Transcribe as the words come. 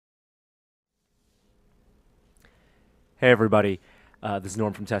Hey, everybody. This is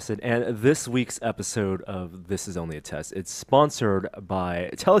Norm from Tested, and this week's episode of This Is Only a Test, it's sponsored by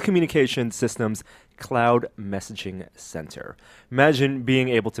Telecommunication Systems Cloud Messaging Center. Imagine being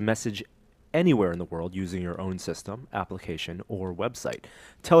able to message anywhere in the world using your own system, application, or website.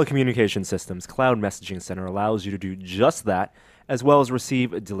 Telecommunication Systems Cloud Messaging Center allows you to do just that, as well as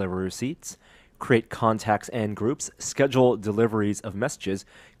receive delivery receipts, create contacts and groups, schedule deliveries of messages,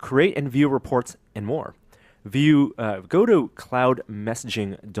 create and view reports, and more. Go to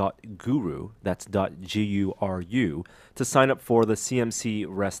cloudmessaging.guru, that's .guru, to sign up for the CMC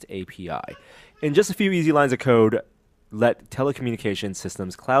REST API. In just a few easy lines of code, let Telecommunication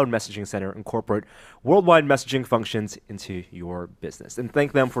Systems Cloud Messaging Center incorporate worldwide messaging functions into your business. And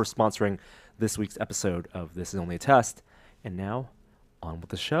thank them for sponsoring this week's episode of This Is Only a Test. And now, on with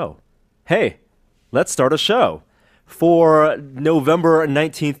the show. Hey, let's start a show. For November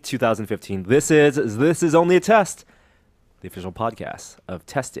 19th, 2015, this is Only a Test, the official podcast of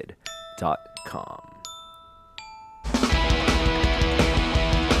Tested.com.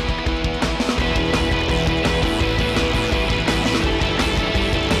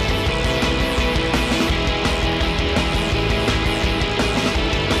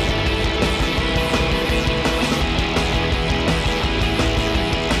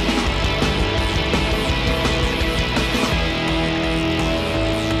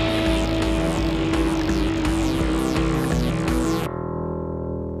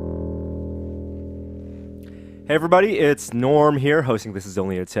 Hey everybody, it's Norm here, hosting This Is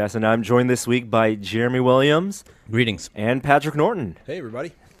Only a Test, and I'm joined this week by Jeremy Williams. Greetings. And Patrick Norton. Hey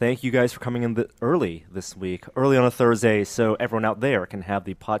everybody. Thank you guys for coming in early this week, early on a Thursday, so everyone out there can have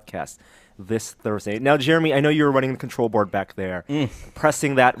the podcast this Thursday. Now, Jeremy, I know you were running the control board back there,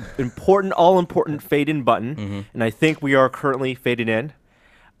 pressing that all-important fade-in button, and I think we are currently faded in.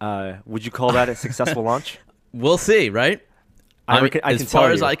 Would you call that a successful launch? We'll see, right? As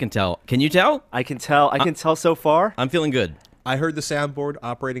far as I can tell. Can you tell? I can tell so far. I'm feeling good. I heard the soundboard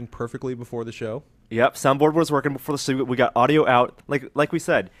operating perfectly before the show. Yep, soundboard was working before the show. We got audio out. Like we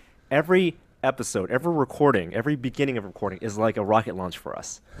said, every episode, every recording, every beginning of recording is like a rocket launch for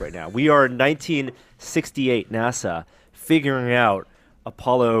us right now. We are 1968 NASA figuring out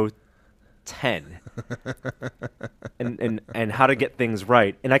Apollo 10 and how to get things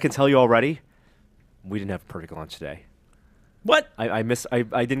right. And I can tell you already, we didn't have a perfect launch today. What? I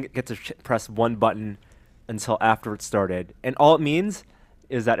didn't get to press one button until after it started. And all it means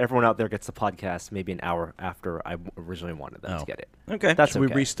is that everyone out there gets the podcast maybe an hour after I originally wanted them to get it. Okay. That's Should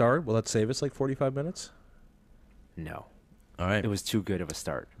okay. we restart? Will that save us like 45 minutes? No. All right. It was too good of a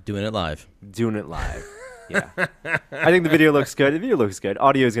start. Doing it live. Yeah. I think the video looks good. The video looks good.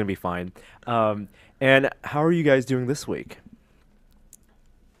 Audio is going to be fine. And how are you guys doing this week?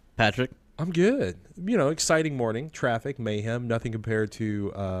 Patrick? I'm good. Exciting morning. Traffic, mayhem. Nothing compared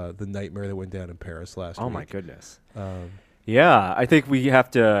to the nightmare that went down in Paris last week. Oh, my goodness. Yeah, I think we have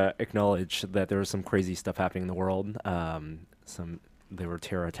to acknowledge that there was some crazy stuff happening in the world. There were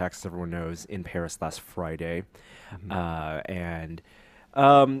terror attacks, as everyone knows, in Paris last Friday.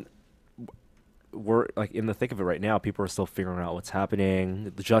 We're like in the thick of it right now. People are still figuring out what's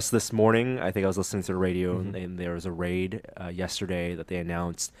happening. Just this morning, I think I was listening to the radio, and there was a raid yesterday that they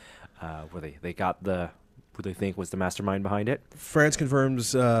announced where they got who they think was the mastermind behind it. France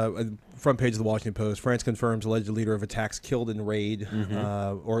confirms, front page of the Washington Post, France confirms alleged leader of attacks killed in raid,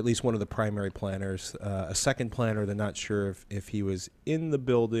 or at least one of the primary planners. A second planner, they're not sure if he was in the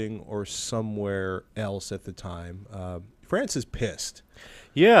building or somewhere else at the time. France is pissed.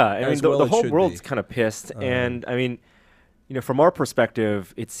 Yeah, I mean, the whole world's be. kind of pissed. And, I mean, from our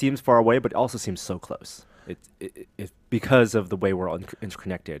perspective, it seems far away, but it also seems so close. It's because of the way we're all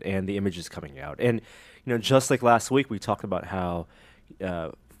interconnected and the images coming out. And, just like last week, we talked about how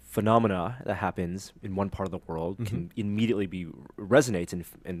phenomena that happens in one part of the world can immediately be resonates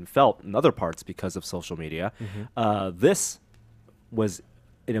and felt in other parts because of social media. This was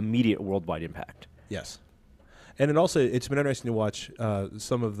an immediate worldwide impact. Yes. And it's been interesting to watch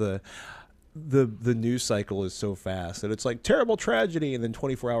some of the news cycle is so fast that it's like terrible tragedy, and then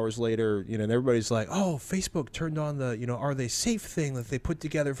 24 hours later, and everybody's like, oh, Facebook turned on the, are they safe thing that they put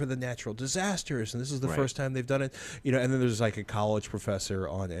together for the natural disasters, and this is the first time they've done it, and then there's like a college professor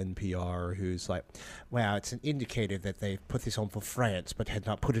on NPR who's like, wow, it's an indicator that they put this on for France but had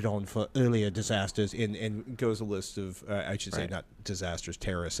not put it on for earlier disasters, and goes a list of, I should say not disasters,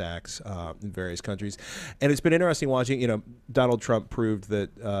 terrorist acts in various countries. And it's been interesting watching, Donald Trump proved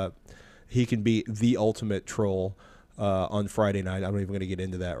that he can be the ultimate troll on Friday night. I'm not even going to get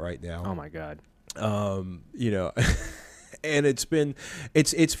into that right now. Oh, my God. And it's at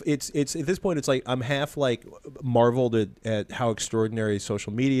this point, it's like I'm half like marveled at how extraordinary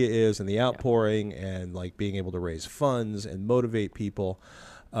social media is and the outpouring and like being able to raise funds and motivate people.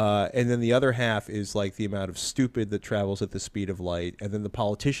 And then the other half is like the amount of stupid that travels at the speed of light. And then the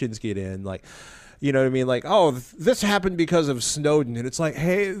politicians get in like, you know what I mean? Like, oh, this happened because of Snowden. And it's like,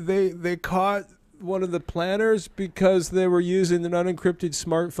 hey, they caught one of the planners because they were using an unencrypted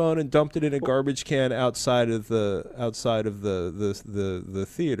smartphone and dumped it in a garbage can outside of the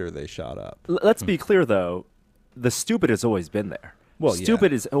theater they shot up. Let's be clear, though. The stupid has always been there. Well,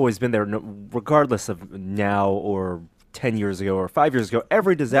 stupid has always been there, regardless of now or 10 years ago or 5 years ago.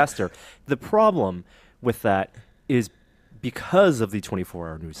 Every disaster. The problem with that is because of the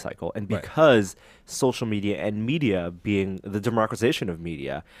 24-hour news cycle and because social media and media being the democratization of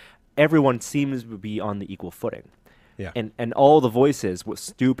media, everyone seems to be on the equal footing. Yeah. And all the voices,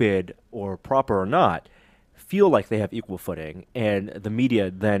 stupid or proper or not, feel like they have equal footing, and the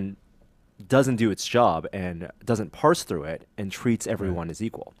media then doesn't do its job and doesn't parse through it and treats everyone as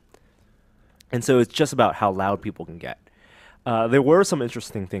equal. And so it's just about how loud people can get. There were some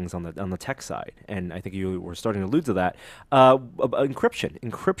interesting things on the tech side, and I think you were starting to allude to that.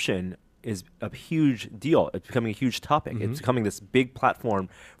 Encryption is a huge deal. It's becoming a huge topic. It's becoming this big platform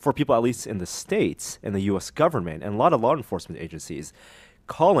for people, at least in the States, and the U.S. government, and a lot of law enforcement agencies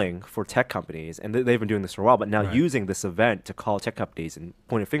calling for tech companies, and they've been doing this for a while, but now using this event to call tech companies and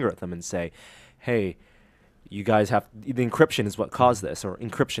point a finger at them and say, hey, you guys have, the encryption is what caused this, or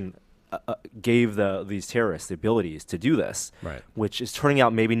encryption gave these terrorists the abilities to do this, which is turning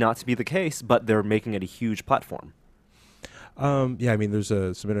out maybe not to be the case, but they're making it a huge platform. Yeah, I mean, there's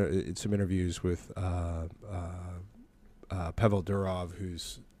some interviews with Pavel Durov,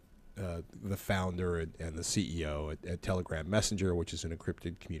 who's the founder and the CEO at Telegram Messenger, which is an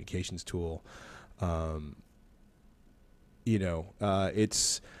encrypted communications tool.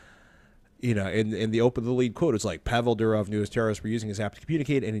 It's in the lead quote, it's like Pavel Durov knew his terrorists were using his app to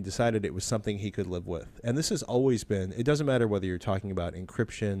communicate, and he decided it was something he could live with. And this has always been, it doesn't matter whether you're talking about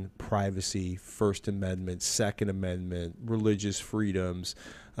encryption, privacy, First Amendment, Second Amendment, religious freedoms.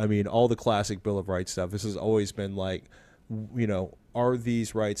 I mean, all the classic Bill of Rights stuff. This has always been like, are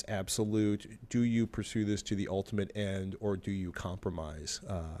these rights absolute? Do you pursue this to the ultimate end, or do you compromise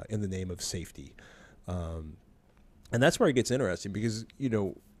in the name of safety? And that's where it gets interesting because,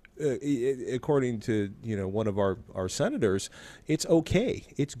 according to one of our senators, it's okay,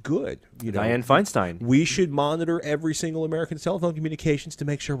 it's good. Dianne Feinstein. We should monitor every single American's telephone communications to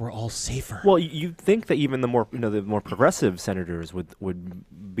make sure we're all safer. Well, you'd think that even the more progressive senators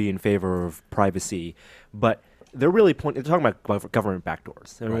would be in favor of privacy, but they're talking about government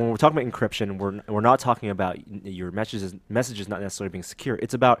backdoors. And when we're talking about encryption, we're not talking about your messages not necessarily being secure.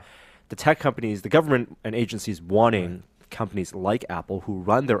 It's about the tech companies, the government and agencies wanting companies like Apple who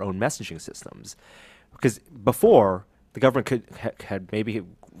run their own messaging systems, because before the government had maybe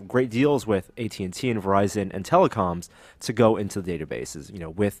great deals with AT&T and Verizon and telecoms to go into the databases,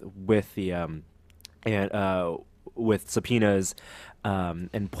 with subpoenas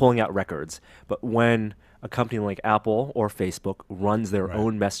and pulling out records. But when a company like Apple or Facebook runs their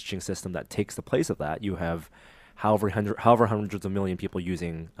own messaging system that takes the place of that, you have however hundreds of million people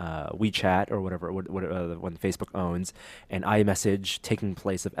using WeChat or whatever when Facebook owns, and iMessage taking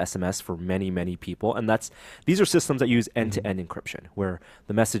place of SMS for many, many people. And these are systems that use end-to-end encryption, where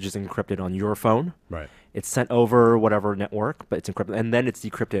the message is encrypted on your phone. Right. It's sent over whatever network, but it's encrypted, and then it's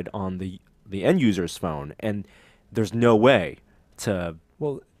decrypted on the end user's phone. And there's no way to...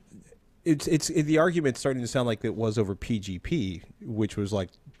 Well, it's the argument's starting to sound like it was over PGP, which was like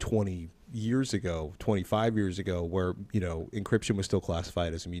 25 years ago, where, encryption was still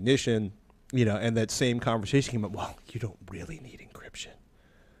classified as a munition, and that same conversation came up, well, you don't really need encryption.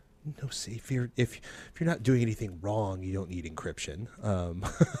 No, see, if you're not doing anything wrong, you don't need encryption.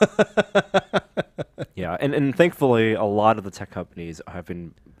 Yeah, and thankfully, a lot of the tech companies have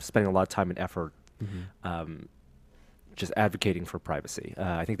been spending a lot of time and effort just advocating for privacy.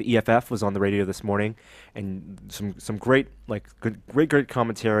 I think the EFF was on the radio this morning, and some great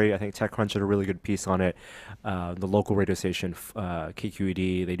commentary. I think TechCrunch did a really good piece on it. The local radio station,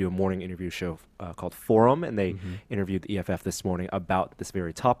 KQED, they do a morning interview show called Forum, and they interviewed the EFF this morning about this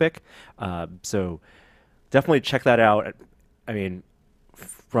very topic. So definitely check that out. I mean,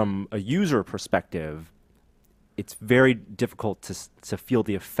 from a user perspective, it's very difficult to feel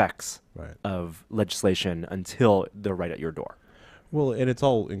the effects of legislation until they're right at your door. Well, and it's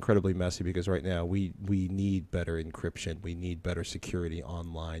all incredibly messy because right now we need better encryption. We need better security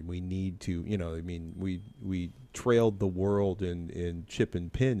online. We need to, we trailed the world in chip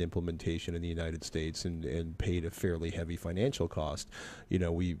and pin implementation in the United States and paid a fairly heavy financial cost.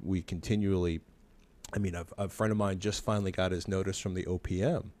 We continually, a friend of mine just finally got his notice from the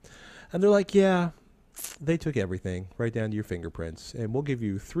OPM, and they're like, yeah, they took everything right down to your fingerprints, and we'll give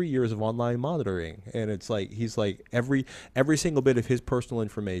you 3 years of online monitoring. And it's like, he's like, every single bit of his personal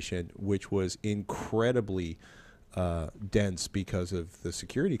information, which was incredibly dense because of the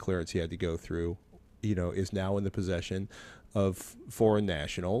security clearance he had to go through, is now in the possession of foreign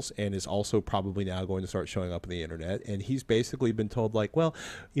nationals, and is also probably now going to start showing up on the internet. And he's basically been told, like, well,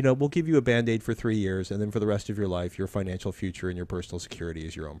 we'll give you a Band-Aid for 3 years, and then for the rest of your life, your financial future and your personal security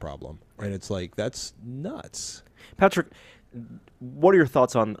is your own problem. And it's like, that's nuts. Patrick, what are your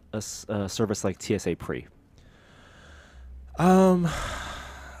thoughts on a service like TSA Pre? Regardless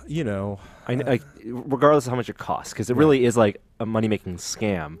of how much it costs, because it really is like a money-making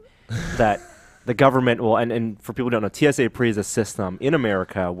scam that the government will, and for people who don't know, TSA Pre is a system in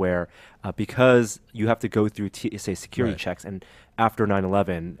America where because you have to go through TSA security checks, and after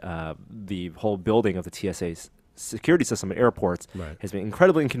 9/11, the whole building of the TSA's security system at airports has been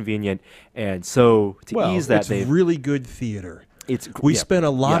incredibly inconvenient, and so to ease that, it's really good theater. We spent a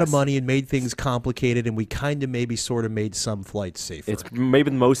lot of money and made things complicated, and we kind of maybe sort of made some flights safer. It's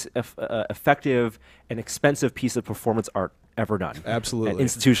maybe the most effective and expensive piece of performance art ever done. Absolutely. And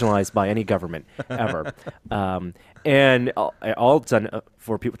institutionalized by any government ever. And all it's done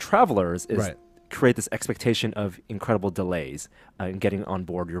for travelers is create this expectation of incredible delays in getting on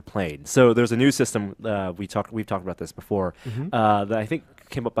board your plane. So there's a new system, we've talked about this before, that I think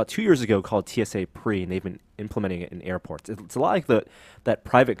came up about 2 years ago called TSA Pre, and they've been implementing it in airports. It's a lot like that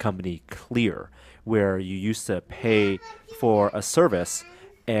private company Clear, where you used to pay for a service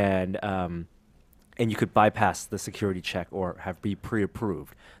and you could bypass the security check or be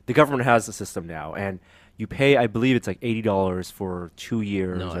pre-approved. The government has the system now, and you pay, I believe it's like $80 for 2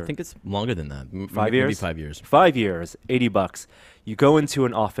 years. No, I think it's longer than that. 5 years? Maybe 5 years. 5 years, $80. You go into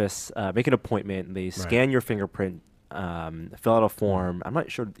an office, make an appointment, they scan your fingerprint, fill out a form. I'm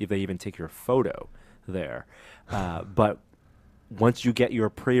not sure if they even take your photo there. But once you get your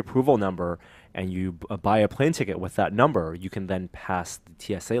pre-approval number and you buy a plane ticket with that number, you can then pass the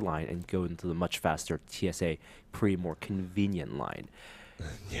TSA line and go into the much faster TSA Pre, more convenient line.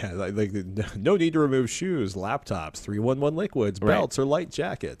 Yeah, like no need to remove shoes, laptops, 311 liquids, belts, or light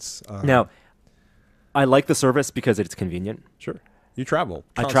jackets. Now, I like the service because it's convenient. Sure. You travel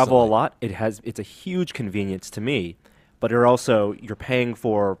constantly. I travel a lot. It's a huge convenience to me, but you're paying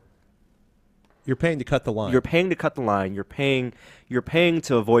to cut the line. You're paying to cut the line. You're paying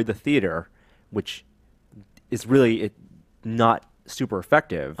to avoid the theater, which is really not super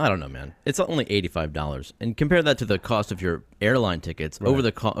effective. I don't know, man. It's only $85, and compare that to the cost of your airline tickets over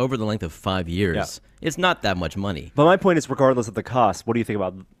the length of 5 years. Yeah. It's not that much money. But my point is, regardless of the cost, what do you think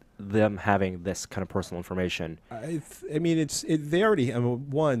about them having this kind of personal information? They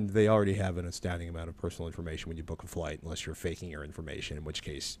already have an astounding amount of personal information when you book a flight, unless you're faking your information, in which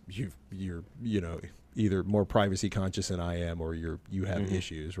case you're either more privacy conscious than I am, or you have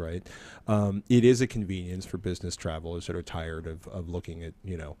issues, right? It is a convenience for business travelers that are tired of looking at,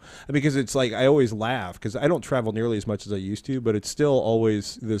 because it's like, I always laugh because I don't travel nearly as much as I used to, but it's still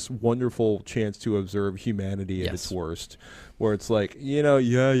always this wonderful chance to observe humanity at its worst, where it's like, you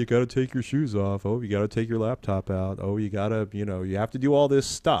got to take your shoes off. Oh, you got to take your laptop out. Oh, you got to, you have to do all this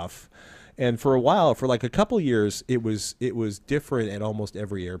stuff. And for a while, for like a couple years, it was different at almost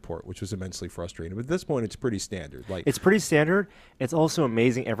every airport, which was immensely frustrating. But at this point, it's pretty standard. It's pretty standard. It's also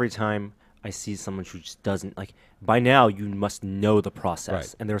amazing every time I see someone who just doesn't, like, by now you must know the process.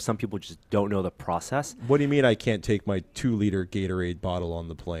 Right. And there are some people who just don't know the process. What do you mean I can't take my 2-liter Gatorade bottle on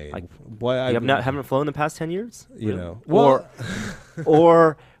the plane? Haven't flown in the past 10 years?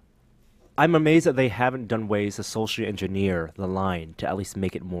 Or I'm amazed that they haven't done ways to socially engineer the line to at least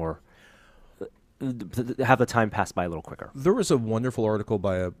make it more, have the time pass by a little quicker. There was a wonderful article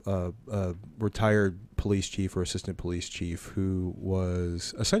by a retired police chief or assistant police chief who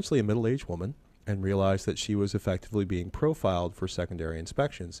was essentially a middle-aged woman and realized that she was effectively being profiled for secondary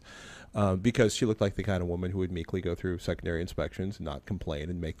inspections because she looked like the kind of woman who would meekly go through secondary inspections and not complain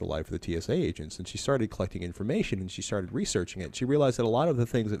and make the life of the TSA agents. And she started collecting information and she started researching it. She realized that a lot of the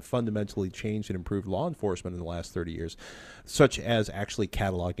things that fundamentally changed and improved law enforcement in the last 30 years, such as actually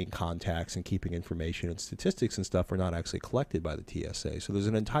cataloging contacts and keeping information and statistics and stuff, are not actually collected by the TSA. So there's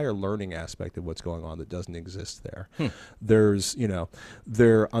an entire learning aspect of what's going on that doesn't exist there. There's,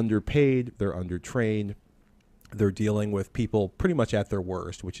 they're underpaid, they're undertrained. They're dealing with people pretty much at their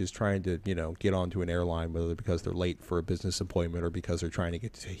worst, which is trying to, get onto an airline, whether because they're late for a business appointment or because they're trying to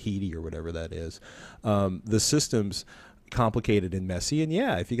get to Tahiti or whatever that is. The system's complicated and messy. And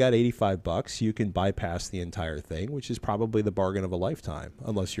yeah, if you got $85, you can bypass the entire thing, which is probably the bargain of a lifetime,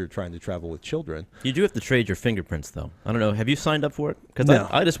 unless you're trying to travel with children. You do have to trade your fingerprints, though. I don't know. Have you signed up for it? Because No.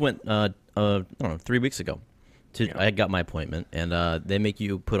 I just went, I don't know, 3 weeks ago. I got my appointment, and they make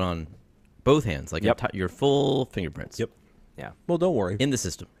you put on both hands, like your full fingerprints. Yep. Yeah. Well, don't worry. In the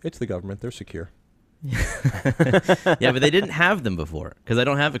system. It's the government. They're secure. Yeah, but they didn't have them before because I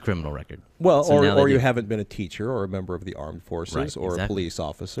don't have a criminal record. Well, So now they or you do. haven't been a teacher or a member of the armed forces Right, or a exactly. police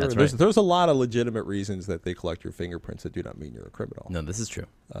officer. That's there's, right. there's a lot of legitimate reasons that they collect your fingerprints that do not mean you're a criminal. No, this is true.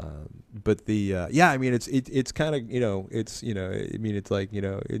 But I mean, it's kind of, it's like,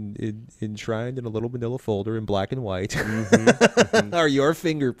 enshrined in a little manila folder in black and white are your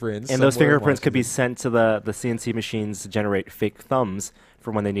fingerprints. And those somewhere in fingerprints could be Washington. sent to the CNC machines to generate fake thumbs for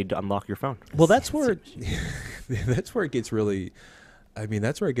when they need to unlock your phone. Well, that's where it gets really,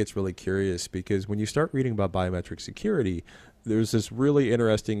 that's where it gets really curious, because when you start reading about biometric security, there's this really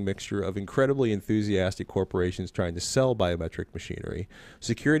interesting mixture of incredibly enthusiastic corporations trying to sell biometric machinery,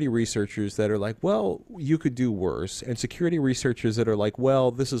 security researchers that are like, well, you could do worse, and security researchers that are like, well,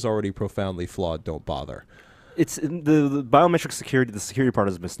 this is already profoundly flawed, don't bother. It's the biometric security. The security part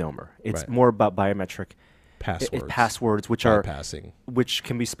is a misnomer. It's Right. more about biometric Passwords, which bypassing.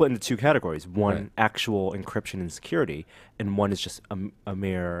 can be split into two categories. One, Right. actual encryption and security, and one is just a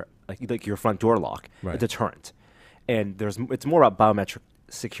mere like your front door lock, a Right. deterrent. And it's more about biometric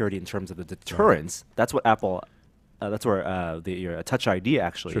security in terms of the deterrence. Right. That's what Apple. That's where your Touch ID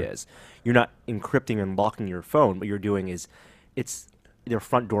actually Sure. is. You're not encrypting and locking your phone. What you're doing is it's their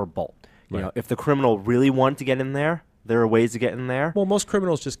front door bolt. You Right. know, if the criminal really wanted to get in there, there are ways to get in there. Well, most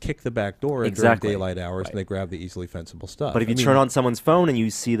criminals just kick the back door Exactly. during daylight hours, Right. and they grab the easily fensible stuff. But if you turn on someone's phone and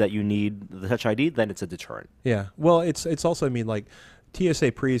you see that you need the Touch ID, then it's a deterrent. Yeah. Well, it's also, like,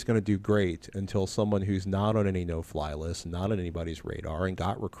 TSA Pre is going to do great until someone who's not on any no-fly list, not on anybody's radar, and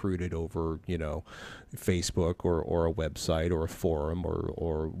got recruited over, Facebook or a website or a forum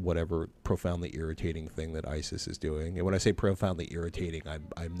or whatever profoundly irritating thing that ISIS is doing. And when I say profoundly irritating,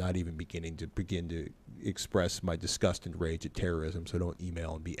 I'm not even begin to express my disgust and rage at terrorism. So don't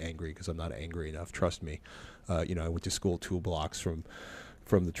email and be angry, because I'm not angry enough. Trust me. I went to school 2 blocks from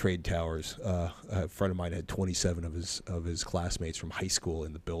the trade towers. A friend of mine had 27 of his classmates from high school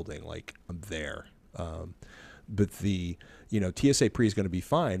in the building. Like, I'm there. But the TSA Pre is going to be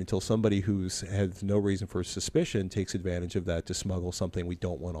fine until somebody has no reason for suspicion takes advantage of that to smuggle something we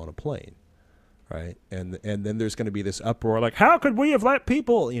don't want on a plane, right? And then there's going to be this uproar like, how could we have let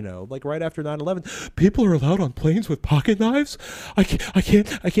people, like right after 9/11, people are allowed on planes with pocket knives? I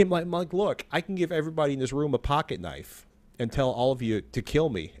can't like, look, I can give everybody in this room a pocket knife and tell all of you to kill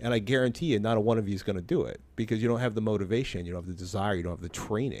me, and I guarantee you not a one of you is going to do it, because you don't have the motivation, you don't have the desire, you don't have the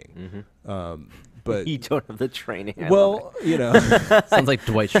training. But You don't have the training. I love well, Sounds like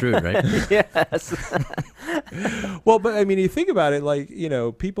Dwight Schrute, right? it. Yes. well, but I mean, you think about it, like,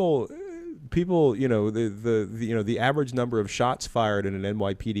 people, the average number of shots fired in an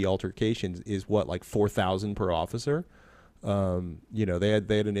NYPD altercation is what, like 4,000 per officer. They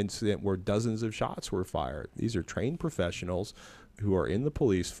had an incident where dozens of shots were fired. These are trained professionals who are in the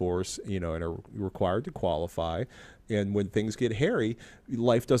police force, and are required to qualify. And when things get hairy,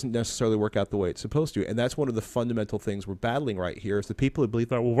 life doesn't necessarily work out the way it's supposed to. And that's one of the fundamental things we're battling right here, is the people who believe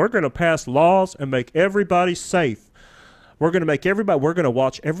that, well, we're going to pass laws and make everybody safe. We're going to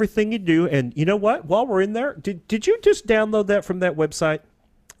watch everything you do. And you know what? While we're in there, did you just download that from that website?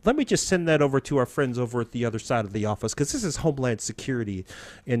 Let me just send that over to our friends over at the other side of the office, because this is Homeland Security,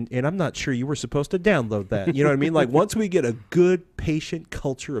 and I'm not sure you were supposed to download that. You know what I mean? Like, once we get a good, patient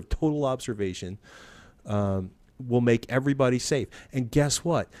culture of total observation, we'll make everybody safe. And guess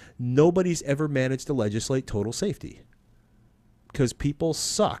what? Nobody's ever managed to legislate total safety, because people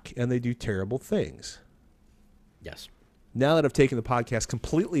suck and they do terrible things. Yes. Now that I've taken the podcast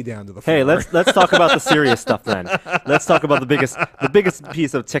completely down to the floor. Hey, let's talk about the serious stuff then. Let's talk about the biggest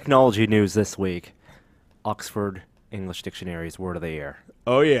piece of technology news this week. Oxford English Dictionaries word of the year.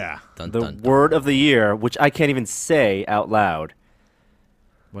 Oh, yeah. Dun, The dun, dun. word of the year, which I can't even say out loud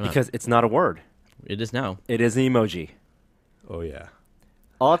Why not? because it's not a word. It is now. It is an emoji. Oh, yeah.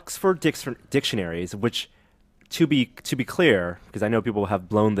 Oxford Dictionaries, which, to be clear, because I know people have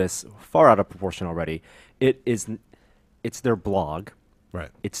blown this far out of proportion already, it's their blog.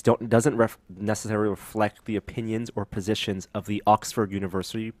 Right. It doesn't necessarily reflect the opinions or positions of the Oxford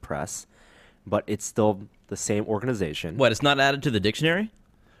University Press, but it's still the same organization. What? It's not added to the dictionary?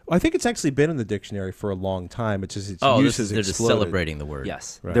 I think it's actually been in the dictionary for a long time. It's just its use has they're just exploded. celebrating the word.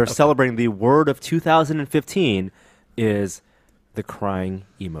 Yes, Right. they're celebrating the word of 2015 is the crying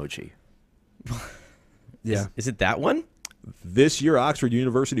emoji. Yeah. Is it that one? This year, Oxford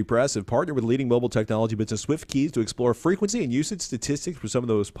University Press have partnered with leading mobile technology business SwiftKeys to explore frequency and usage statistics for some of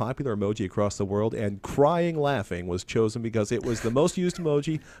the most popular emoji across the world, and crying laughing was chosen because it was the most used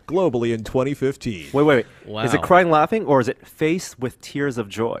emoji globally in 2015. Wait. Wow. Is it crying laughing or is it face with tears of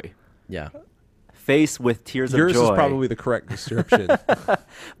joy? Yeah. Face with tears Yours of joy. is probably the correct description.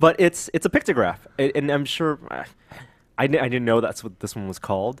 But it's a pictograph, and I'm sure I didn't know that's what this one was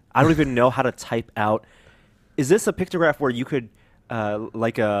called. I don't even know how to type out. Is this a pictograph where you could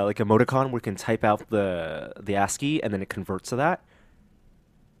like a emoticon where you can type out the ASCII and then it converts to that?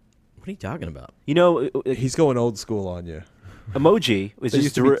 What are you talking about? You know, He's going old school on you. emoji is They just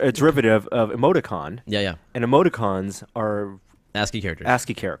used to be- a derivative of emoticon, Yeah. and emoticons are ASCII characters.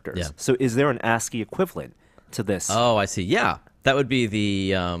 ASCII characters. Yeah. So is there an ASCII equivalent to this? Oh, I see. Yeah. That would be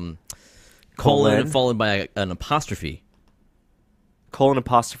the Colon. followed by an apostrophe. Colon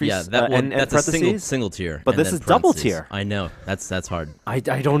apostrophe. Yeah, that one. and That's a parentheses? single tier. But and this then is double parentheses. tier. I know. That's hard. I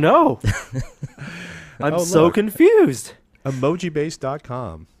don't know. I'm Oh, so look. confused.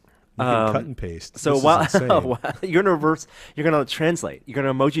 Emojibase.com. You can cut and paste. So This is while insane. you're gonna reverse, you're gonna translate. You're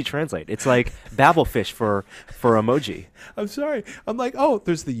gonna emoji translate. It's like Babelfish for emoji. I'm sorry. I'm like, oh,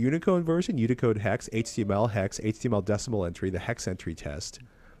 there's the Unicode version, Unicode hex, HTML hex, HTML decimal entry, the hex entry test,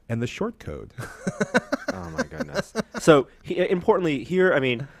 and the short code. Oh my goodness. So importantly here, I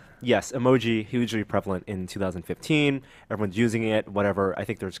mean, yes, emoji hugely prevalent in 2015. Everyone's using it. Whatever. I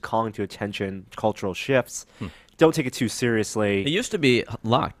think there's calling to attention, cultural shifts. Don't take it too seriously. It used to be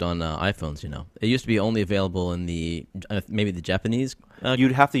locked on iPhones. You know, it used to be only available in the maybe the Japanese.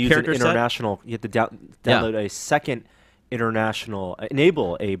 You'd have to use an character set? international. You have to download a second international,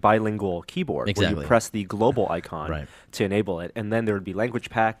 enable a bilingual keyboard where Exactly. you press the global icon Right. to enable it, and then there would be language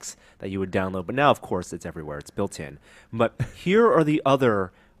packs that you would download. But now, of course, it's everywhere; it's built in. But here are the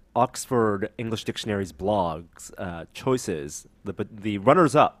other Oxford English Dictionaries blogs choices, the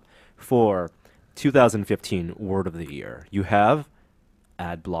runners-up for 2015 Word of the Year. You have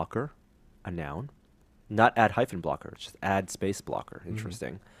ad blocker, a noun, not ad hyphen blocker, it's just ad space blocker.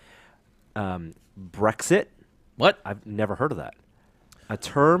 Interesting. Brexit. What? I've never heard of that. A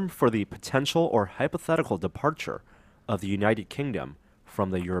term for the potential or hypothetical departure of the United Kingdom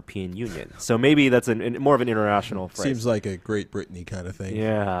from the European Union. So maybe that's more of an international phrase. Seems like a Great Brittany kind of thing.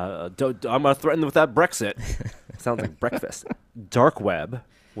 Yeah, I'm going to threaten with that Brexit. Sounds like breakfast. Dark web,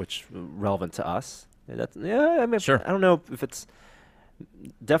 which relevant to us. I mean, Sure. I don't know if it's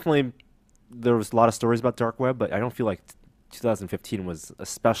definitely. There was a lot of stories about dark web, but I don't feel like 2015 was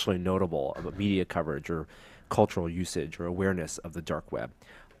especially notable of media coverage or cultural usage or awareness of the dark web.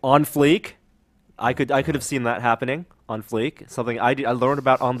 On Fleek, I could have seen that happening on Fleek. Something I learned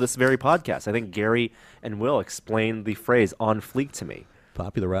about on this very podcast. I think Gary and Will explained the phrase "on Fleek" to me.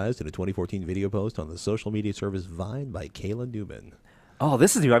 Popularized in a 2014 video post on the social media service Vine by Kayla Newman. Oh,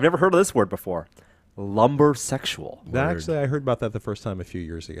 this is new. I've never heard of this word before. Lumbersexual. Actually, I heard about that the first time a few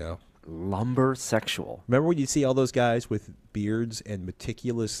years ago. Lumbersexual. Remember when you see all those guys with beards and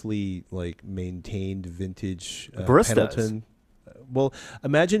meticulously maintained vintage Baristas. Pendleton? Well,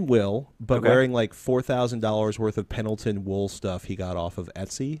 imagine Will, but Okay. wearing like $4,000 worth of Pendleton wool stuff he got off of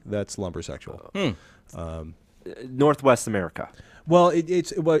Etsy. That's lumbersexual. Northwest America. Well,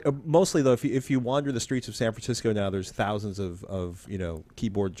 it's mostly though. If you wander the streets of San Francisco now, there's thousands of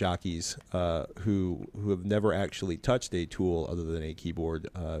keyboard jockeys who have never actually touched a tool other than a keyboard,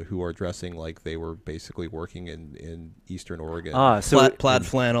 who are dressing like they were basically working in Eastern Oregon. So plaid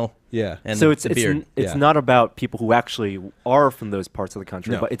flannel. Yeah. And so it's the beard. Yeah. not about people who actually are from those parts of the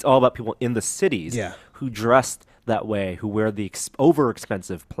country, No. but it's all about people in the cities Yeah. who dressed that way, who wear the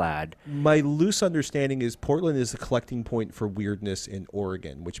over-expensive plaid. My loose understanding is Portland is a collecting point for weirdness in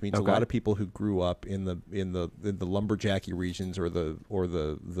Oregon, which means Okay. a lot of people who grew up in the lumberjacky regions or the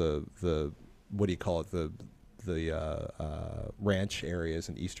what do you call it, the ranch areas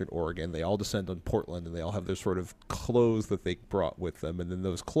in Eastern Oregon, they all descend on Portland, and they all have their sort of clothes that they brought with them, and then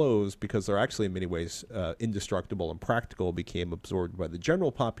those clothes, because they're actually in many ways indestructible and practical, became absorbed by the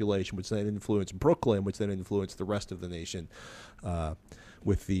general population, which then influenced Brooklyn, which then influenced the rest of the nation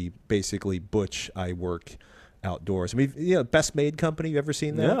with the basically butch I work outdoors. I mean, Best Made Company, you ever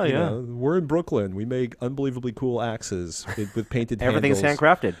seen that? Yeah, You yeah. know, we're in Brooklyn. We make unbelievably cool axes with painted Everything's handles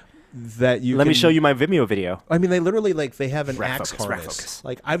handcrafted. that you Let me can- show you my Vimeo video. I mean, they literally they have an Rack axe focus, rack harness. focus.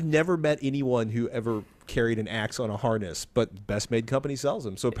 Like, I've never met anyone who ever carried an axe on a harness, but Best Made Company sells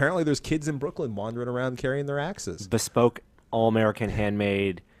them. So apparently, there's kids in Brooklyn wandering around carrying their axes. Bespoke, all-American,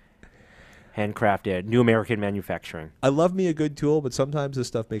 handmade, handcrafted, new American manufacturing. I love me a good tool, but sometimes this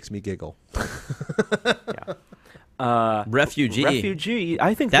stuff makes me giggle. Refugee. Refugee.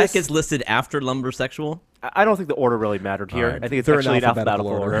 I think That this gets listed after lumbersexual. I don't think the order really mattered here. All right. I think it's They're actually in in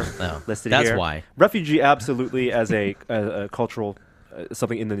alphabetical alphabetical order No, listed that's here. why. Refugee, absolutely, as a cultural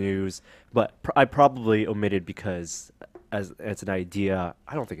something in the news, but I probably omitted because as it's an idea.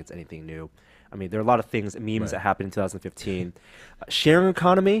 I don't think it's anything new. I mean, there are a lot of things, memes that happened in 2015. Sharing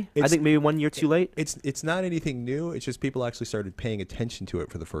economy, I think maybe 1 year too late. It's not anything new. It's just people actually started paying attention to it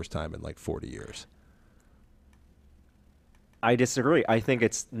for the first time in like 40 years. I disagree. I think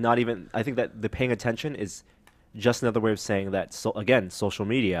it's not even. I think that the paying attention is just another way of saying that. So again, social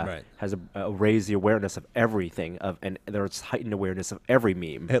media has raised the awareness of everything, and there's heightened awareness of every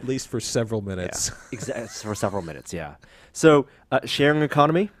meme. At least for several minutes. Yeah. For several minutes, yeah. So sharing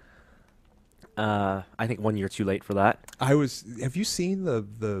economy. I think 1 year too late for that. Have you seen the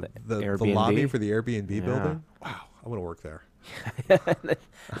lobby for the Airbnb building? Wow, I want to work there.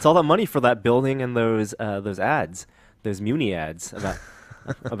 It's all that money for that building and those ads, those Muni ads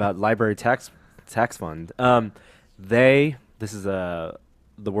about library tax fund. This is the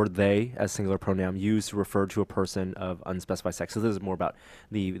word they as singular pronoun used to refer to a person of unspecified sex. So this is more about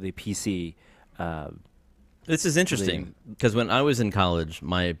the PC. This is interesting because when I was in college,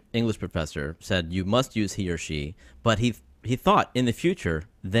 my English professor said you must use he or she, but he thought in the future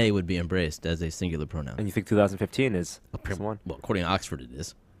they would be embraced as a singular pronoun. And you think 2015 is one? Well, according to Oxford, it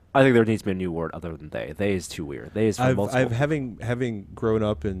is. I think there needs to be a new word other than they. They is too weird. They is for multiple. Having grown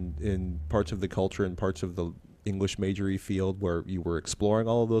up in parts of the culture and parts of the English majory field where you were exploring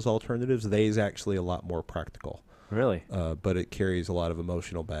all of those alternatives, they is actually a lot more practical. Really? But it carries a lot of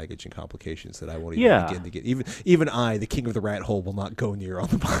emotional baggage and complications that I won't even begin to get. Even I, the king of the rat hole, will not go near on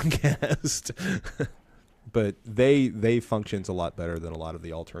the podcast. But they functions a lot better than a lot of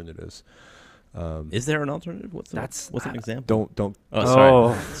the alternatives. Is there an alternative? What's an example? Don't.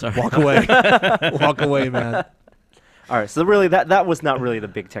 Oh, sorry. Walk away. Walk away, man. All right. So really, that was not really the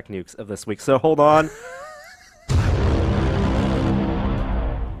big tech nukes of this week. So hold on.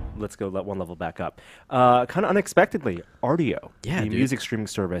 Let's go one level back up. Kind of unexpectedly, Rdio, the music streaming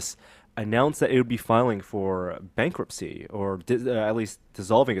service, announced that it would be filing for bankruptcy or at least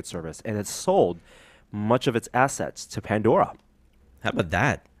dissolving its service, and it sold much of its assets to Pandora. How about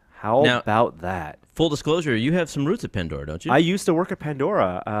that? How about that? Full disclosure, you have some roots at Pandora, don't you? I used to work at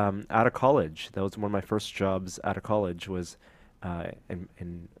Pandora out of college. That was one of my first jobs out of college was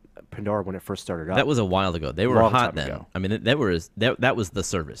in Pandora when it first started up. That was a while ago. They were hot then. Ago. I mean, that was the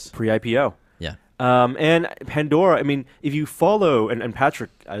service. Pre-IPO. Yeah. And Pandora, I mean, if you follow, and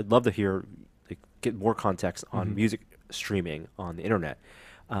Patrick, I'd love to hear, get more context on music streaming on the internet.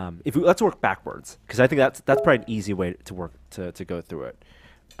 Let's work backwards, because I think that's probably an easy way to work to go through it.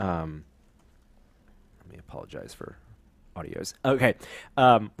 Let me apologize for audios. Okay.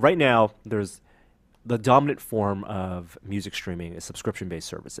 Right now, there's the dominant form of music streaming is subscription-based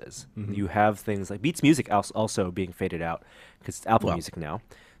services. You have things like Beats Music also being faded out because it's Apple Music now.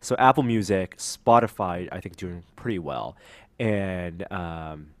 So Apple Music, Spotify, I think doing pretty well, and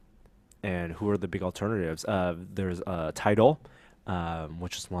who are the big alternatives? There's Tidal,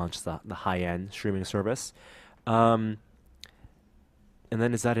 which just launched the high-end streaming service. And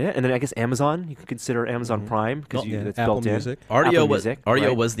then is that it? And then I guess Amazon. You can consider Amazon Prime because it's Apple built Music. in.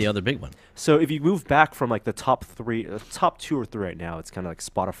 Rdio was the other big one. So if you move back from like the top two or three right now, it's kind of like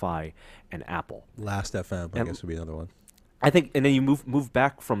Spotify and Apple. Last FM, I guess, would be another one. I think, and then you move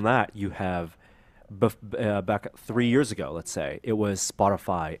back from that, you have back 3 years ago, let's say, it was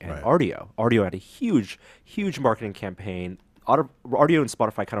Spotify and Rdio. Rdio had a huge marketing campaign. Rdio and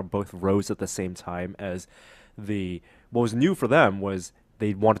Spotify kind of both rose at the same time as what was new for them was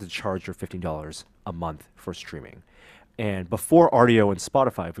they wanted to charge you $15 a month for streaming. And before Rdio and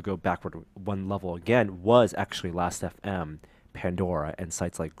Spotify, if we go backward one level again, was actually Last.fm, Pandora, and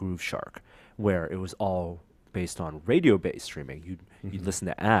sites like Grooveshark, where it was all based on radio-based streaming. You'd listen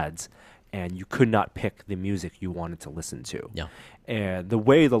to ads, and you could not pick the music you wanted to listen to. Yeah. And the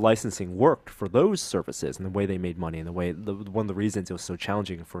way the licensing worked for those services and the way they made money and one of the reasons it was so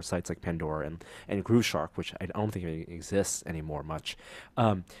challenging for sites like Pandora and Grooveshark, which I don't think it exists anymore much,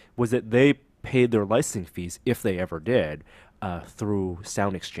 was that they paid their licensing fees, if they ever did, through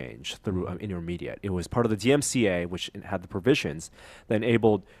Sound Exchange, through intermediate. It was part of the DMCA, which had the provisions that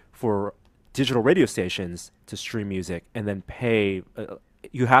enabled for digital radio stations to stream music and then pay.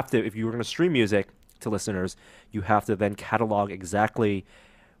 You have to, if you were going to stream music to listeners, you have to then catalog exactly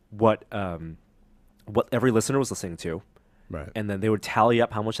what every listener was listening to, right? And then they would tally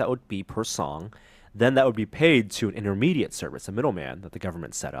up how much that would be per song. Then that would be paid to an intermediate service, a middleman that the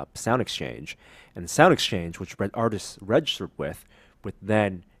government set up, Sound Exchange. And Sound Exchange, which artists registered with, would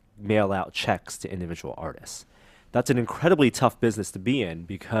then mail out checks to individual artists. That's an incredibly tough business to be in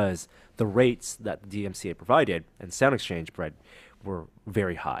because the rates that the DMCA provided and Sound Exchange were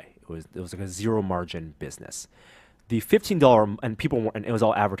very high. It was like a zero margin business. The $15 and it was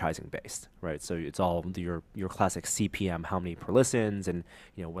all advertising based, right? So it's all your classic CPM, how many per listens, and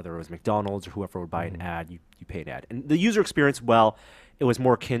whether it was McDonald's or whoever would buy an ad, you pay an ad. And the user experience, well, it was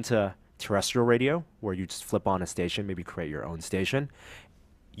more akin to terrestrial radio, where you just flip on a station, maybe create your own station.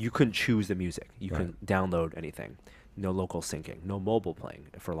 You couldn't choose the music. You couldn't download anything. No local syncing, no mobile playing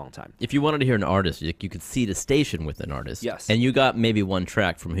for a long time. If you wanted to hear an artist, you could see the station with an artist. Yes. And you got maybe one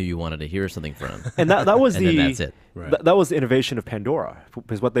track from who you wanted to hear something from. And that was and then that's it. Right. That was the innovation of Pandora,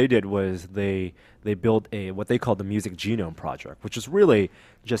 because what they did was they built what they called the Music Genome Project, which is really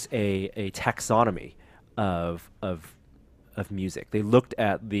just a taxonomy of music. They looked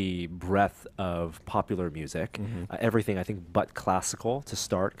at the breadth of popular music, everything I think but classical to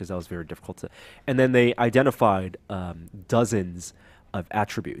start, because that was very difficult to, and then they identified dozens of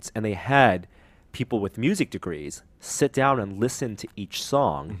attributes, and they had people with music degrees sit down and listen to each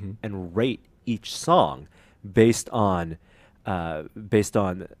song and rate each song based on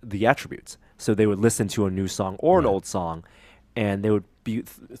the attributes. So they would listen to a new song or an old song, and they would be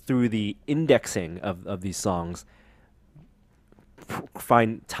through the indexing of these songs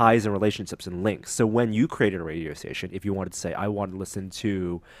find ties and relationships and links. So when you created a radio station, if you wanted to say, I want to listen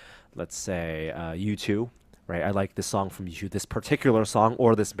to, let's say, U2, right? I like this song from U2, this particular song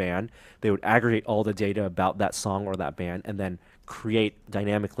or this band. They would aggregate all the data about that song or that band and then create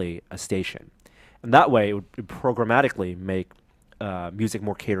dynamically a station. And that way, it would programmatically make music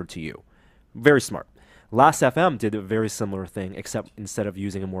more catered to you. Very smart. Last FM did a very similar thing, except instead of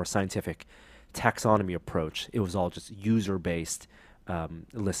using a more scientific taxonomy approach, it was all just user-based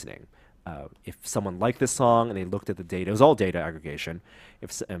listening. If someone liked this song and they looked at the data, it was all data aggregation.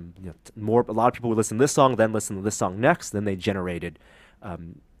 If a lot of people would listen to this song, then listen to this song next, then they generated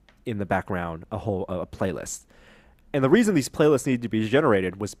in the background a whole playlist. And the reason these playlists needed to be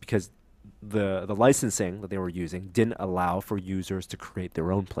generated was because the licensing that they were using didn't allow for users to create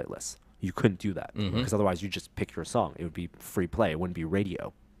their own playlists. You couldn't do that because otherwise you just pick your song. It would be free play. It wouldn't be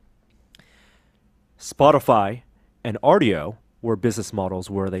radio. Spotify and Rdio were business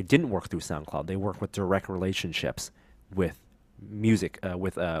models where they didn't work through SoundCloud. They worked with direct relationships with music,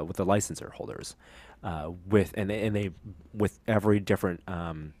 with the licensor holders, with every different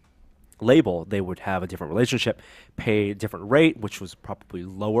label, they would have a different relationship, pay a different rate, which was probably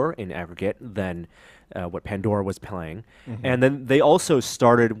lower in aggregate than what Pandora was paying. And then they also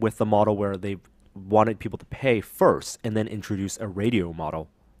started with the model where they wanted people to pay first and then introduce a radio model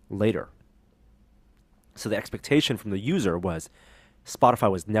later. So the expectation from the user was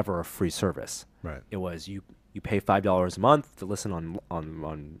Spotify was never a free service. Right. It was you pay $5 a month to listen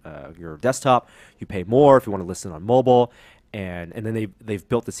on your desktop. You pay more if you want to listen on mobile. And then they've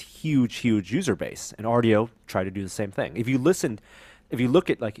built this huge user base. And Rdio tried to do the same thing. If you look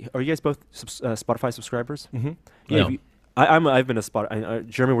at, like, are you guys both Spotify subscribers? Yeah. No. I've been a Spotify.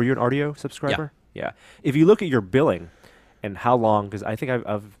 Jeremy, were you an Rdio subscriber? Yeah. If you look at your billing and how long, because I think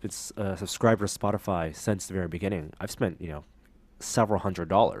I've been a subscriber to Spotify since the very beginning. I've spent several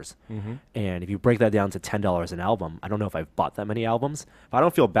 $100s. And if you break that down to $10 an album, I don't know if I've bought that many albums, but I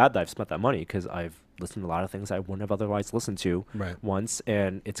don't feel bad that I've spent that money because I've listened to a lot of things I wouldn't have otherwise listened to once,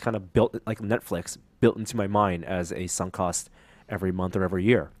 and it's kind of built like Netflix, built into my mind as a sunk cost every month or every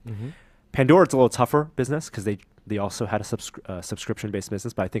year. Pandora, it's a little tougher business because they also had a subscription-based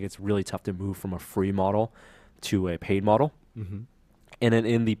business, but I think it's really tough to move from a free model to a paid model. And then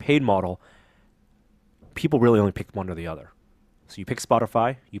in the paid model, people really only pick one or the other. So you pick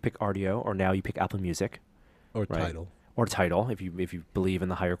Spotify, you pick Rdio, or now you pick Apple Music, or Tidal. Or Tidal, if you believe in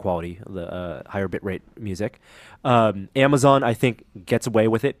the higher quality, the higher bitrate music. Amazon, I think, gets away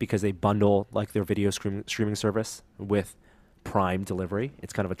with it because they bundle like their video streaming service with Prime delivery.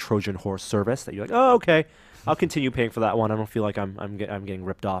 It's kind of a Trojan horse service that you're like, oh, okay, I'll continue paying for that one. I don't feel like I'm getting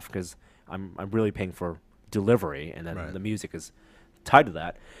ripped off because I'm really paying for delivery, and then the music is tied to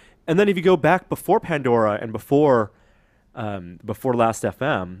that. And then if you go back before Pandora and before Last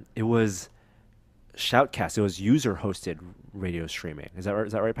FM, it was Shoutcast. It was user-hosted radio streaming. Is that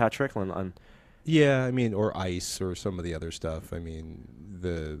right, Patrick? Yeah, I mean, or ICE or some of the other stuff. I mean,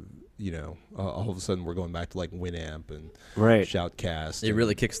 all of a sudden we're going back to like Winamp and Shoutcast. It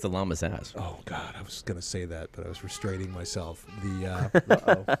really kicks the llama's ass. Oh God, I was gonna say that, but I was restraining myself. Yeah,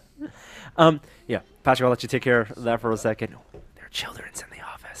 Patrick, I'll let you take care of that for a second. There are children's in the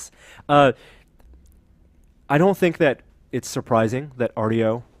office. I don't think that it's surprising that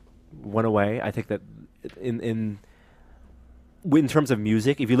Rdio went away. I think that in terms of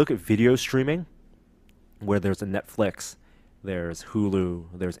music, if you look at video streaming, where there's a Netflix, there's Hulu,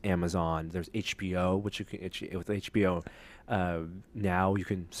 there's Amazon, there's HBO, which you can with HBO now you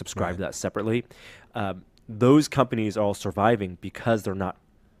can subscribe to that separately. Those companies are all surviving because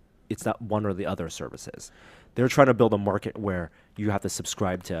it's not one or the other services. They're trying to build a market where you have to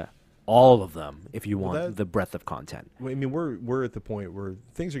subscribe to all of them if you want the breadth of content. I mean, we're at the point where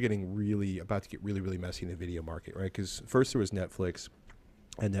things are about to get really, really messy in the video market, right? Because first there was Netflix,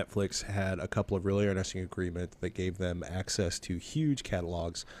 and Netflix had a couple of really interesting agreements that gave them access to huge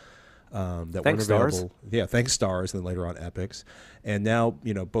catalogs that weren't available. Yeah, thanks Stars, and then later on Epics. And now,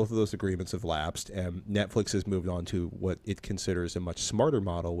 both of those agreements have lapsed, and Netflix has moved on to what it considers a much smarter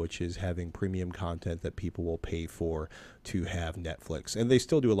model, which is having premium content that people will pay for to have Netflix. And they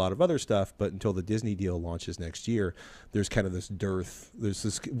still do a lot of other stuff, but until the Disney deal launches next year, there's kind of this dearth.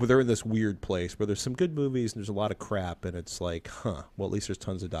 They're in this weird place where there's some good movies and there's a lot of crap, and it's like, well, at least there's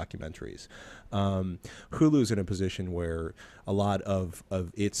tons of documentaries. Hulu's in a position where a lot of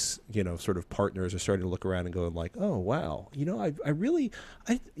its sort of partners are starting to look around and going like, oh wow,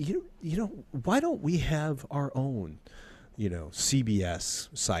 why don't we have our own CBS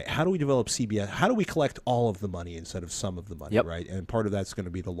site? How do we develop CBS? How do we collect all of the money instead of some of the money, right? And part of that's going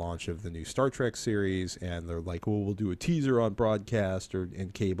to be the launch of the new Star Trek series, and they're like, well, we'll do a teaser on broadcast or in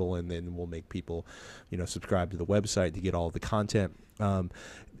cable, and then we'll make people subscribe to the website to get all of the content.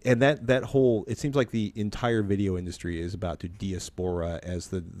 And that whole, it seems like the entire video industry is about to diaspora as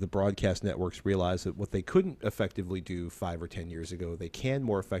the broadcast networks realize that what they couldn't effectively do 5 or 10 years ago, they can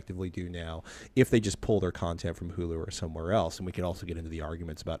more effectively do now if they just pull their content from Hulu or somewhere else. And we can also get into the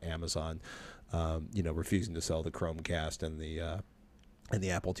arguments about Amazon, refusing to sell the Chromecast and the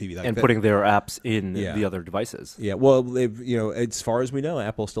Apple TV. And putting their apps in the other devices. Yeah, well, as far as we know,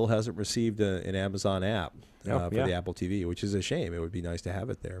 Apple still hasn't received an Amazon app for the Apple TV, which is a shame. It would be nice to have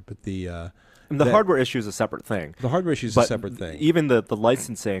it there. But the hardware issue is a separate thing. The hardware issue is a separate thing. Even the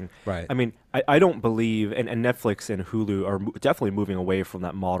licensing, right? I mean, I don't believe, and Netflix and Hulu are definitely moving away from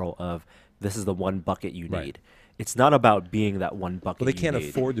that model of this is the one bucket you need. It's not about being that one bucket. Well, they can't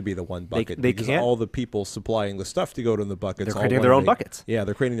afford to be the one bucket they because can't. All the people supplying the stuff to go to the buckets. They're creating their own buckets. Yeah,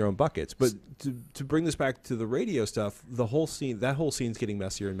 they're creating their own buckets. But to bring this back to the radio stuff, that whole scene's getting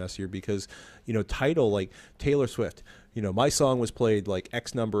messier and messier because, Tidal, like Taylor Swift, my song was played like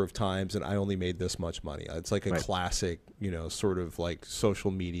X number of times and I only made this much money. It's like a classic, sort of like social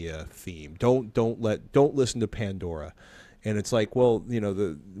media theme. Don't listen to Pandora. And it's like, well,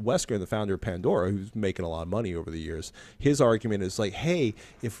 the Wesker, the founder of Pandora, who's making a lot of money over the years, his argument is like, hey,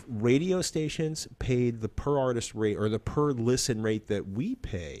 if radio stations paid the per artist rate or the per listen rate that we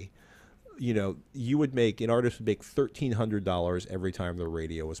pay, an artist would make $1,300 every time their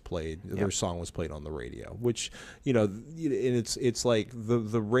radio was played, their song was played on the radio, which, and it's like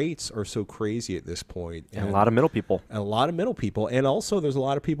the rates are so crazy at this point. And a lot of middle people. And also there's a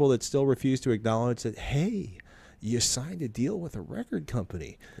lot of people that still refuse to acknowledge that, hey, you signed a deal with a record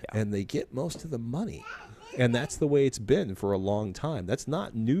company and they get most of the money. And that's the way it's been for a long time. That's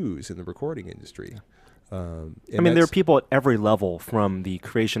not news in the recording industry. There are people at every level, from the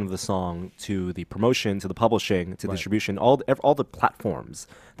creation of the song to the promotion to the publishing to distribution, all the platforms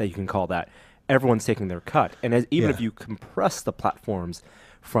that you can call that. Everyone's taking their cut. And even if you compress the platforms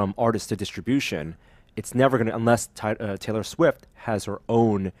from artist to distribution, it's never going to, unless Taylor Swift has her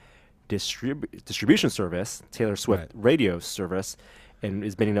own distribution service, Taylor Swift radio service, and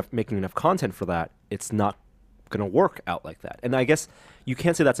is making enough content for that, it's not going to work out like that. And I guess you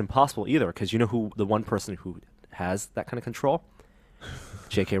can't say that's impossible either, because who the one person who has that kind of control?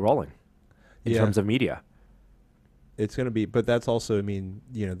 J.K. Rowling, in terms of media. It's going to be, but that's also,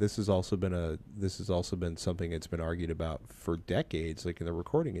 this has also been something that's been argued about for decades, like in the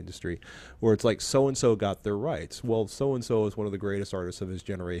recording industry, where it's like so-and-so got their rights. Well, so-and-so is one of the greatest artists of his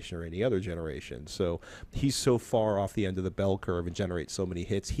generation or any other generation. So he's so far off the end of the bell curve and generates so many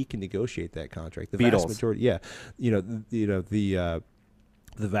hits, he can negotiate that contract. The Beatles.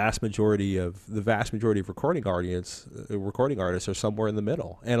 vast majority, the vast majority of recording artists are somewhere in the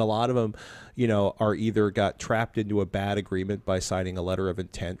middle, and a lot of them, are either got trapped into a bad agreement by signing a letter of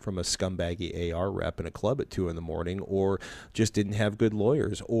intent from a scumbaggy AR rep in a club at 2 a.m, or just didn't have good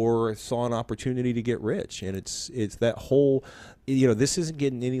lawyers, or saw an opportunity to get rich. And it's that whole, this isn't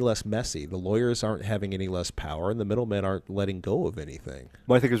getting any less messy. The lawyers aren't having any less power, and the middlemen aren't letting go of anything.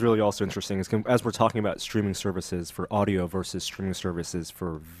 What I think is really also interesting is, as we're talking about streaming services for audio versus streaming services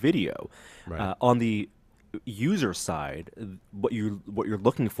for video, on the user side, what you're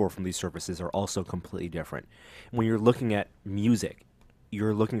looking for from these services are also completely different. When you're looking at music,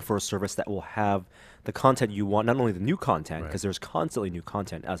 you're looking for a service that will have the content you want, not only the new content, because there's constantly new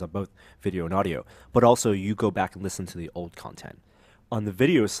content as of both video and audio, but also you go back and listen to the old content. On the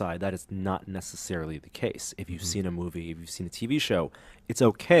video side, that is not necessarily the case. If you've seen a movie, if you've seen a TV show, it's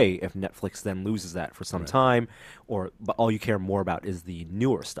okay if Netflix then loses that for some time, but all you care more about is the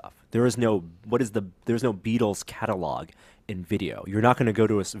newer stuff. There's no Beatles catalog in video. You're not going to go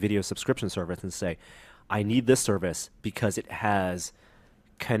to a video subscription service and say, I need this service because it has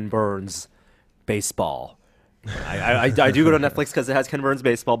Ken Burns baseball. I do go to Netflix because it has Ken Burns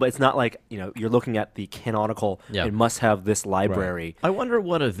baseball, but it's not like, you're looking at the canonical, it must have this library. I wonder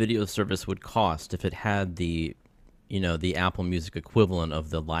what a video service would cost if it had the Apple Music equivalent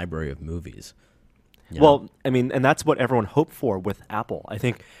of the library of movies. Well, I mean, and that's what everyone hoped for with Apple. I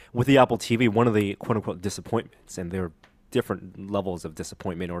think with the Apple TV, one of the quote-unquote disappointments, and there are different levels of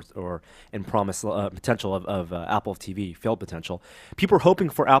disappointment or promise potential of Apple TV, failed potential. People are hoping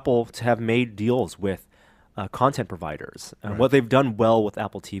for Apple to have made deals with content providers. And what they've done well with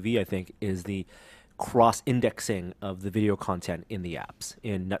Apple TV, I think, is the cross-indexing of the video content in the apps,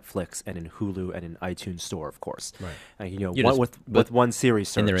 in Netflix and in Hulu and in iTunes Store, of course. With one Siri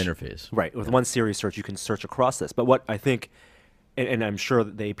search. In their interface. Right. With one Siri search, you can search across this. But what I think, and I'm sure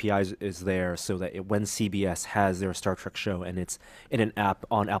that the API is there so that when CBS has their Star Trek show and it's in an app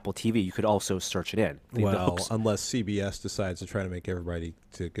on Apple TV, you could also search it in. Unless CBS decides to try to make everybody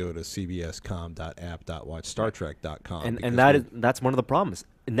to go to cbscom.app.watchstartrek.com. And that's one of the problems.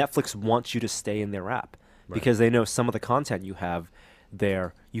 Netflix wants you to stay in their app because they know some of the content you have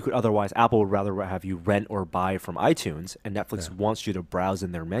there, you could otherwise, Apple would rather have you rent or buy from iTunes, and Netflix wants you to browse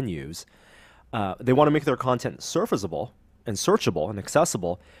in their menus. They want to make their content surfaceable and searchable and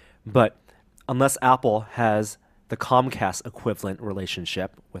accessible, but unless Apple has the Comcast equivalent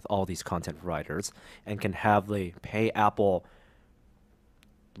relationship with all these content providers and can have the pay Apple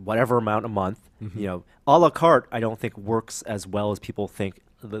whatever amount a month, a la carte, I don't think works as well as people think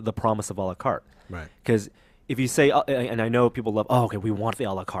the promise of a la carte. Right. Because if you say, and I know people love, okay, we want the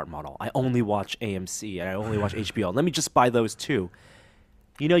a la carte model. I only watch AMC and I only watch HBO. Let me just buy those two.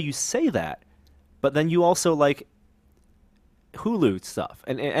 You say that, but then you also like Hulu stuff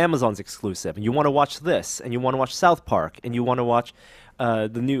and Amazon's exclusive, and you want to watch this, and you want to watch South Park, and you want to watch the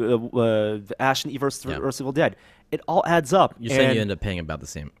new the Ash and Eve vs. Evil Dead. It all adds up. You're saying you end up paying about the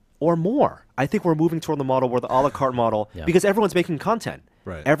same. Or more. I think we're moving toward the model where the a la carte model, because everyone's making content.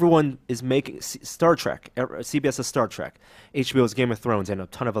 Right. Everyone is making Star Trek. CBS is Star Trek. HBO's Game of Thrones and a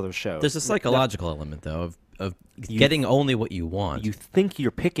ton of other shows. There's a psychological element, though, of getting only what you want. You think you're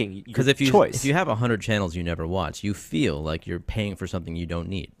picking because if you have 100 channels you never watch, you feel like you're paying for something you don't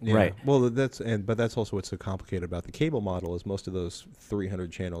need. Yeah. Right. Well, but that's also what's so complicated about the cable model is most of those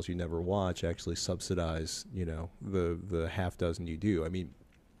 300 channels you never watch actually subsidize the half dozen you do. I mean,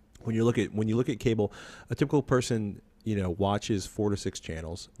 when you look at cable, a typical person watches 4 to 6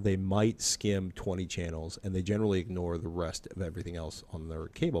 channels. They might skim 20 channels, and they generally ignore the rest of everything else on their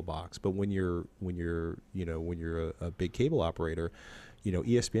cable box. But when you're a big cable operator,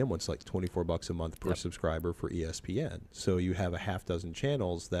 ESPN wants like $24 a month per subscriber for ESPN. So you have a half dozen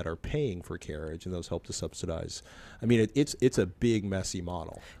channels that are paying for carriage, and those help to subsidize. I mean, it's a big messy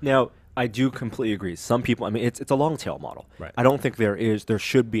model. Now, I do completely agree. Some people, I mean, it's a long tail model. Right. I don't think there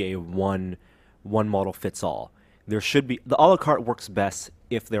should be a one model fits all. There should be the a la carte works best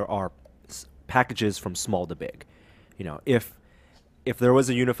if there are packages from small to big. If there was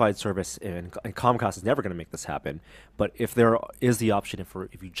a unified service, and Comcast is never going to make this happen, but if there is the option if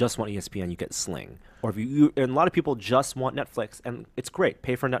you just want ESPN, you get Sling, or and a lot of people just want Netflix, and it's great,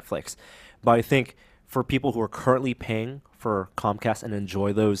 pay for Netflix. But I think for people who are currently paying for Comcast and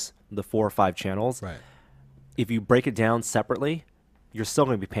enjoy the 4 or 5 channels, if you break it down separately, you're still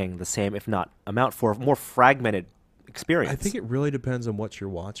going to be paying the same, if not amount, for a more fragmented experience. I think it really depends on what you're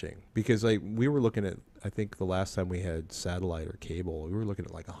watching, because we were looking at, I think the last time we had satellite or cable, we were looking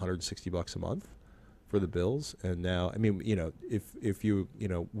at like $160 a month for the bills. And now, I mean, if you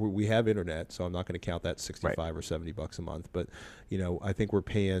we have internet, so I'm not going to count that 65 or $70 a month, but I think we're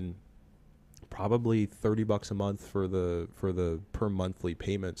paying probably $30 a month for the per monthly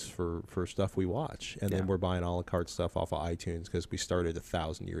payments for stuff we watch, and then we're buying a la carte stuff off of iTunes because we started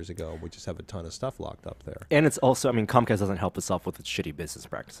 1,000 years ago. We just have a ton of stuff locked up there. And it's also, I mean, Comcast doesn't help itself with its shitty business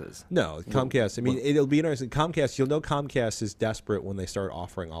practices. No, Comcast. I mean, it'll be interesting. Comcast, you'll know Comcast is desperate when they start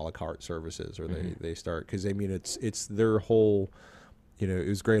offering a la carte services, or they start, because I mean it's their whole. it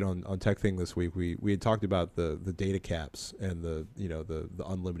was great on Tech Thing this week. We had talked about the data caps and the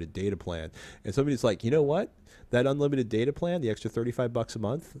unlimited data plan, and somebody's like, you know what? That unlimited data plan, the extra $35 a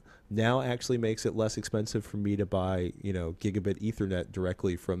month, now actually makes it less expensive for me to buy gigabit Ethernet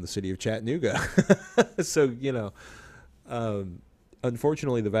directly from the city of Chattanooga. So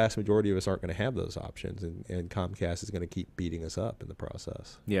unfortunately, the vast majority of us aren't going to have those options, and Comcast is going to keep beating us up in the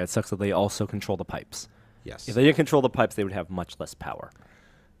process. Yeah, it sucks that they also control the pipes. Yes. If they didn't control the pipes, they would have much less power.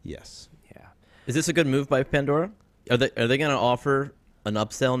 Yes. Yeah. Is this a good move by Pandora? Are they going to offer an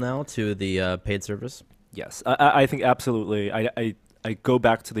upsell now to the paid service? Yes, I think absolutely. I go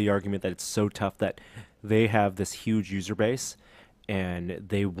back to the argument that it's so tough that they have this huge user base, and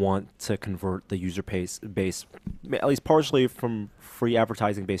they want to convert the user base at least partially from free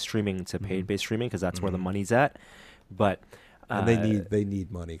advertising-based streaming to paid-based streaming, because that's where the money's at. But and they need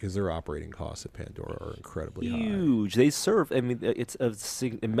money because their operating costs at Pandora are incredibly huge. They serve. I mean, it's a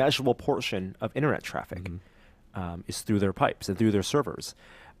immeasurable portion of internet traffic is through their pipes and through their servers.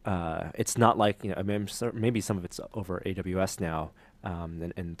 It's not like I mean, maybe some of it's over AWS now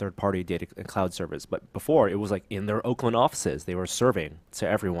and third-party data and cloud servers. But before, it was like in their Oakland offices, they were serving to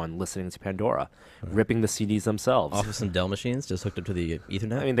everyone listening to Pandora, ripping the CDs themselves. Off of some Dell machines just hooked up to the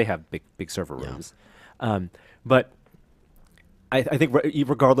Ethernet? I mean, they have big server rooms. But I think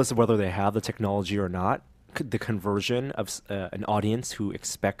regardless of whether they have the technology or not, the conversion of an audience who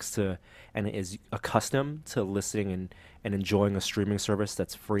expects to and is accustomed to listening and enjoying a streaming service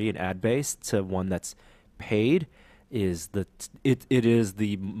that's free and ad-based to one that's paid is it is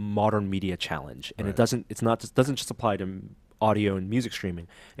the modern media challenge, and it doesn't just apply to audio and music streaming.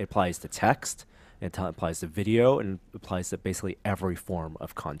 It applies to text, it applies to video, and it applies to basically every form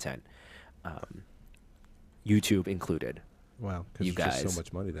of content, YouTube included. Wow, because you there's guys, just so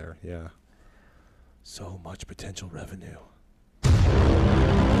much money there. Yeah, so much potential revenue.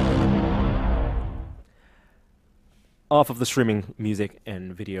 Off of the streaming music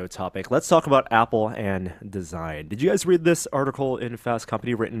and video topic, let's talk about Apple and design. Did you guys read this article in Fast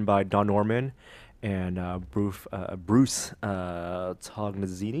Company written by Don Norman and Bruce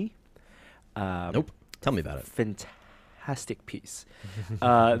Tognazini? Nope. Tell me about it. Fantastic piece.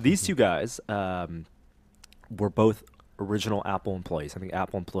 These two guys were both original Apple employees. I think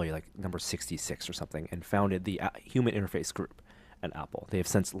Apple employee like number 66 or something, and founded the Human Interface Group at Apple. They have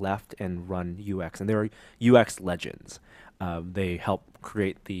since left and run UX, and they're UX legends. They helped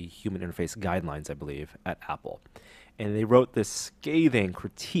create the Human Interface Guidelines, I believe, at Apple. And they wrote this scathing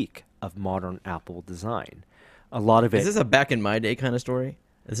critique of modern Apple design. A lot of it... Is this a back in my day kind of story?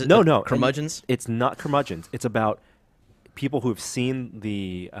 Is it No. Curmudgeons? It's not curmudgeons. It's about people who have seen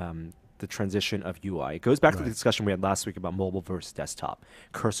the transition of UI. It goes back to the discussion we had last week about mobile versus desktop,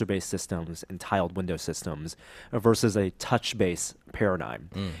 cursor-based systems and tiled window systems versus a touch-based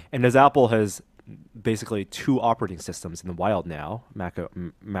paradigm. And as Apple has basically two operating systems in the wild now, Mac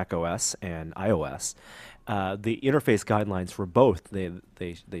OS and iOS, the interface guidelines for both, they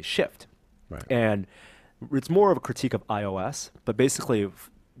shift. Right. And it's more of a critique of iOS, but basically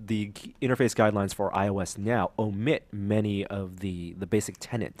the interface guidelines for iOS now omit many of the basic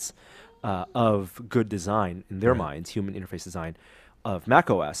tenets of good design in their minds, human interface design of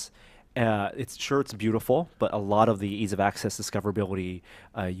macOS. It's beautiful, but a lot of the ease of access, discoverability,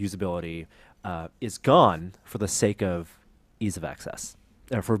 usability is gone for the sake of ease of access,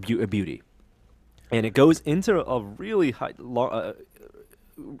 for beauty. And it goes into a really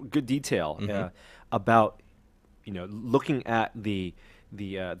good detail about looking at the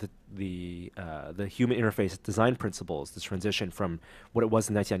human interface design principles, the transition from what it was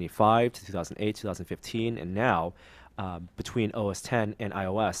in 1995 to 2008, 2015, and now between OS 10 and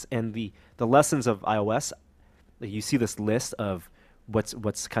iOS. And the lessons of iOS, you see this list of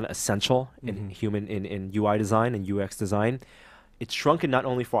what's kind of essential in in UI design and UX design. It's shrunken not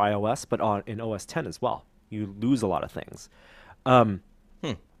only for iOS, but in OS 10 as well. You lose a lot of things. A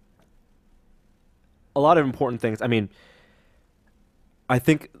lot of important things. I mean, I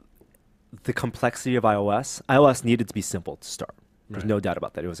think the complexity of iOS needed to be simple to start. There's no doubt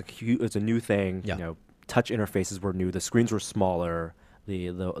about that. It was a new thing. Yeah. Touch interfaces were new. The screens were smaller.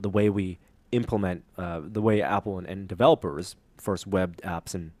 The way we implement, the way Apple and developers, first web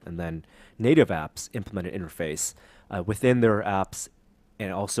apps and then native apps, implemented interface within their apps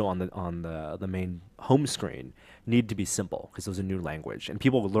and also on the main home screen need to be simple because it was a new language and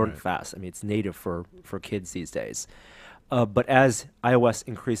people would learn it fast. I mean, it's native for kids these days. But as iOS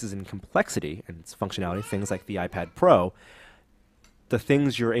increases in complexity and its functionality, things like the iPad Pro, the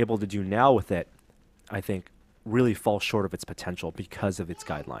things you're able to do now with it, I think, really fall short of its potential because of its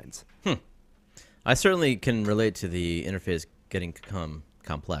guidelines. I certainly can relate to the interface getting to come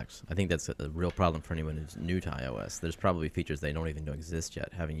complex. I think that's a real problem for anyone who's new to iOS. There's probably features they don't even know exist yet,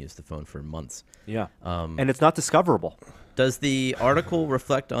 having used the phone for months. Yeah. And it's not discoverable. Does the article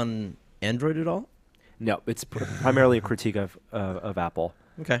reflect on Android at all? No, it's primarily a critique of Apple.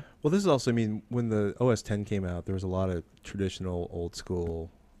 Okay. Well, this is also, I mean, when the OS 10 came out, there was a lot of traditional, old school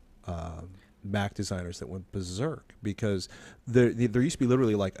Mac designers that went berserk because there used to be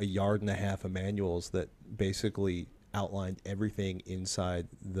literally like a yard and a half of manuals that basically outlined everything inside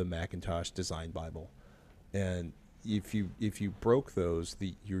the Macintosh design Bible, and if you broke those,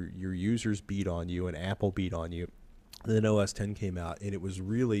 your users beat on you and Apple beat on you. And then OS 10 came out, and it was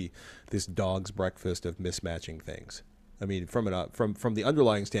really this dog's breakfast of mismatching things. I mean, from the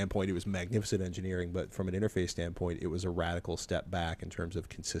underlying standpoint, it was magnificent engineering, but from an interface standpoint, it was a radical step back in terms of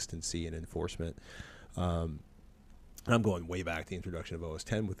consistency and enforcement. And I'm going way back to the introduction of OS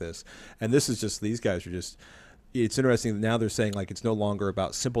 10 with this, and this is just, these guys are just. It's interesting that now they're saying like it's no longer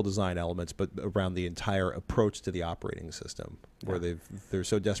about simple design elements, but around the entire approach to the operating system, where they're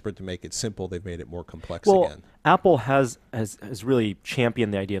so desperate to make it simple, they've made it more complex again. Apple has really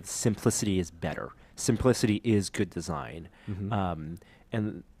championed the idea of simplicity is better. Simplicity is good design. Mm-hmm.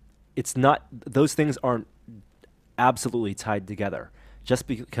 And it's not, those things aren't absolutely tied together. Just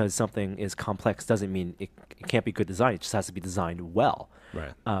because something is complex doesn't mean it can't be good design. It just has to be designed well.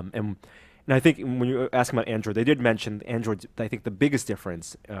 Right. And I think when you're asking about Android, they did mention Android. I think the biggest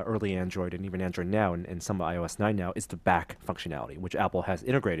difference, early Android and even Android now and some of iOS 9 now, is the back functionality, which Apple has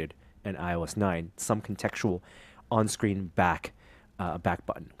integrated in iOS 9, some contextual on-screen back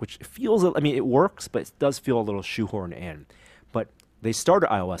button, which feels, I mean, it works, but it does feel a little shoehorned in. But they started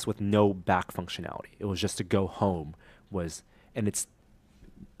iOS with no back functionality. It was just to go home I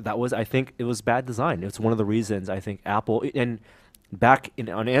think it was bad design. It's one of the reasons I think Apple, and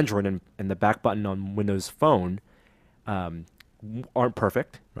on Android and the back button on Windows Phone aren't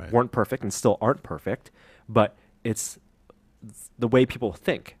perfect, weren't perfect, and still aren't perfect, but it's the way people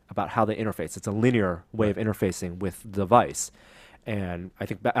think about how they interface. It's a linear way of interfacing with the device. And I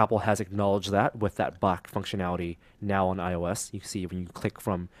think Apple has acknowledged that with that back functionality now on iOS. You can see when you click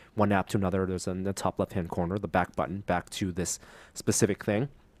from one app to another, there's in the top left-hand corner, the back button, back to this specific thing.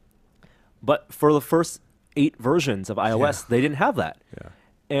 But for the first 8 versions of iOS, they didn't have that. Yeah.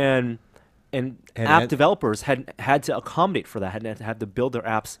 And app developers had to accommodate for that, had to build their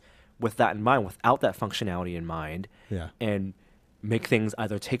apps with that in mind, without that functionality in mind, and make things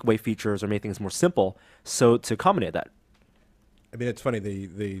either take away features or make things more simple, so to accommodate that. I mean, it's funny.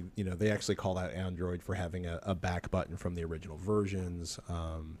 They actually call out Android for having a back button from the original versions.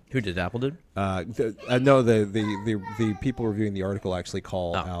 Who did? Apple did? No, the people reviewing the article actually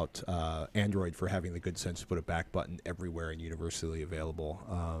call out Android for having the good sense to put a back button everywhere and universally available.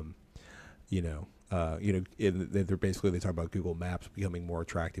 They're basically, they talk about Google Maps becoming more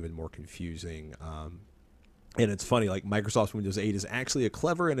attractive and more confusing. And it's funny, like Microsoft's Windows 8 is actually a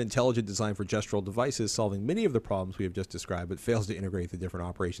clever and intelligent design for gestural devices, solving many of the problems we have just described, but fails to integrate the different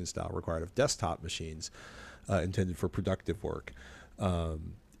operation style required of desktop machines intended for productive work.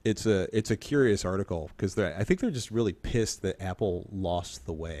 It's a curious article because I think they're just really pissed that Apple lost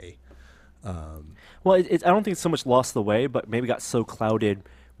the way. Well, I don't think it's so much lost the way, but maybe got so clouded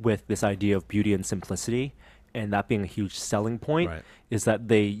with this idea of beauty and simplicity, and that being a huge selling point, is that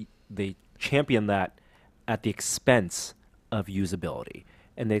they champion that at the expense of usability,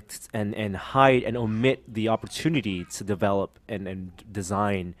 and they and hide and omit the opportunity to develop and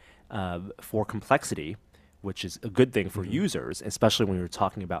design for complexity, which is a good thing for users, especially when you're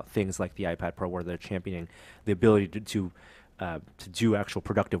talking about things like the iPad Pro, where they're championing the ability to do actual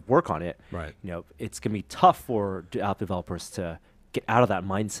productive work on it. Right. It's going to be tough for app developers to get out of that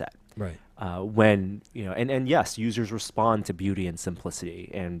mindset. Right. When and yes, users respond to beauty and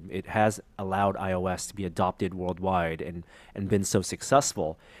simplicity, and it has allowed iOS to be adopted worldwide and been so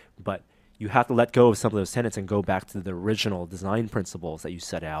successful. But you have to let go of some of those tenets and go back to the original design principles that you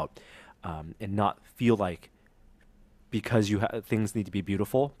set out, and not feel like because things need to be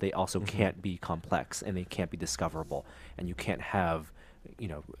beautiful, they also can't be complex and they can't be discoverable, and you can't have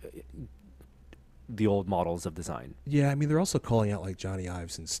the old models of design. Yeah, I mean, they're also calling out like Johnny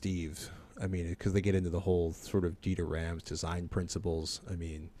Ives and Steve. I mean, because they get into the whole sort of Dieter Rams design principles. I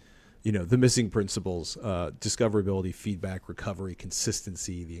mean, the missing principles, discoverability, feedback, recovery,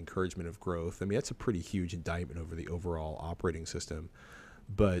 consistency, the encouragement of growth. I mean, that's a pretty huge indictment over the overall operating system.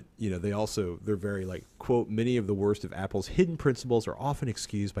 But they're very like, quote, many of the worst of Apple's hidden principles are often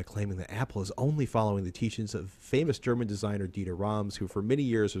excused by claiming that Apple is only following the teachings of famous German designer Dieter Rams, who for many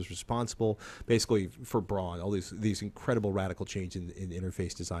years was responsible basically for Braun, all these incredible radical change in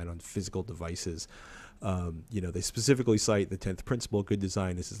interface design on physical devices. They specifically cite the 10th principle: good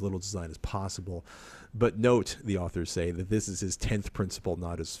design is as little design as possible. But note, the authors say, that this is his 10th principle,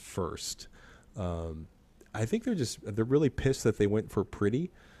 not his first. I think they're really pissed that they went for pretty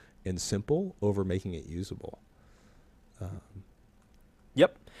and simple over making it usable.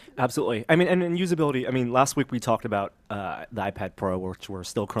 Yep, absolutely. I mean, and in usability, I mean, last week we talked about the iPad Pro, which we're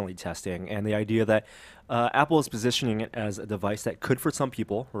still currently testing, and the idea that Apple is positioning it as a device that could, for some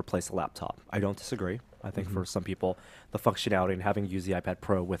people, replace a laptop. I don't disagree. I think for some people, the functionality and having used the iPad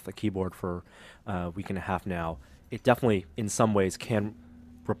Pro with a keyboard for a week and a half now, it definitely, in some ways, can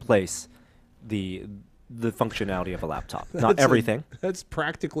replace the functionality of a laptop. Not everything. That's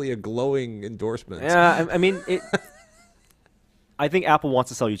practically a glowing endorsement. Yeah, I mean, I think Apple wants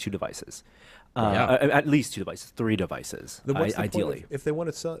to sell you 2 devices. At least 2 devices, 3 devices, Then what's the ideally. point if they want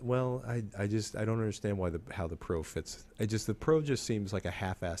to sell, well, I don't understand how the Pro fits. The Pro just seems like a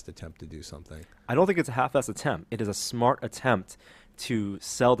half-assed attempt to do something. I don't think it's a half-assed attempt. It is a smart attempt to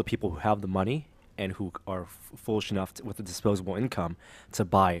sell the people who have the money and who are foolish enough with the disposable income to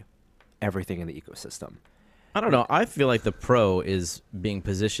buy everything in the ecosystem. I don't know. I feel like the Pro is being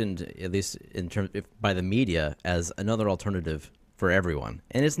positioned, at least in terms by the media, as another alternative for everyone,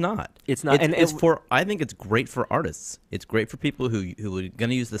 and it's not. It's not, and it's for. I think it's great for artists. It's great for people who are going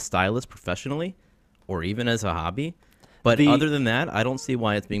to use the stylus professionally, or even as a hobby. But other than that, I don't see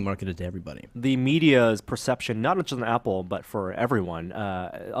why it's being marketed to everybody. The media's perception, not just on Apple, but for everyone,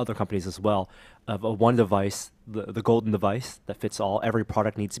 other companies as well, of a one device, the golden device that fits all. Every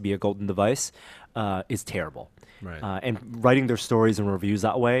product needs to be a golden device, is terrible. Right. And writing their stories and reviews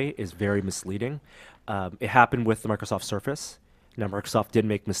that way is very misleading. It happened with the Microsoft Surface. Now, Microsoft did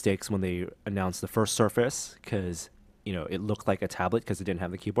make mistakes when they announced the first Surface because it looked like a tablet because it didn't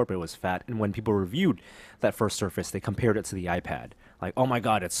have the keyboard, but it was fat. And when people reviewed that first Surface, they compared it to the iPad. Like, oh my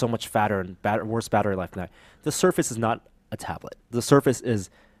God, it's so much fatter and worse battery life than that. The Surface is not a tablet. The Surface is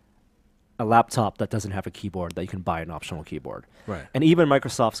a laptop that doesn't have a keyboard that you can buy an optional keyboard. Right. And even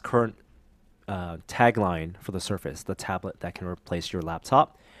Microsoft's current tagline for the Surface, the tablet that can replace your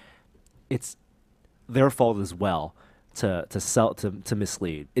laptop, it's their fault as well to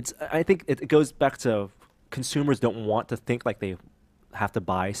mislead. I think it goes back to consumers don't want to think like they have to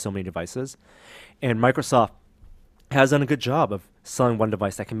buy so many devices, and Microsoft has done a good job of selling one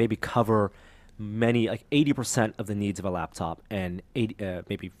device that can maybe cover many, like 80% of the needs of a laptop and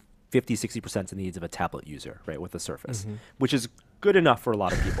maybe 50-60% of the needs of a tablet user, right, with the Surface, which is good enough for a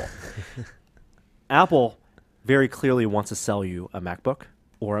lot of people. Apple very clearly wants to sell you a MacBook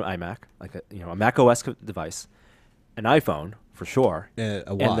or an iMac, like a Mac OS device, an iPhone for sure, a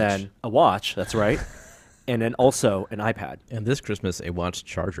watch. and then a watch. That's right, and then also an iPad. And this Christmas, a watch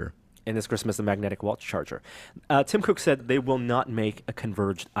charger. And this Christmas, a magnetic watch charger. Tim Cook said they will not make a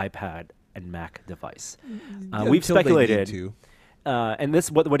converged iPad and Mac device. We've speculated, and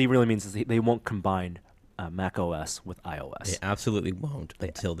this what he really means is they won't combine Mac OS with iOS. They absolutely won't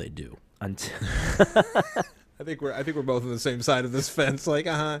until they do. I think we're both on the same side of this fence. Like,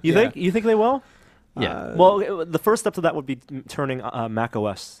 You think they will? Yeah. Well, the first step to that would be turning Mac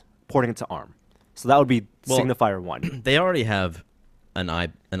OS, porting it to ARM. So that would be signifier 1. They already have an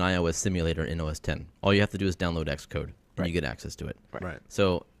iOS simulator in OS 10. All you have to do is download Xcode, and you get access to it. Right.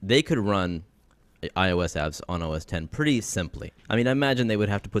 So they could run iOS apps on OS 10 pretty simply. I mean, I imagine they would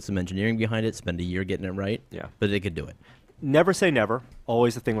have to put some engineering behind it, spend a year getting it right. Yeah. But they could do it. Never say never.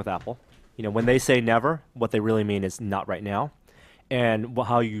 Always the thing with Apple. When they say never, what they really mean is not right now. And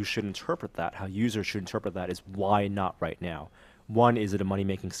how you should interpret that, how users should interpret that, is why not right now. One, is it a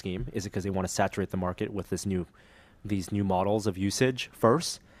money-making scheme? Is it because they want to saturate the market with these new models of usage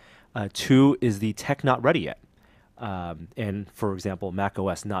first? 2, is the tech not ready yet? And for example, Mac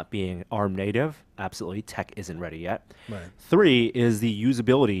OS not being ARM native, absolutely, tech isn't ready yet. Right. 3, is the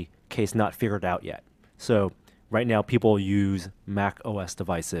usability case not figured out yet? So right now, people use Mac OS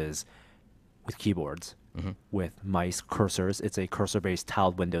devices with keyboards, with mice, cursors. It's a cursor-based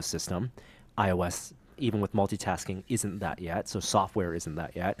tiled Windows system. iOS, even with multitasking, isn't that yet. So software isn't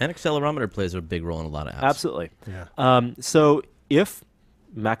that yet. And accelerometer plays a big role in a lot of apps. Absolutely. Yeah. So if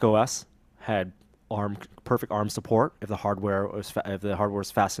Mac OS had perfect ARM support, if the hardware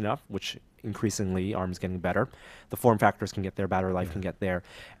was fast enough, which increasingly ARM is getting better, the form factors can get there, battery life can get there,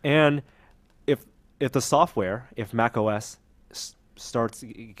 and if the software, if Mac OS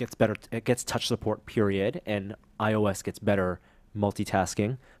gets better, it gets touch support, period, and iOS gets better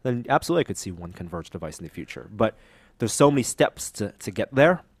multitasking, then absolutely I could see one converged device in the future. But there's so many steps to get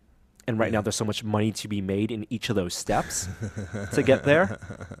there. And right now there's so much money to be made in each of those steps to get there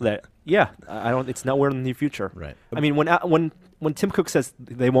that, I don't, it's nowhere in the near future. Right. I mean, when Tim Cook says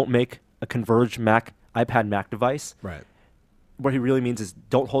they won't make a converged iPad Mac device, Right. what he really means is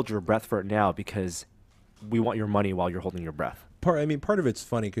don't hold your breath for it now because we want your money while you're holding your breath. Part of it's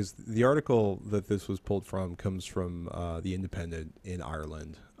funny because the article that this was pulled from comes from the Independent in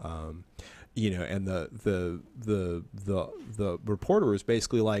Ireland, and the reporter was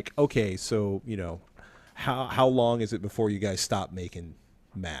basically like, okay, so how long is it before you guys stop making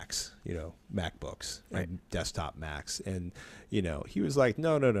Macs, MacBooks and desktop Macs, and he was like,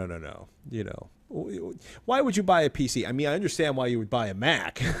 no, why would you buy a PC? I mean, I understand why you would buy a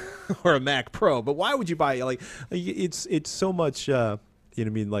Mac or a Mac Pro, but why would you buy it's so much quote,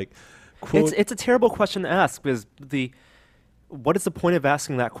 it's a terrible question to ask because what is the point of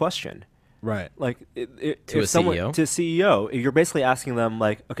asking that question? Right. Like to a CEO? To a CEO, you're basically asking them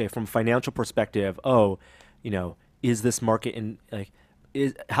like, okay, from a financial perspective, is this market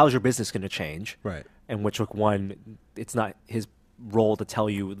how's your business going to change? Right. And which one, it's not his role to tell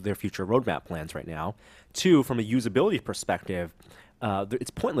you their future roadmap plans right now. Two, from a usability perspective, it's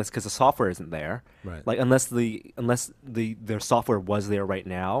pointless because the software isn't there. Right. Like unless their software was there right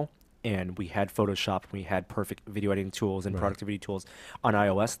now, and we had Photoshop, we had perfect video editing tools and productivity tools on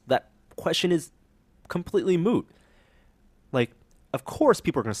iOS, that question is completely moot. Like, of course,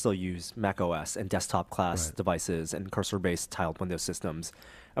 people are going to still use Mac OS and desktop class devices and cursor-based tiled Windows systems.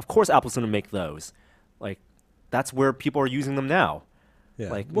 Of course, Apple's going to make those. Like, that's where people are using them now. Yeah.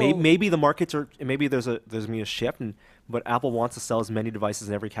 Like, Well, maybe the markets are, maybe there's going to be a shift, but Apple wants to sell as many devices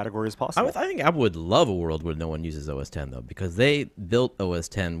in every category as possible. I think Apple would love a world where no one uses OS 10, though, because they built OS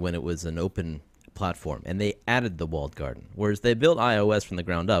 10 when it was an open platform, and they added the walled garden, whereas they built iOS from the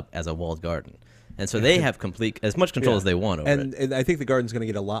ground up as a walled garden. And so they have as much control as they want over it. And I think the garden's going to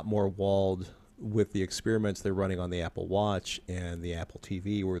get a lot more walled with the experiments they're running on the Apple Watch and the Apple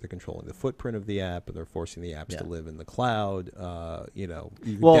TV, where they're controlling the footprint of the app and they're forcing the apps to live in the cloud. You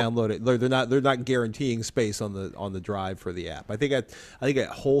can download it. They're not guaranteeing space on the drive for the app. I think that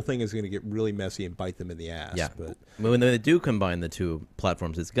whole thing is going to get really messy and bite them in the ass. Yeah. But when they do combine the two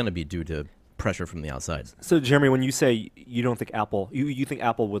platforms, it's going to be due to pressure from the outside. So, Jeremy, when you say you don't think Apple, you think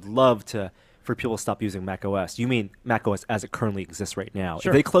Apple would love for people to stop using Mac OS, you mean Mac OS as it currently exists right now.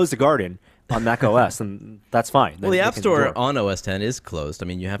 Sure. If they close the garden on Mac OS, then that's fine. Well, the App Store on OS 10 is closed. I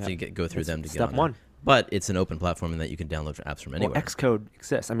mean, you have to go through them to get on step one. there. But it's an open platform in that you can download apps from anywhere. Well, Xcode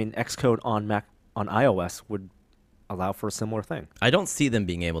exists. I mean, Xcode on iOS would allow for a similar thing. I don't see them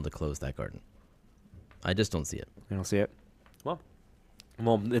being able to close that garden. I just don't see it. You don't see it?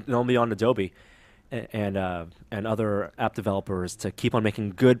 Well, it'll be on Adobe and other app developers to keep on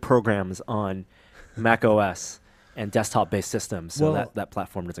making good programs on Mac OS and desktop-based systems so that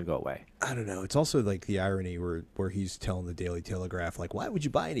platform doesn't go away. I don't know. It's also like the irony where he's telling the Daily Telegraph, like, why would you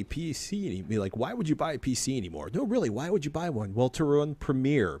buy any PC? Like, why would you buy a PC anymore? No, really, why would you buy one? Well, to run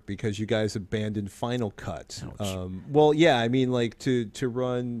Premiere because you guys abandoned Final Cut. Well, yeah, I mean, like to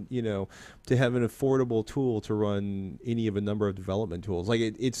run, to have an affordable tool to run any of a number of development tools. Like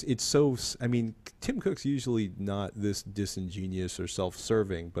it's so. I mean, Tim Cook's usually not this disingenuous or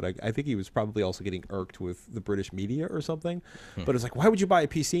self-serving, but I think he was probably also getting irked with the British media or something. But it's like, why would you buy a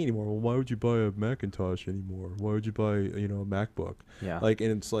PC anymore? Well, why would you buy a Macintosh anymore? Why would you buy a MacBook? Yeah. Like, and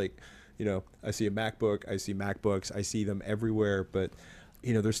it's like, I see a MacBook, I see MacBooks, I see them everywhere, but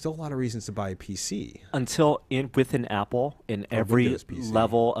there's still a lot of reasons to buy a PC. Until within Apple, in every Windows PC.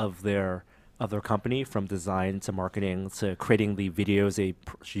 level of their company, from design to marketing to creating the videos they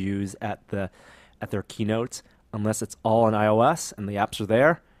use at their keynotes, unless it's all on iOS and the apps are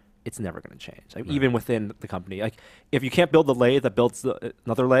there, it's never going to change. Like, even within the company, like if you can't build the lathe that builds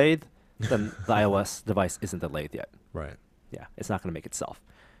another lathe, then the iOS device isn't the lathe yet. Right. Yeah, it's not going to make itself.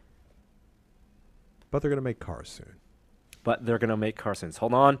 But they're going to make cars soon. But they're going to make car soon.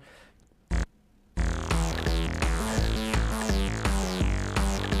 Hold on.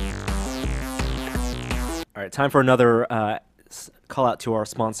 All right, time for another call out to our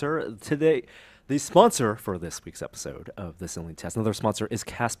sponsor. Today, the sponsor for this week's episode of This Only Test, another sponsor is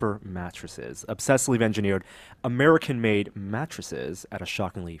Casper Mattresses, obsessively engineered, American-made mattresses at a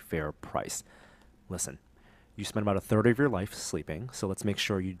shockingly fair price. Listen, you spend about a third of your life sleeping, so let's make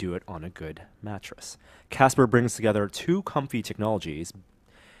sure you do it on a good mattress. Casper brings together two comfy technologies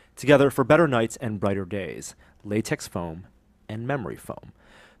together for better nights and brighter days: latex foam and memory foam.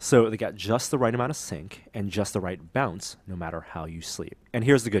 So they got just the right amount of sink and just the right bounce no matter how you sleep. And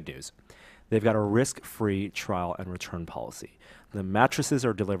here's the good news. They've got a risk-free trial and return policy. The mattresses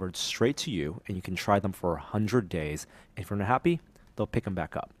are delivered straight to you, and you can try them for 100 days. If you're not happy, they'll pick them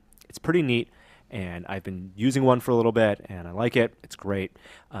back up. It's pretty neat, and I've been using one for a little bit, and I like it. It's great.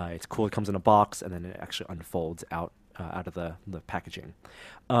 It's cool. It comes in a box, and then it actually unfolds out of the packaging.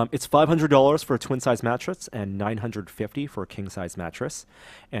 It's $500 for a twin-size mattress and $950 for a king-size mattress,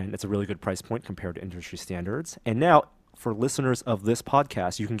 and it's a really good price point compared to industry standards. And now, for listeners of this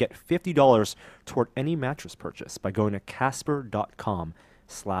podcast, you can get $50 toward any mattress purchase by going to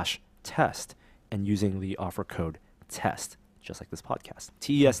casper.com/test and using the offer code TEST, just like this podcast,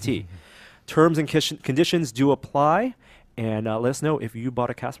 TEST. Terms and conditions do apply, and let us know if you bought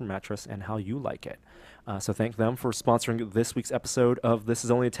a Casper mattress and how you like it. So thank them for sponsoring this week's episode of This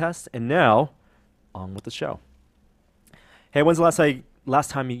Is Only a Test. And now, on with the show. Hey, when's the last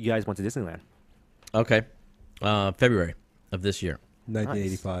time you guys went to Disneyland? Okay. February of this year.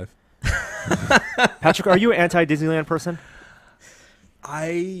 1985. Patrick, are you an anti-Disneyland person?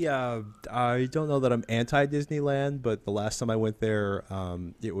 I don't know that I'm anti-Disneyland, but the last time I went there,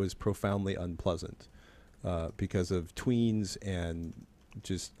 it was profoundly unpleasant because of tweens and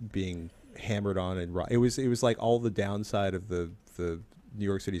just being hammered on. And it was like all the downside of the New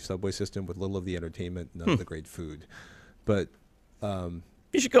York City subway system with little of the entertainment, none of the great food. But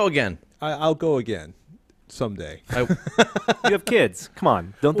you should go again. I'll go again someday. You have kids. Come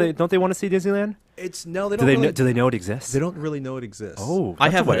on, don't they want to see Disneyland? Do they know it exists? They don't really know it exists. Oh, I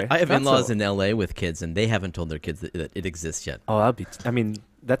have in-laws in LA with kids, and they haven't told their kids that it exists yet. Oh,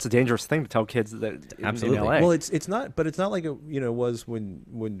 that's a dangerous thing to tell kids that Absolutely. in LA. Well, it's not, but it's not like it was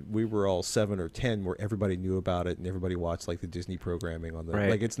when we were all 7 or 10, where everybody knew about it and everybody watched like the Disney programming on the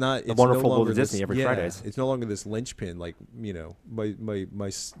right. Like it's not. The It's Wonderful no World longer of Disney every Fridays. It's no longer this linchpin. Like my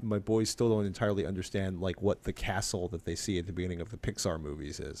boys still don't entirely understand like what the castle that they see at the beginning of the Pixar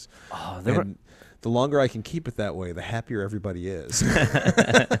movies is. Oh, the longer I can keep it that way, the happier everybody is.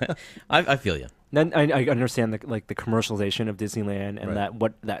 I feel you. Then I understand the commercialization of Disneyland and Right.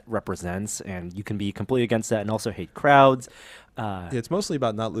 what that represents, and you can be completely against that and also hate crowds. It's mostly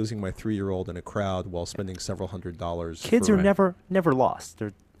about not losing my 3-year-old in a crowd while spending several $100s. Kids for are rent. never lost.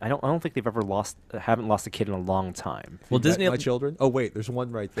 I don't think they've ever haven't lost a kid in a long time. Well, Disney. My children. Oh wait, there's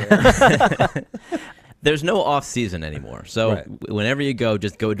one right there. There's no off season anymore, so Right. whenever you go,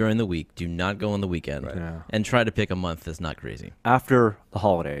 just go during the week. Do not go on the weekend, Right. Yeah. and try to pick a month that's not crazy. After the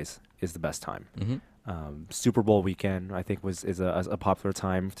holidays is the best time. Mm-hmm. Super Bowl weekend, I think, is a popular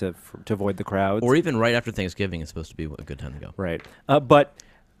time to avoid the crowds. Or even right after Thanksgiving is supposed to be a good time to go. Right. But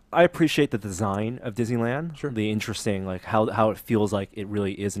I appreciate the design of Disneyland. Sure. The interesting, like how it feels like it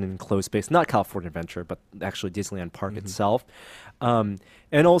really is an enclosed space. Not California Adventure, but actually Disneyland Park itself. And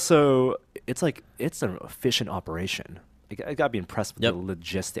also, it's an efficient operation. I got to be impressed with Yep. the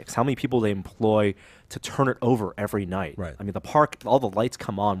logistics. How many people they employ to turn it over every night. Right. I mean, the park, all the lights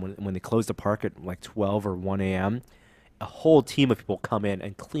come on when they close the park at like 12 or 1 a.m. A whole team of people come in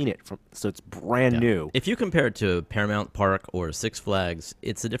and clean it so it's brand new. If you compare it to Paramount Park or Six Flags,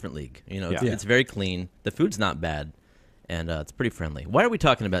 it's a different league. Yeah. It's very clean. The food's not bad, and it's pretty friendly. Why are we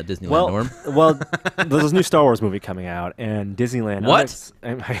talking about Disneyland, Norm? Well, there's a new Star Wars movie coming out, and Disneyland. What?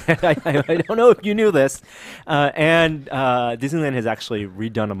 I don't know if you knew this, and Disneyland has actually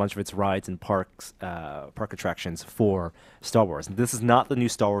redone a bunch of its rides and park attractions for Star Wars. This is not the new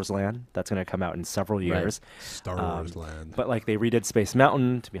Star Wars Land that's going to come out in several years. Star Wars Land. But like they redid Space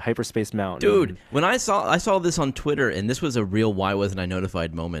Mountain to be Hyperspace Mountain. Dude, when I saw this on Twitter, and this was a real "why wasn't I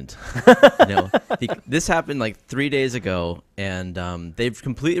notified" moment. This happened like 3 days ago, and they've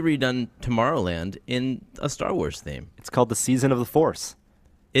completely redone Tomorrowland in a Star Wars theme. It's called the Season of the Force.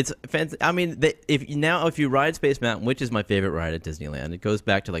 It's fantastic. I mean, if you ride Space Mountain, which is my favorite ride at Disneyland, it goes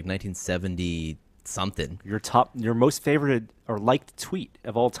back to like 1970 something. Your most favorite or liked tweet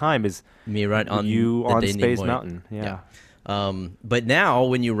of all time is Me right on you the on Disney Space Point. Mountain. Yeah. But now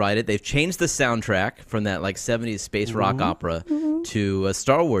when you ride it, they've changed the soundtrack from that like 70s space rock opera to a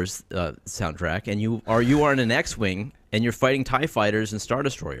Star Wars soundtrack, and you are in an X-wing and you're fighting TIE fighters and Star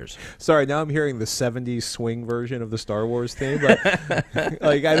Destroyers. Sorry, now I'm hearing the 70s swing version of the Star Wars theme. Like,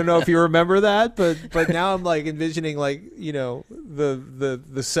 like I don't know if you remember that, but now I'm like envisioning like, the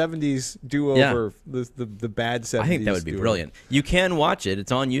 70s do-over, the bad 70s. I think that would be do-over. brilliant. You can watch it.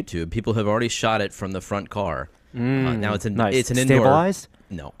 It's on YouTube. People have already shot it from the front car. Now it's an indoor. Stabilized?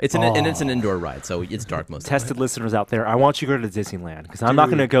 No, it's an indoor ride, so it's dark most of the time. Tested listeners out there, I want you to go to Disneyland because I'm not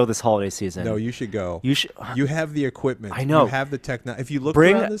going to go this holiday season. No, you should go. You should. You have the equipment. I know. You have the technology. If you look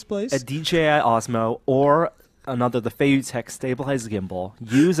Bring around this place, a DJI Osmo or the Fayutech stabilized gimbal,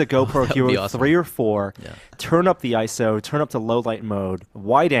 use a GoPro that would be Hero awesome. 3 or 4, Yeah. turn up the ISO, turn up to low light mode,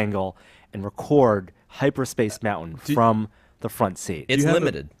 wide angle, and record Hyperspace Mountain from the front seat. It's Do you have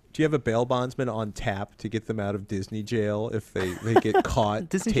limited. Do you have a bail bondsman on tap to get them out of Disney jail if they get caught?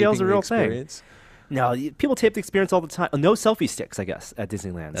 Disney taping jail's a the real thing. experience? No, people tape the experience all the time. No selfie sticks, I guess, at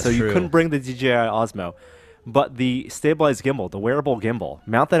Disneyland. That's so you true. couldn't bring the DJI Osmo. But the stabilized gimbal, the wearable gimbal,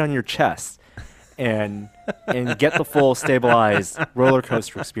 mount that on your chest and get the full stabilized roller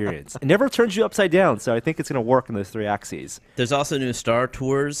coaster experience. It never turns you upside down, so I think it's going to work in those 3 axes. There's also new Star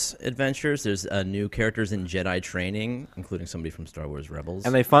Tours adventures. There's new characters in Jedi training, including somebody from Star Wars Rebels.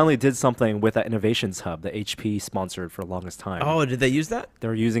 And they finally did something with that Innovations Hub that HP sponsored for the longest time. Oh, did they use that?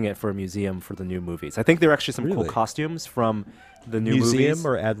 They're using it for a museum for the new movies. I think there are actually some cool Really? costumes from the new Museum movies.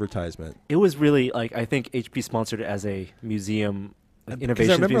 or advertisement? It was really like, I think HP sponsored it as a museum, Because innovations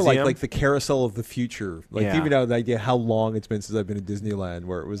I remember museum. like the Carousel of the Future. Like Yeah. even out the idea how long it's been since I've been to Disneyland,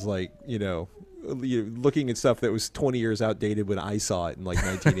 where it was like looking at stuff that was 20 years outdated when I saw it in like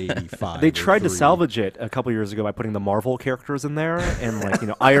 1985. They or tried to 3. salvage it a couple years ago by putting the Marvel characters in there and like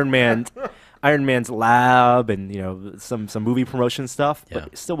Iron Man's lab and some movie promotion stuff, Yeah. but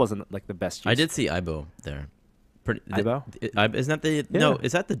it still wasn't like the best use. I did see Ibo there. Ibo? Isn't that the no?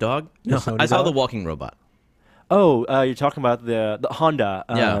 Is that the dog? No, Sony I saw dog? the walking robot. Oh, you're talking about the Honda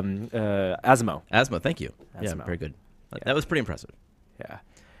Yeah. Asmo. Asthma. Thank you. Yeah, Asthma. very good. Yeah. That was pretty impressive. Yeah.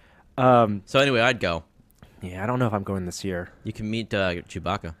 So anyway, I'd go. Yeah, I don't know if I'm going this year. You can meet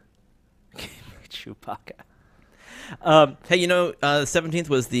Chewbacca. Chewbacca. Hey, the 17th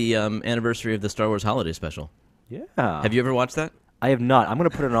was the anniversary of the Star Wars Holiday Special. Yeah. Have you ever watched that? I have not. I'm going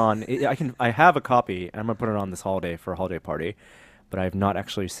to put it on. I have a copy, and I'm going to put it on this holiday for a holiday party, but I have not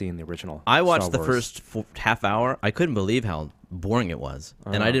actually seen the original. I watched Star the Wars. first half hour. I couldn't believe how boring it was,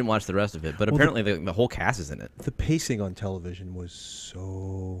 and I didn't watch the rest of it. But apparently, the whole cast is in it. The pacing on television was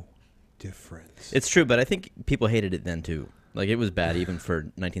so different. It's true, but I think people hated it then too. Like it was bad even for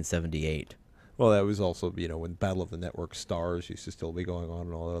 1978. Well, that was also, when Battle of the Network Stars used to still be going on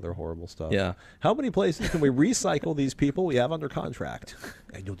and all that other horrible stuff. Yeah. How many places can we recycle these people we have under contract?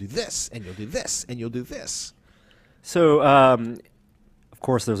 And you'll do this, and you'll do this, and you'll do this. So, of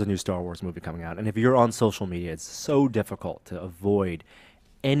course, there's a new Star Wars movie coming out, and if you're on social media, it's so difficult to avoid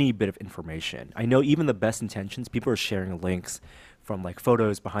any bit of information. I know even the best intentions, people are sharing links from like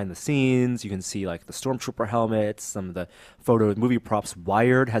photos behind the scenes. You can see like the Stormtrooper helmets, some of the photo movie props.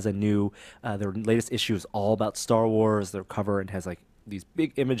 Wired has a new, their latest issue is all about Star Wars. Their cover and has like these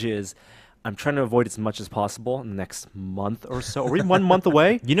big images. I'm trying to avoid as much as possible in the next month or so. Are we 1 month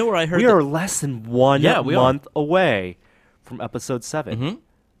away? You know where I heard we that- are less than 1 Yeah, we are. month away from episode 7. Mhm.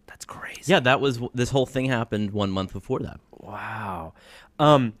 That's crazy. Yeah, this whole thing happened 1 month before that. Wow.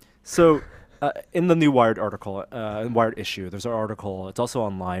 So in the new Wired article, Wired issue, there's an article. It's also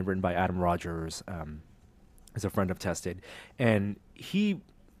online, written by Adam Rogers, who's a friend of Tested, and he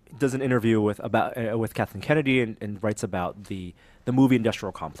does an interview with Kathleen Kennedy and writes about the movie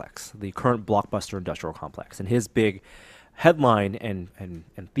industrial complex, the current blockbuster industrial complex, and his big headline and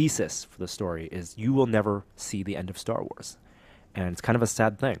thesis for the story is you will never see the end of Star Wars, and it's kind of a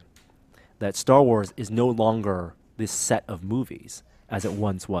sad thing that Star Wars is no longer this set of movies as it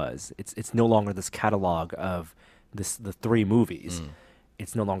once was. It's no longer this catalog of the 3 movies.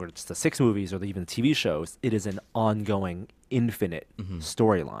 It's no longer just the 6 movies or even the TV shows. It is an ongoing, infinite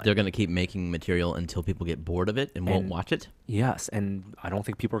storyline. They're going to keep making material until people get bored of it and won't watch it. Yes, and I don't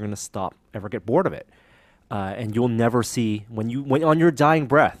think people are going to ever get bored of it. And you'll never see, when on your dying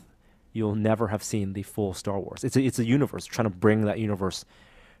breath, you'll never have seen the full Star Wars. It's a universe, trying to bring that universe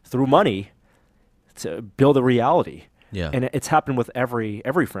through money to build a reality. Yeah. And it's happened with every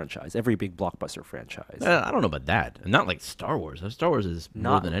franchise, every big blockbuster franchise. I don't know about that. Not like Star Wars. Star Wars is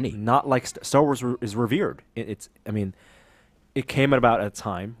more than any. Not like Star Wars is revered. It came at about a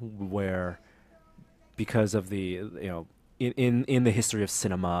time where, because of the in the history of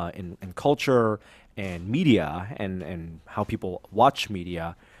cinema and culture and media and how people watch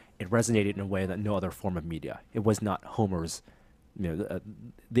media, it resonated in a way that no other form of media. It was not Homer's, the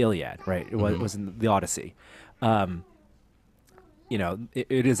Iliad, right? It wasn't the Odyssey.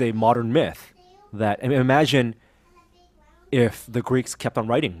 It is a modern myth that, imagine if the Greeks kept on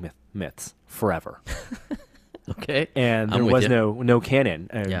writing myths forever. Okay. And there I'm with was you. no canon,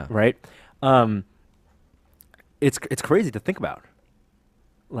 Yeah. right? It's crazy to think about.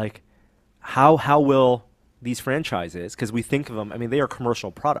 Like, how will these franchises, because we think of them, they are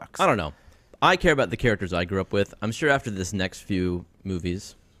commercial products. I don't know. I care about the characters I grew up with. I'm sure after this next few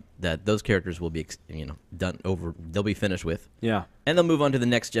movies, that those characters will be, done over. They'll be finished with. Yeah. And they'll move on to the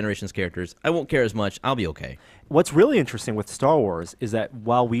next generation's characters. I won't care as much. I'll be okay. What's really interesting with Star Wars is that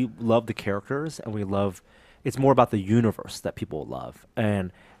while we love the characters and it's more about the universe that people love.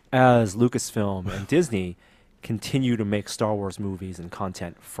 And as Lucasfilm and Disney continue to make Star Wars movies and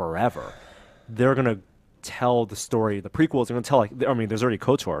content forever, they're going to tell the story. The prequels are going to tell, there's already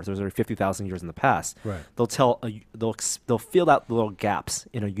KOTOR. There's already 50,000 years in the past. Right. They'll fill out the little gaps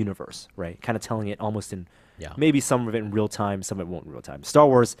in a universe, right? Kind of telling it almost in maybe some of it in real time, some of it won't in real time. Star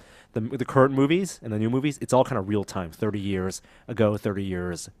Wars, the current movies and the new movies, it's all kind of real time. 30 years ago, 30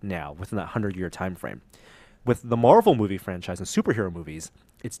 years now, within that 100-year time frame. With the Marvel movie franchise and superhero movies,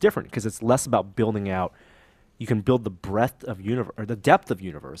 it's different because it's less about building out. You can build the breadth of universe or the depth of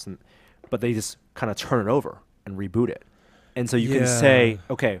universe, but they just kind of turn it over and reboot it. And so you can say,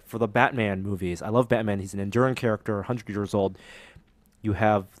 okay, for the Batman movies, I love Batman. He's an enduring character, 100 years old. You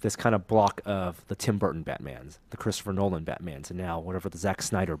have this kind of block of the Tim Burton Batmans, the Christopher Nolan Batmans, and now whatever the Zack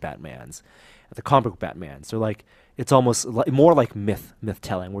Snyder Batmans, the comic book Batmans. So it's almost more like myth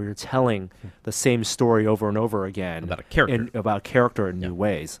telling, where you're telling the same story over and over again about a character in new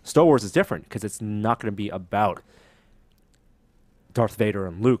ways. Star Wars is different because it's not going to be about Darth Vader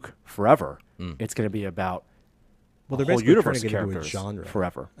and Luke forever. It's going to be about they're whole basically universe turning it into a characters genre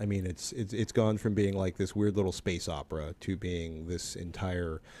forever. I mean, it's gone from being like this weird little space opera to being this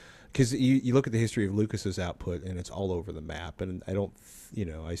entire. Because you look at the history of Lucas's output, and it's all over the map. And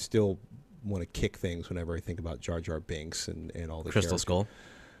I still want to kick things whenever I think about Jar Jar Binks and all the Crystal Skull.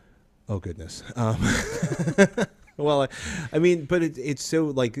 Oh goodness. Well, I mean, but it's so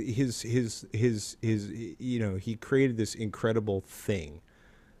like his he created this incredible thing,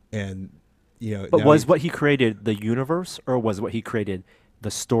 and. But was what he created the universe, or was what he created the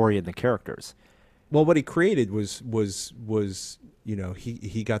story and the characters? Well, what he created was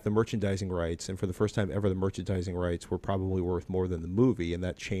he got the merchandising rights, and for the first time ever, the merchandising rights were probably worth more than the movie, and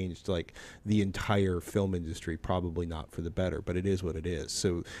that changed like the entire film industry. Probably not for the better, but it is what it is.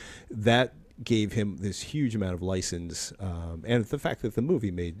 So that gave him this huge amount of license, and the fact that the movie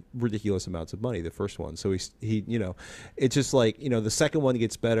made ridiculous amounts of money, the first one. So he it's just like, the second one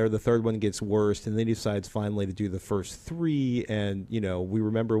gets better, the third one gets worse, and then he decides finally to do the first three. And, we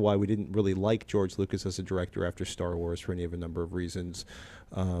remember why we didn't really like George Lucas as a director after Star Wars for any of a number of reasons.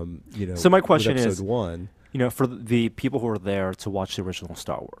 So my question is, episode one, for the people who were there to watch the original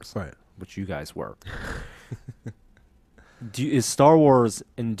Star Wars, right, which you guys were, is Star Wars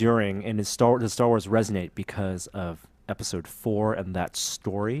enduring, and does Star Wars resonate because of Episode 4 and that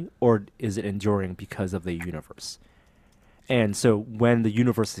story, or is it enduring because of the universe? And so when the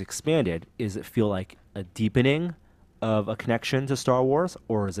universe is expanded, does it feel like a deepening of a connection to Star Wars,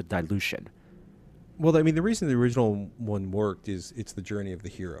 or is it dilution? Well, I mean, the reason the original one worked is it's the journey of the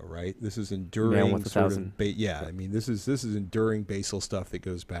hero, right? This is enduring sort of I mean, this is enduring basal stuff that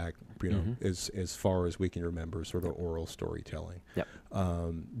goes back, as far as we can remember, sort of oral storytelling. Yep.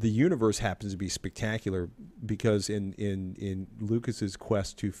 The universe happens to be spectacular because in Lucas's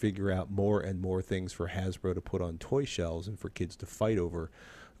quest to figure out more and more things for Hasbro to put on toy shelves and for kids to fight over,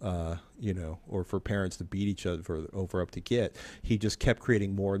 or for parents to beat each other over up to get, he just kept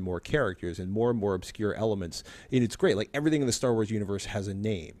creating more and more characters and more obscure elements. And it's great. Like, everything in the Star Wars universe has a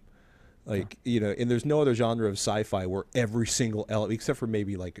name. Like, and there's no other genre of sci-fi where every single element, except for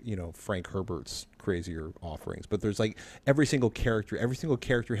maybe like, Frank Herbert's crazier offerings, but there's like every single character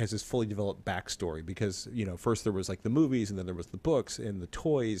has this fully developed backstory because, first there was like the movies, and then there was the books and the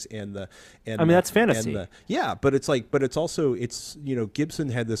toys and that's fantasy. But it's also Gibson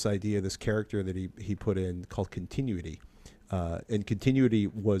had this idea, this character that he put in called Continuity. And Continuity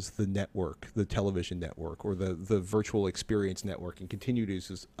was the network, the television network, or the virtual experience network. And Continuity is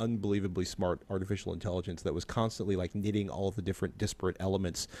this unbelievably smart artificial intelligence that was constantly like knitting all of the different disparate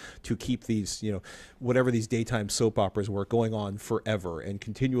elements to keep these, whatever these daytime soap operas were, going on forever and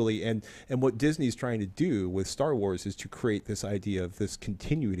continually. And what Disney's trying to do with Star Wars is to create this idea of this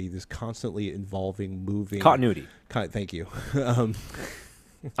continuity, this constantly evolving, moving continuity. Thank you.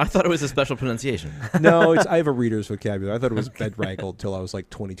 I thought it was a special pronunciation. No, I have a reader's vocabulary. I thought it was bedraggled till I was like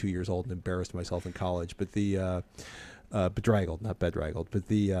 22 years old and embarrassed myself in college. But bedraggled, not bedraggled. But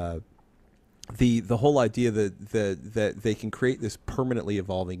the whole idea that they can create this permanently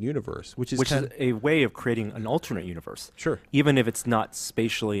evolving universe, which is a way of creating an alternate universe. Sure. Even if it's not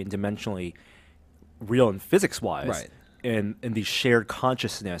spatially and dimensionally real and physics-wise, right. In the shared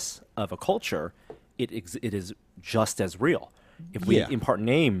consciousness of a culture, it is just as real. If we impart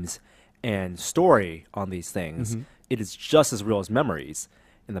names and story on these things, it is just as real as memories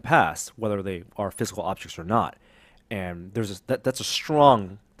in the past, whether they are physical objects or not. And there's that's a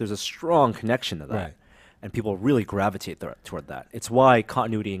strong there's a strong connection to that, Right. and people really gravitate toward that. It's why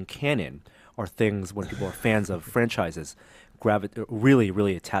continuity and canon are things when people are fans of franchises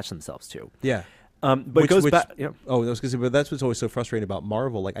really attach themselves to. Yeah. But it goes back. Oh, I was gonna say, but that's what's always so frustrating about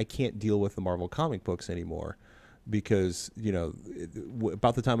Marvel. Like, I can't deal with the Marvel comic books anymore because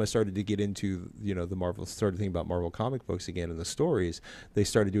about the time I started to get into started thinking about Marvel comic books again and the stories, they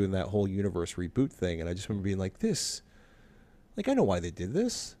started doing that whole universe reboot thing, and I just remember being like, this, like, I know why they did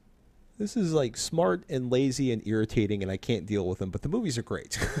this. This is like smart and lazy and irritating, and I can't deal with them. But the movies are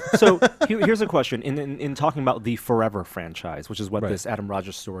great. So here's a question: in talking about the Forever franchise, which is what Right. this Adam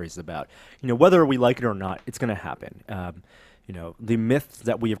Rogers story is about, whether we like it or not, it's going to happen. The myths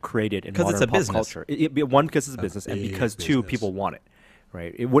that we have created in 'Cause modern it's a pop business. culture. One, because it's a business, and big because two, business. people want it.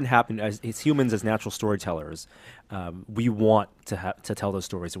 Right? It wouldn't happen as humans, as natural storytellers. We want to tell those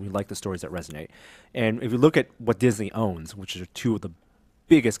stories, and we like the stories that resonate. And if you look at what Disney owns, which are two of the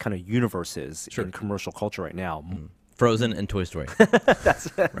biggest kind of universes in commercial culture right now. Frozen and Toy Story.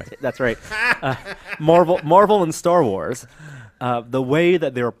 That's right. Marvel and Star Wars. The way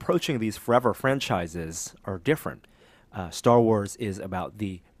that they're approaching these forever franchises are different. Star Wars is about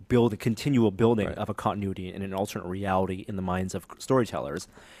the continual building of a continuity and an alternate reality in the minds of storytellers,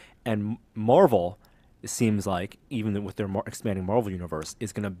 and Marvel, it seems like, even with their expanding Marvel universe,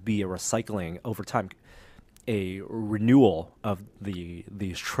 is going to be a recycling over time. A renewal of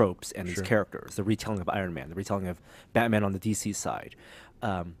these tropes and these characters, the retelling of Iron Man, the retelling of Batman on the DC side.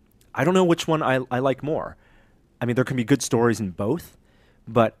 I don't know which one I like more. I mean, there can be good stories in both,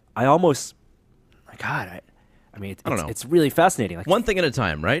 but I almost, I don't know. It's really fascinating. Like, One thing at a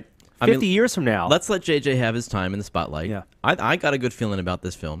time, right? 50 years from now. Let's let JJ have his time in the spotlight. Yeah. I got a good feeling about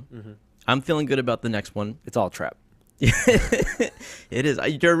this film. I'm feeling good about the next one. It's all a trap. It is.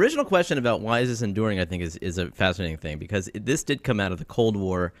 Your original question about why is this enduring, I think, is a fascinating thing, because this did come out of the Cold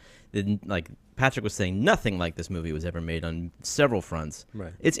War. Like Patrick was saying, nothing like this movie was ever made on several fronts.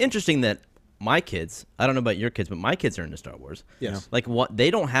 Right. It's interesting that my kids, I don't know about your kids, but my kids are into Star Wars. Yes. Like, what,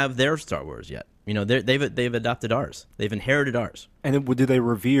 they don't have their Star Wars yet. They've adopted ours. They've inherited ours. And then, do they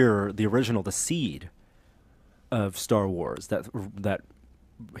revere the original, the seed of Star Wars, that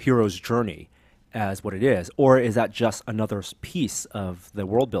hero's journey, as what it is, or is that just another piece of the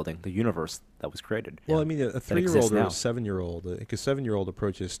world building, the universe that was created? Well, I mean, a exists 3-year-old or now. a 7-year-old, like a 7-year-old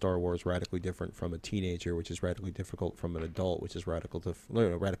approaches Star Wars radically different from a teenager, which is radically difficult from an adult, which is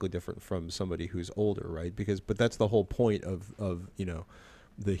radically different from somebody who's older, right? But that's the whole point of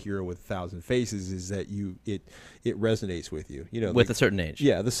the hero with 1,000 faces, is that it resonates with you, With a certain age.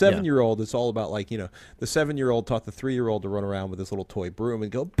 Yeah, the 7-year-old, it's all about, like, the 7-year-old taught the 3-year-old to run around with this little toy broom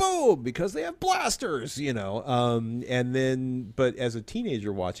and go boom because they have blasters, and then, but as a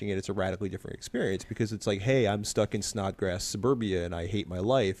teenager watching it, it's a radically different experience, because it's like, hey, I'm stuck in Snodgrass suburbia and I hate my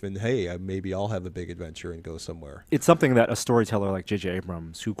life, and hey, maybe I'll have a big adventure and go somewhere. It's something that a storyteller like J.J.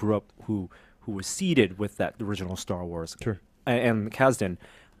 Abrams, who grew up, who was seeded with that original Star Wars, and Kasdan,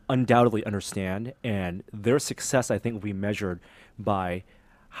 undoubtedly understand, and their success, I think, will be measured by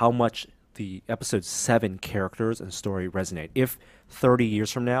how much the episode 7 characters and story resonate. If 30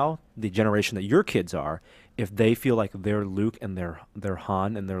 years from now, the generation that your kids are, if they feel like their Luke and their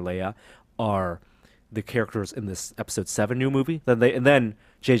Han and their Leia are the characters in this episode 7 new movie, then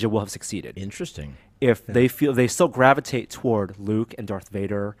JJ will have succeeded. Interesting. If they feel they still gravitate toward Luke and Darth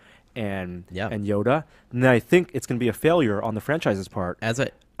Vader and Yoda, then I think it's going to be a failure on the franchise's part. As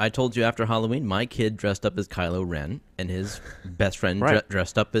I told you after Halloween, my kid dressed up as Kylo Ren, and his best friend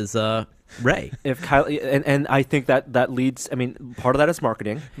dressed up as Rey. If Kylo, and I think that leads. I mean, part of that is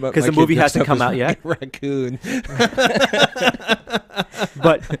marketing, But because my the movie kid hasn't dressed come up out as yet. Raccoon.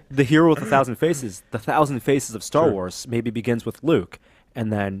 But the hero with 1,000 faces, the 1,000 faces of Star Wars, maybe begins with Luke,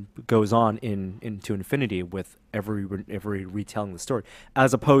 and then goes on into infinity with every retelling of the story,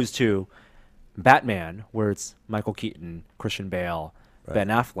 as opposed to Batman, where it's Michael Keaton, Christian Bale, Ben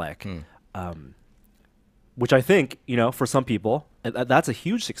Affleck, which I think, for some people, that's a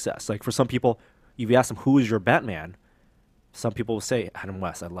huge success. Like, for some people, if you ask them, who is your Batman? Some people will say Adam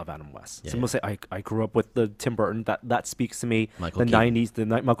West. I love Adam West. Some will say I grew up with the Tim Burton. That speaks to me. Michael the Keaton. 90s, the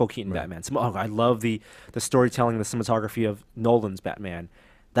Michael Keaton Batman. I love the storytelling, the cinematography of Nolan's Batman.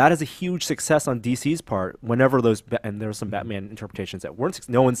 That is a huge success on DC's part. Whenever and there are some Batman interpretations that weren't.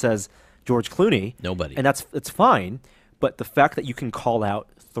 No one says George Clooney. Nobody. And it's fine. But the fact that you can call out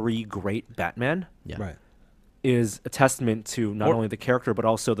 3 great Batmen is a testament to not only the character but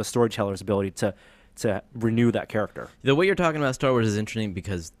also the storyteller's ability to renew that character. The way you're talking about Star Wars is interesting,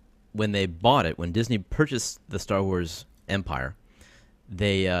 because when they bought it, when Disney purchased the Star Wars empire,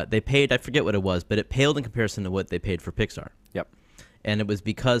 they paid, I forget what it was, but it paled in comparison to what they paid for Pixar. Yep. and it was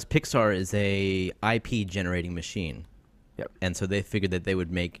because Pixar is a IP generating machine. Yep. And so they figured that they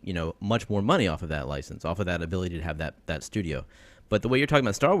would make, much more money off of that license, off of that ability to have that studio. But the way you're talking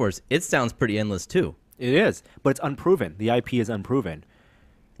about Star Wars, it sounds pretty endless too. It is, but it's unproven. The IP is unproven.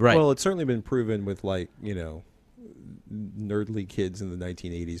 Right. Well, it's certainly been proven with nerdly kids in the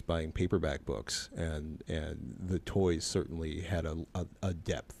 1980s buying paperback books, and the toys certainly had a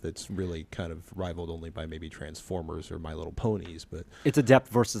depth that's really kind of rivaled only by maybe Transformers or My Little Ponies. But It's a depth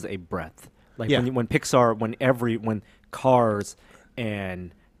versus a breadth. Like Yeah. when Pixar, when Cars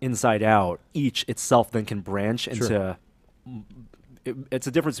and Inside Out, each itself then can branch into. It's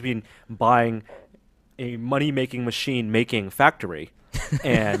a difference between buying a money-making machine-making factory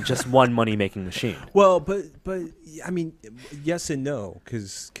and just one money-making machine. Well, but I mean, yes and no,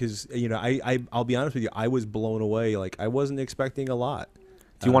 because I'll be honest with you, I was blown away. Like, I wasn't expecting a lot.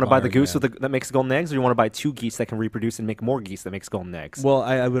 Do you want to buy the goose that makes golden eggs, or do you want to buy 2 geese that can reproduce and make more geese that makes golden eggs? Well,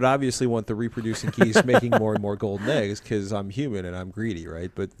 I would obviously want the reproducing geese making more and more golden eggs because I'm human and I'm greedy,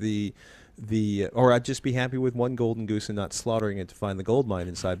 right? But or I'd just be happy with one golden goose and not slaughtering it to find the gold mine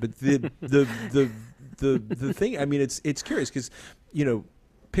inside. But the thing, I mean, it's curious because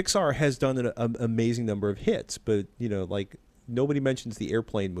Pixar has done an amazing number of hits, but like nobody mentions the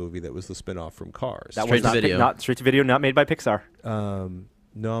Airplane movie that was the spinoff from Cars. That Straight was to video. not straight to video, not made by Pixar.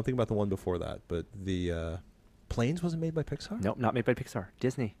 No, I'm thinking about the one before that, but the Planes wasn't made by Pixar? Nope, not made by Pixar.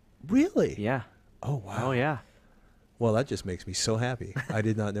 Disney. Really? Yeah. Oh, wow. Oh, yeah. Well, that just makes me so happy. I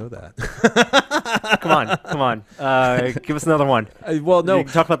did not know that. Come on. Give us another one. Well, no. You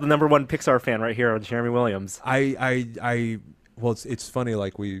can talk about the #1 Pixar fan right here, Jeremy Williams. Well, it's funny.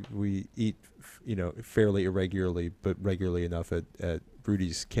 Like we eat, fairly irregularly, but regularly enough at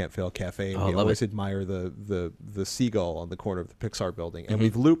Rudy's Can't Fail Cafe, and we always admire the seagull on the corner of the Pixar building. And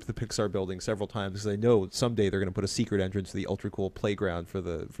we've looped the Pixar building several times because I know someday they're going to put a secret entrance to the ultra cool playground for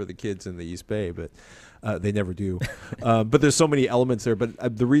the kids in the East Bay, but they never do. But there's so many elements there.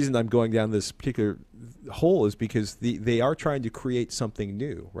 But the reason I'm going down this particular hole is because they are trying to create something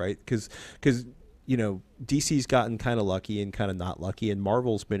new, right? Because DC's gotten kind of lucky and kind of not lucky, and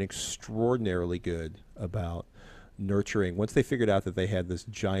Marvel's been extraordinarily good about nurturing. Once they figured out that they had this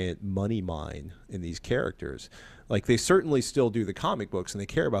giant money mine in these characters, like they certainly still do the comic books and they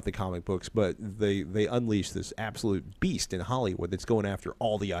care about the comic books, but they unleash this absolute beast in Hollywood that's going after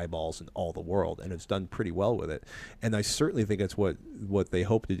all the eyeballs in all the world, and it's done pretty well with it. And I certainly think that's what they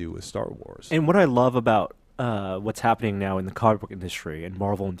hope to do with Star Wars. And what I love about what's happening now in the comic book industry and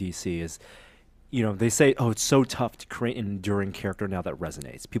Marvel and DC is, they say, oh, it's so tough to create an enduring character now that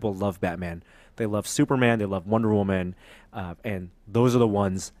resonates. People love Batman. They love Superman. They love Wonder Woman. And those are the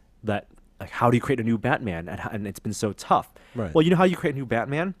ones that, like, how do you create a new Batman? And it's been so tough. Right. Well, you know how you create a new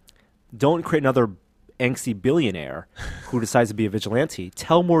Batman? Don't create another angsty billionaire who decides to be a vigilante.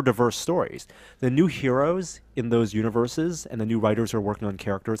 Tell more diverse stories. The new heroes in those universes and the new writers who are working on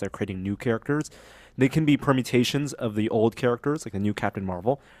characters are creating new characters. They can be permutations of the old characters, like the new Captain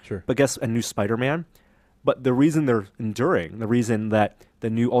Marvel. Sure. But guess a new Spider-Man. But the reason they're enduring, the reason that the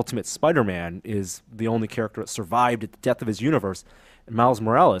new Ultimate Spider-Man is the only character that survived at the death of his universe, Miles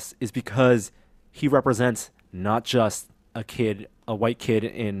Morales, is because he represents not just a white kid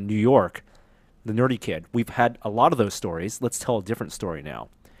in New York, the nerdy kid. We've had a lot of those stories. Let's tell a different story now.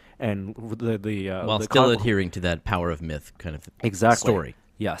 And while the still adhering to that power of myth kind of story.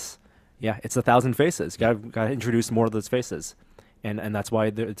 Yes. Yeah, it's 1,000 faces. Got to introduce more of those faces. And that's why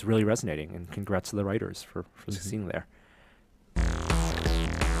it's really resonating. And congrats to the writers for succeeding there.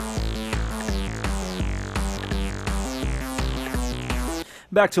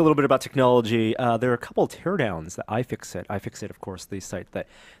 Back to a little bit about technology. There are a couple of teardowns that iFixit. iFixit, of course, the site that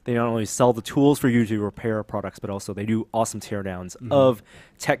they not only sell the tools for you to repair products, but also they do awesome teardowns of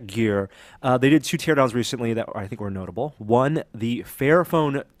tech gear. They did 2 teardowns recently that I think were notable. One, the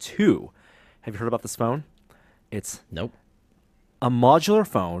Fairphone 2. Have you heard about this phone? It's Nope. a modular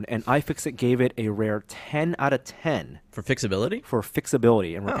phone, and iFixit gave it a rare 10 out of 10 For fixability? for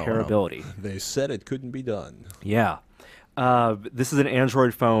fixability and Oh, wow. repairability. They said it couldn't be done. Yeah. This is an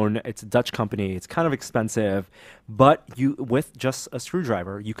Android phone. It's a Dutch company. It's kind of expensive, but with just a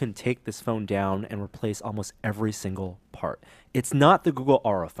screwdriver, you can take this phone down and replace almost every single part. It's not the Google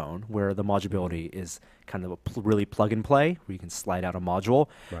Aura phone, where the modulability is kind of really plug and play, where you can slide out a module.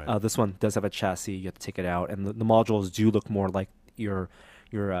 Right. This one does have a chassis. You have to take it out, and the modules do look more like your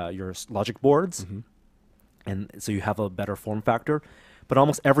logic boards, and so you have a better form factor. But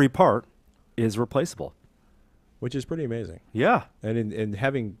almost every part is replaceable. Which is pretty amazing. Yeah. And in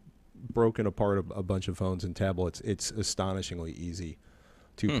having broken apart a bunch of phones and tablets, it's astonishingly easy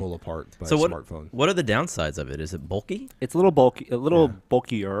to pull apart by So a what, smartphone. what are the downsides of it? Is it bulky? It's a little bulky,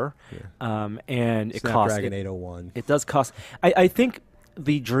 bulkier, and it costs. Snapdragon 801. It does cost. I think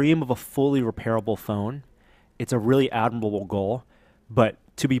the dream of a fully repairable phone, it's a really admirable goal, but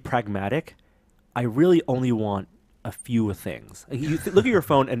to be pragmatic, I really only want a few things. Like look at your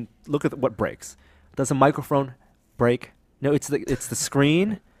phone and look at what breaks. Does a microphone break? No, it's the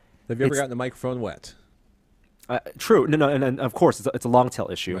screen. Have you ever gotten the microphone wet? True. No, and of course, it's a long tail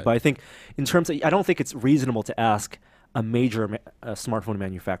issue. Right. But I think in terms of, I don't think it's reasonable to ask a major smartphone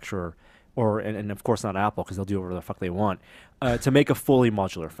manufacturer, and of course not Apple, because they'll do whatever the fuck they want, to make a fully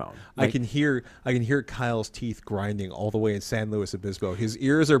modular phone. I can hear Kyle's teeth grinding all the way in San Luis Obispo. His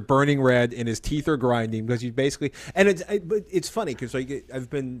ears are burning red and his teeth are grinding because he's basically. And it's funny because I've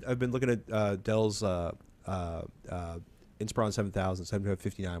been looking at Dell's Inspiron 7000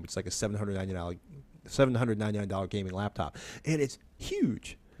 759, which is like a $799 gaming laptop, and it's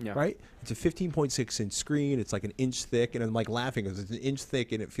huge. Yeah. Right? It's a 15.6 inch screen. It's like an inch thick, and I'm like laughing because it's an inch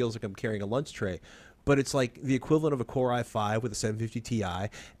thick, and it feels like I'm carrying a lunch tray. But it's like the equivalent of a Core i5 with a 750 Ti,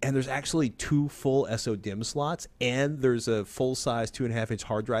 and there's actually 2 full SO-DIMM slots, and there's a full size 2.5-inch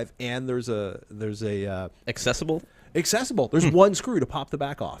hard drive, and there's a Accessible? There's one screw to pop the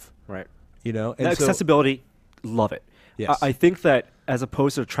back off. Right. You know, And accessibility, love it. Yes. I think that as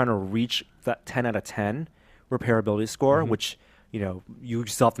opposed to trying to reach that 10 out of 10 repairability score, which you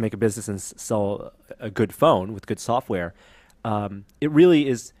still have to make a business and sell a good phone with good software, it really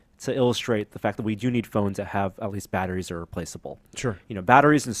is to illustrate the fact that we do need phones that have at least batteries are replaceable. Sure.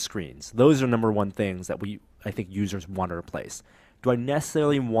 Batteries and screens. Those are number one things that I think users want to replace. Do I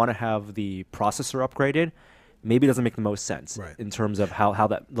necessarily want to have the processor upgraded? Maybe it doesn't make the most sense in terms of how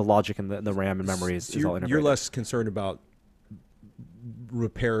the logic and the RAM and memory is all integrated. You're less concerned about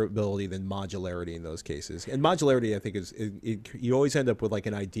repairability than modularity in those cases. And modularity, I think, is you always end up with like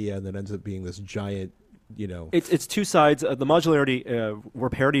an idea and then ends up being this giant, It's two sides. The modularity,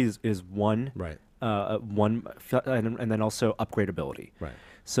 repairability is one. Right. One, and then also upgradability. Right.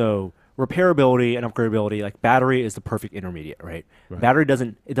 So repairability and upgradability, like battery is the perfect intermediate, right? Battery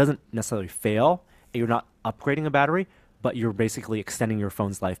doesn't necessarily fail. You're not upgrading a battery, but you're basically extending your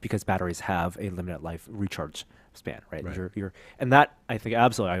phone's life because batteries have a limited life recharge span, right? And that, I think,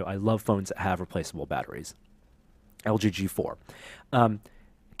 absolutely, I love phones that have replaceable batteries. LG G4.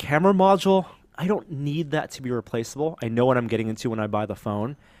 Camera module, I don't need that to be replaceable. I know what I'm getting into when I buy the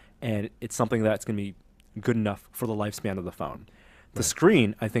phone, and it's something that's going to be good enough for the lifespan of the phone. The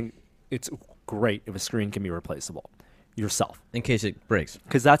screen, I think it's great if a screen can be replaceable yourself. In case it breaks.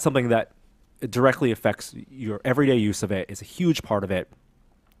 Because that's something that directly affects your everyday use of it. It's a huge part of it.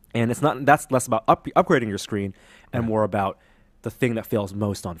 And that's less about upgrading your screen and more about the thing that fails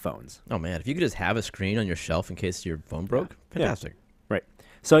most on phones. Oh, man. If you could just have a screen on your shelf in case your phone broke, fantastic. Right.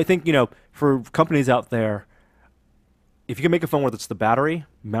 So I think, for companies out there, if you can make a phone where it's the battery,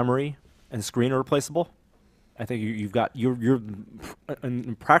 memory, and screen are replaceable, I think you've got you're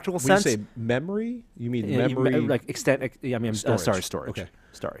in practical sense. When you say memory, you mean memory? Like extent. I mean, storage. Storage. Okay.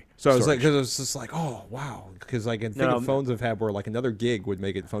 Sorry. So I was like, because I was just like, oh wow, because I can think of phones I've had where like another gig would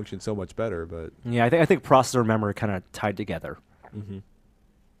make it function so much better. But yeah, I think processor and memory are kind of tied together. Mm-hmm.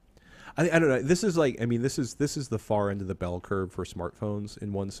 I don't know. This is like, this is the far end of the bell curve for smartphones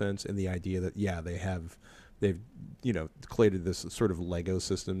in one sense, and the idea that they've created this sort of Lego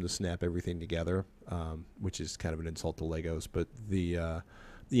system to snap everything together, which is kind of an insult to Legos. But the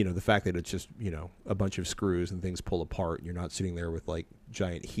fact that it's just a bunch of screws and things pull apart, and you're not sitting there with like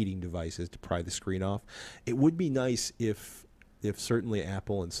giant heating devices to pry the screen off. It would be nice if certainly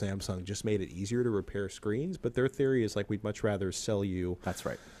Apple and Samsung just made it easier to repair screens. But their theory is like, we'd much rather sell you. That's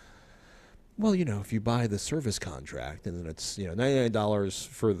right. Well, if you buy the service contract, and then it's $99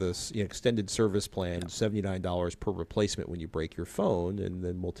 for this extended service plan, $79 per replacement when you break your phone, and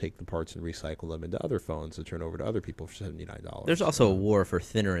then we'll take the parts and recycle them into other phones and turn over to other people for $79. There's also a war for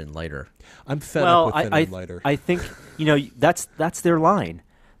thinner and lighter. I'm fed up with thinner and lighter. I think that's their line.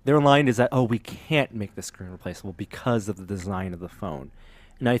 Their line is that we can't make the screen replaceable because of the design of the phone,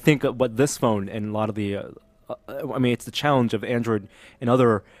 and I think what this phone and a lot of the it's the challenge of Android and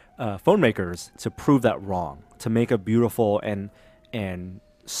other phone makers to prove that wrong, to make a beautiful and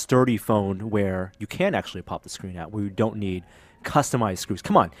sturdy phone where you can actually pop the screen out, where you don't need customized screws.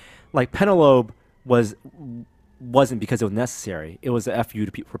 Come on, like Penelope wasn't because it was necessary. It was a FU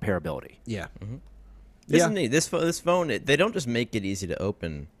to repairability. Yeah. Mm-hmm. This is neat. This phone, they don't just make it easy to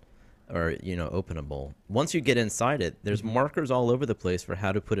open or openable. Once you get inside it, there's markers all over the place for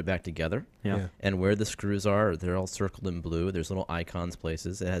how to put it back together. Yeah. And where the screws are, they're all circled in blue. There's little icons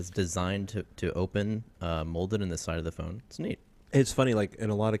places. It has designed to open, molded in the side of the phone. It's neat. It's funny, like in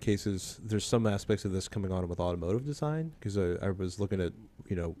a lot of cases, there's some aspects of this coming on with automotive design because I was looking at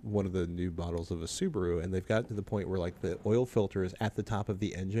one of the new models of a Subaru, and they've gotten to the point where like the oil filter is at the top of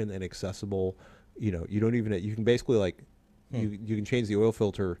the engine and accessible. You don't even you can basically like you can change the oil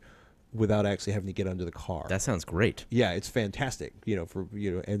filter without actually having to get under the car. That sounds great. Yeah, it's fantastic.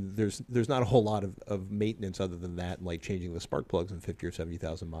 And there's not a whole lot of maintenance other than that, and like changing the spark plugs in 50 or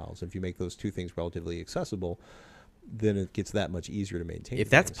 70,000 miles. And if you make those two things relatively accessible, then it gets that much easier to maintain. If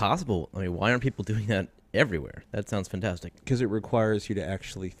that's possible, I mean, why aren't people doing that everywhere? That sounds fantastic. Because it requires you to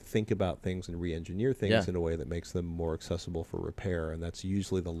actually think about things and re-engineer things in a way that makes them more accessible for repair, and that's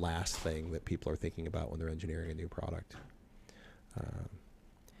usually the last thing that people are thinking about when they're engineering a new product.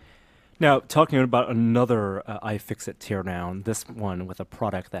 Now, talking about another iFixit teardown, this one with a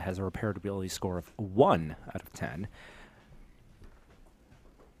product that has a repairability score of 1 out of 10.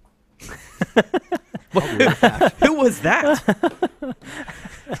 Who was that?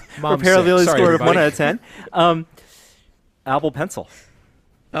 Repairability score of 1 out of 10. Apple Pencil.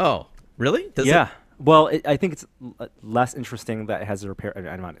 Oh, really? Well, I think it's less interesting that it has a repair.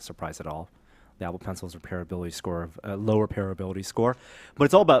 I'm not surprised at all. The Apple Pencil's repairability score of a low repairability score, but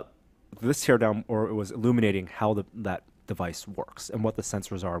it's all about this teardown, or it was illuminating how that device works and what the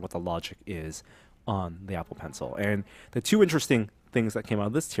sensors are and what the logic is on the Apple Pencil. And the two interesting things that came out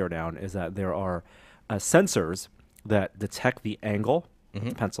of this teardown is that there are sensors that detect the angle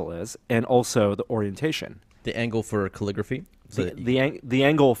the pencil is, and also the orientation. The angle for calligraphy. The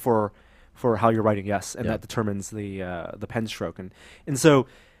angle for how you're writing, yes, and that determines the pen stroke, and so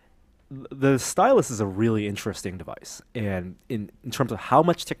the stylus is a really interesting device, and in terms of how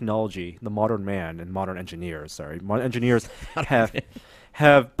much technology the modern engineers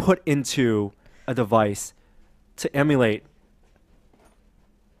have put into a device to emulate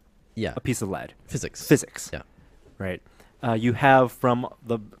a piece of lead. Physics. Yeah. Right. You have from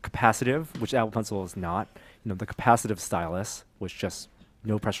the capacitive, which Apple Pencil is not, the capacitive stylus, which just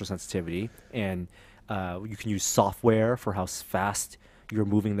no pressure sensitivity, and you can use software for how fast you're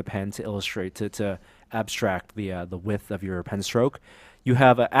moving the pen to illustrate, to abstract the width of your pen stroke. You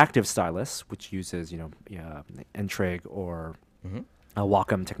have an active stylus, which uses N-Trig or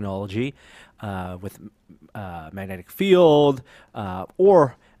Wacom technology with magnetic field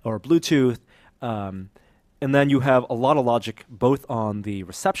or Bluetooth. And then you have a lot of logic both on the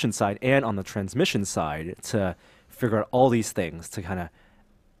reception side and on the transmission side to figure out all these things to kind of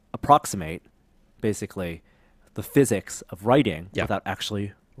approximate, basically, the physics of writing without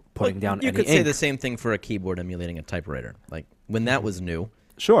actually putting down any ink. You could say the same thing for a keyboard emulating a typewriter. Like, when that was new,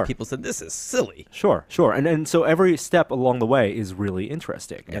 people said, this is silly. Sure. And so every step along the way is really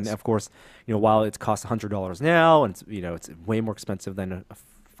interesting. Yes. And, of course, while it costs $100 now, and it's way more expensive than a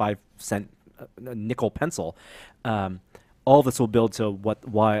 5-cent nickel pencil, all this will build to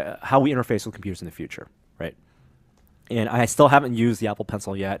how we interface with computers in the future, right? And I still haven't used the Apple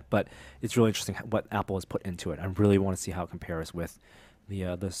Pencil yet, but it's really interesting what Apple has put into it. I really want to see how it compares with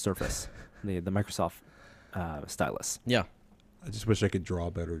the Surface, the Microsoft stylus. Yeah. I just wish I could draw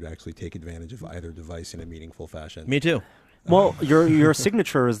better to actually take advantage of either device in a meaningful fashion. Me too. Well, your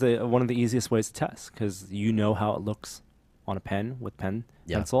signature is one of the easiest ways to test, because how it looks on a pen with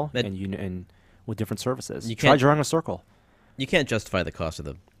pencil, and with different surfaces. Try drawing a circle. You can't justify the cost of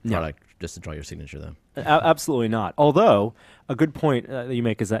the product just to draw your signature, though. Absolutely not. Although, a good point that you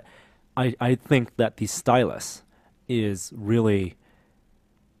make is that I think that the stylus is really,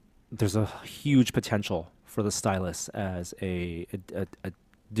 there's a huge potential for the stylus as a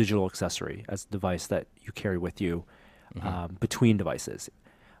digital accessory, as a device that you carry with you between devices.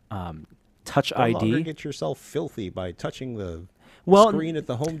 Touch ID. No longer get yourself filthy by touching the screen at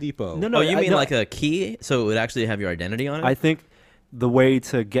the Home Depot. No, you mean like a key, so it would actually have your identity on it? I think the way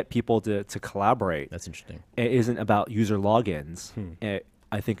to get people to collaborate, that's interesting, it isn't about user logins.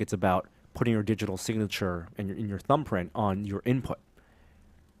 I think it's about putting your digital signature and your thumbprint on your input.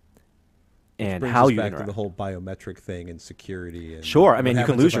 And how you back interact. To the whole biometric thing and security. And sure, I mean, you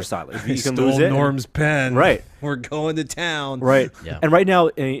can lose your stylus. You can lose it. Norm's pen. Right. We're going to town. Right. Yeah. And right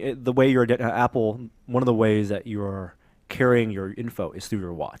now, the way you're Apple, one of the ways that you're carrying your info is through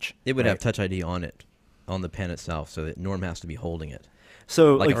your watch. It would have Touch ID on it, on the pen itself, so that Norm has to be holding it.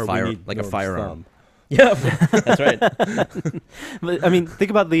 So like a firearm. Thumb. Yeah, that's right. But I mean, think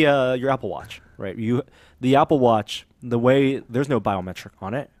about your Apple Watch, right? The Apple Watch, the way there's no biometric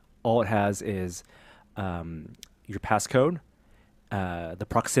on it. All it has is your passcode, the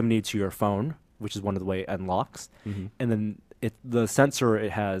proximity to your phone, which is one of the way it unlocks, and then the sensor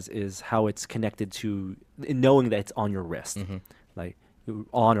it has is how it's connected to knowing that it's on your wrist. Like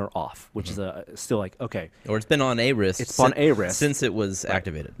on or off, which is still like, okay. Or it's been on a wrist. It's on a wrist. Since it was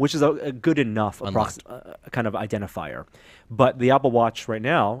activated. Which is a good enough kind of identifier. But the Apple Watch right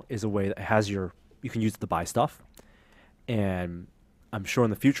now is a way that has you can use it to buy stuff. And I'm sure in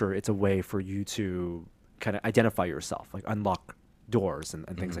the future, it's a way for you to kind of identify yourself, like unlock doors and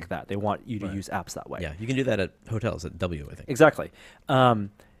things like that. They want you to use apps that way. Yeah, you can do that at hotels at W, I think. Exactly.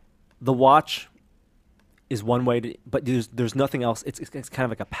 The watch is one way to, but there's nothing else. It's kind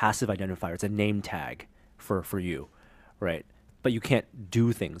of like a passive identifier. It's a name tag for you, right? But you can't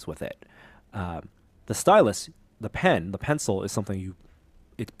do things with it. The stylus, the pen, the pencil is something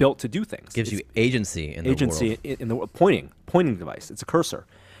it's built to do things. Gives you agency in the world. Agency in the pointing device. It's a cursor.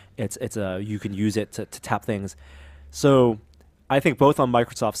 You can use it to tap things. So I think both on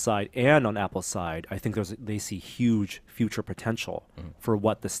Microsoft's side and on Apple's side, I think they see huge future potential for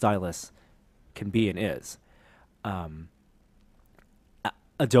what the stylus can be and is.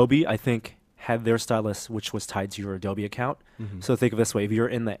 Adobe, I think, had their stylus, which was tied to your Adobe account. So think of it this way: if you're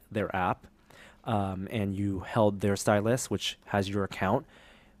in their app and you held their stylus, which has your account,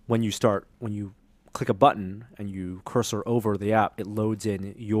 when you click a button and you cursor over the app, it loads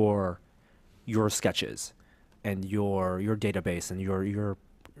in your sketches and your database and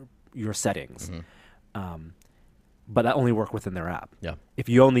your settings. But that only work within their app. Yeah. If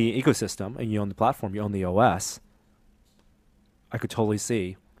you own the ecosystem and you own the platform, you own the OS, I could totally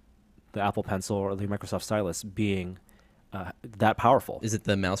see the Apple Pencil or the Microsoft Stylus being that powerful. Is it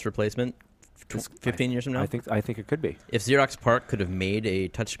the mouse replacement 15 years from now? I think it could be. If Xerox PARC could have made a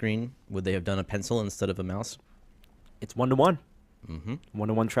touchscreen, would they have done a pencil instead of a mouse? It's 1-to-1.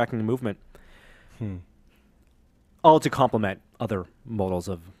 1-to-1 tracking and movement. All to complement other models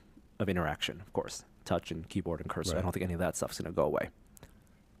of interaction, of course. Touch and keyboard and cursor. Right. I don't think any of that stuff's going to go away.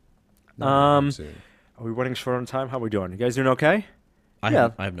 Not Are we running short on time? How are we doing? You guys doing okay? I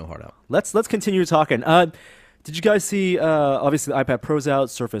have no heart out. Let's continue talking. Did you guys see? Obviously, the iPad Pro's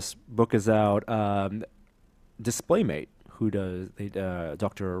out. Surface Book is out. DisplayMate, who does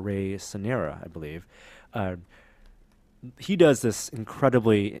Dr. Ray Sanera, I believe, he does this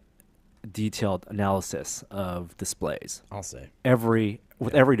incredibly detailed analysis of displays. I'll say Every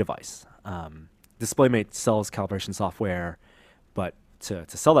device. DisplayMate sells calibration software, but to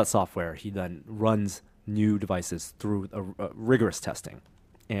sell that software, he then runs new devices through a rigorous testing.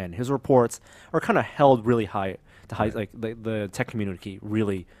 And his reports are kind of held really high to high, like the tech community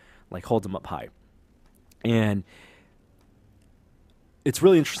really like holds them up high. And it's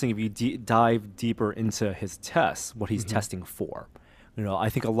really interesting if you dive deeper into his tests, what he's testing for. I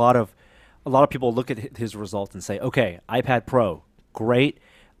think a lot of people look at his results and say, okay, iPad Pro, great,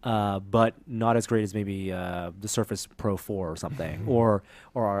 but not as great as maybe the Surface Pro 4 or something, or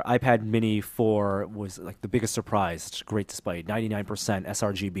our iPad Mini 4 was like the biggest surprise. Great display, 99%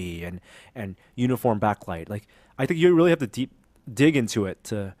 sRGB and uniform backlight. Like I think you really have to dig into it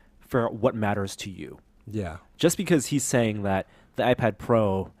to figure out what matters to you. Yeah. Just because he's saying that the iPad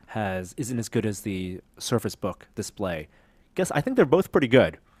Pro isn't as good as the Surface Book display, I think they're both pretty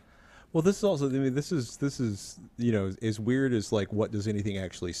good. Well, this is also, this is as weird as like what does anything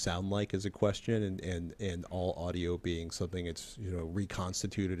actually sound like as a question, and all audio being something it's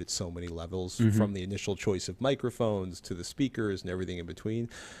reconstituted at so many levels, from the initial choice of microphones to the speakers and everything in between.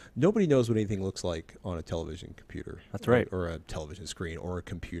 Nobody knows what anything looks like on a television computer. That's right. Or a television screen or a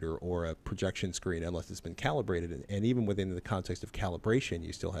computer or a projection screen unless it's been calibrated. And even within the context of calibration,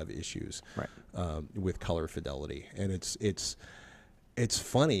 you still have issues with color fidelity. And it's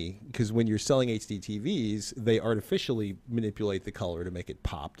funny because when you're selling HD TVs, they artificially manipulate the color to make it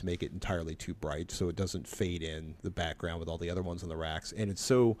pop, to make it entirely too bright, so it doesn't fade in the background with all the other ones on the racks. And it's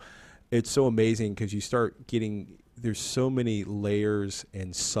so amazing because you start getting, there's so many layers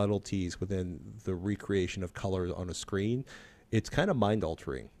and subtleties within the recreation of color on a screen. It's kind of mind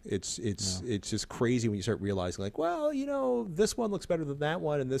altering. It's just crazy when you start realizing like, well, this one looks better than that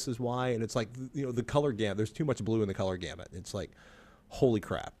one, and this is why. And it's like, the color gamut. There's too much blue in the color gamut. It's like, holy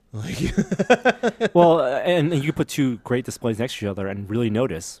crap. Well, and you put two great displays next to each other and really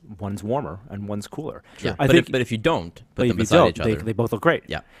notice one's warmer and one's cooler. Sure. But if you don't put them beside each other, they both look great.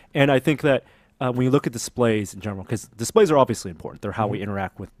 Yeah. And I think that when you look at displays in general, because displays are obviously important, they're how we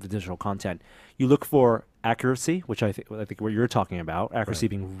interact with the digital content. You look for accuracy, which I think what you're talking about, accuracy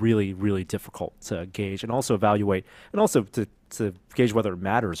being really, really difficult to gauge and also evaluate, and also to gauge whether it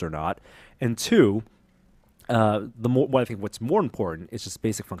matters or not. And two, I think what's more important is just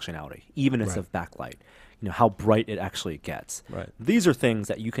basic functionality, even as of backlight. How bright it actually gets. Right. These are things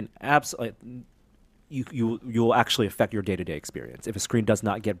that you can absolutely. you'll actually affect your day-to-day experience if a screen does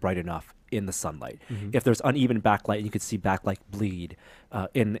not get bright enough in the sunlight. If there's uneven backlight, you could see backlight bleed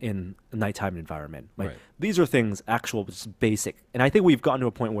in a nighttime environment. Right? These are things actual, just basic. And I think we've gotten to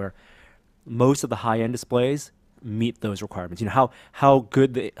a point where most of the high-end displays meet those requirements. You know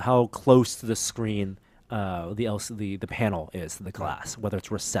how close to the screen the panel is to the glass, whether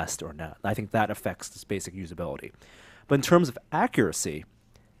it's recessed or not. I think that affects this basic usability. But in terms of accuracy,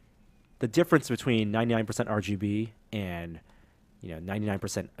 the difference between 99% RGB and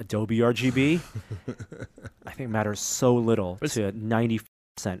 99% Adobe RGB, I think matters so little to 90%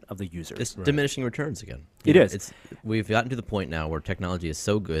 of the users. It's diminishing returns again. It is. We've gotten to the point now where technology is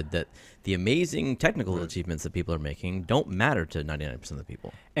so good that the amazing technical achievements that people are making don't matter to 99% of the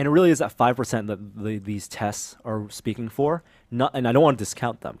people. And it really is that 5% that these tests are speaking for. And I don't want to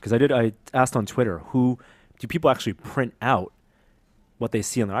discount them, because I asked on Twitter, who do people actually print out what they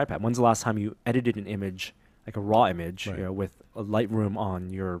see on their iPad? When's the last time you edited an image, like a raw image, with a Lightroom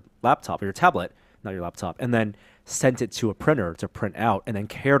on your laptop or your tablet, not your laptop, and then sent it to a printer to print out, and then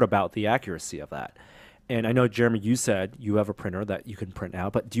cared about the accuracy of that? And I know, Jeremy, you said you have a printer that you can print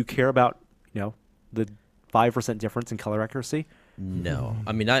out, but do you care about the 5% difference in color accuracy? No.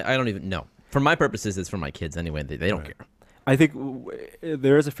 I mean, I don't even know. For my purposes, it's for my kids anyway. They don't care. I think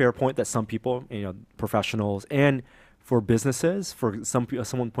there is a fair point that some people, professionals, and for businesses, for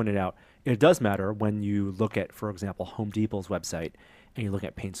someone pointed out, it does matter when you look at, for example, Home Depot's website, and you look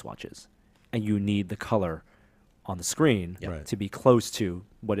at paint swatches, and you need the color on the screen to be close to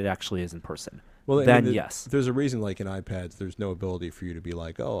what it actually is in person. Well, then yes. There's a reason, like in iPads, there's no ability for you to be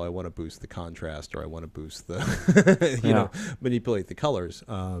like, oh, I want to boost the contrast, or I want to boost the, manipulate the colors.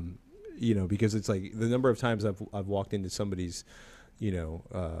 Because it's like the number of times I've walked into somebody's,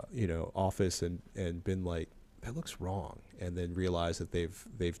 office and been like, that looks wrong, and then realize that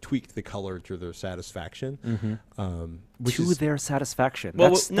they've tweaked the color to their satisfaction. Their satisfaction.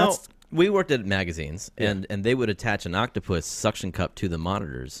 That's we worked at magazines, and they would attach an octopus suction cup to the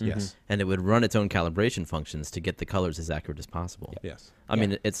monitors. Yes. And it would run its own calibration functions to get the colors as accurate as possible. Yes. I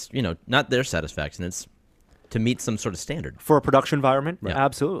mean, it's not their satisfaction. It's to meet some sort of standard For a production environment,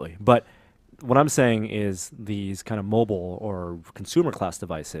 absolutely. But what I'm saying is these kind of mobile or consumer class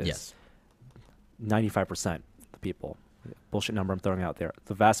devices, 95% of the people, bullshit number I'm throwing out there,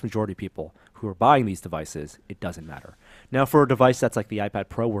 the vast majority of people who are buying these devices, it doesn't matter. Now, for a device that's like the iPad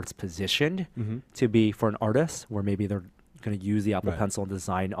Pro, where it's positioned to be for an artist, where maybe they're going to use the Apple Pencil and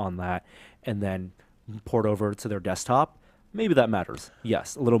design on that and then port over to their desktop, maybe that matters.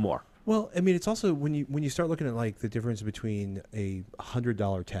 Yes, a little more. Well, I mean, it's also when you start looking at like the difference between a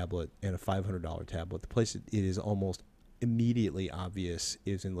 $100 tablet and a $500 tablet, the place it is almost immediately obvious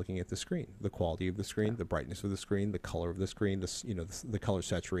is in looking at the screen, the quality of the screen, the brightness of the screen, the color of the screen, the color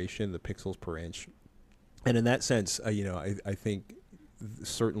saturation, the pixels per inch. And in that sense, I think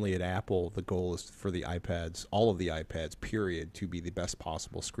certainly at Apple, the goal is for the iPads, all of the iPads, period, to be the best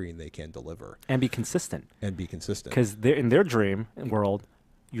possible screen they can deliver. And be consistent. Because in their dream world,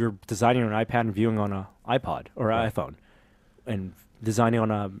 you're designing on an iPad and viewing on an iPod or an iPhone, and designing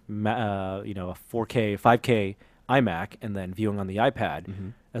on a 4K, 5K iMac, and then viewing on the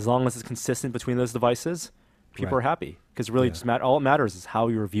iPad. As long as it's consistent between those devices, people are happy. Because really, just all it matters is how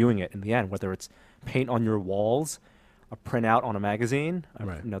you're viewing it in the end, whether it's paint on your walls, a printout on a magazine,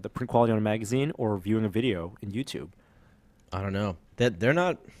 the print quality on a magazine, or viewing a video in YouTube. I don't know. They're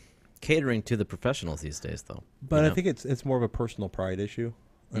not catering to the professionals these days, though. But I think it's more of a personal pride issue.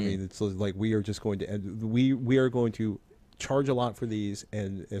 I mean, it's like we are just going to we are going to charge a lot for these,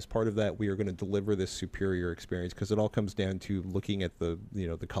 and as part of that, we are going to deliver this superior experience, because it all comes down to looking at the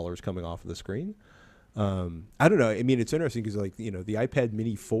the colors coming off of the screen. I don't know. I mean, it's interesting because the iPad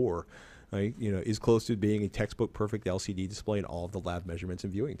Mini 4, right, is close to being a textbook perfect LCD display in all of the lab measurements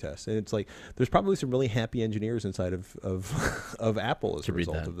and viewing tests. And it's like there's probably some really happy engineers inside of Apple as a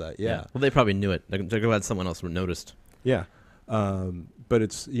result of that. Yeah. Well, they probably knew it. They're glad someone else noticed. Yeah. But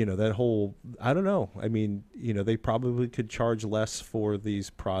it's, that whole, I don't know. I mean, they probably could charge less for these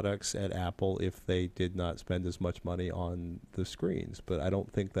products at Apple if they did not spend as much money on the screens. But I don't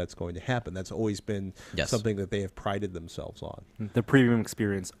think that's going to happen. That's always been something that they have prided themselves on. The premium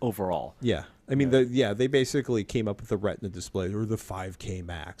experience overall. Yeah. I mean, they basically came up with the Retina display or the 5K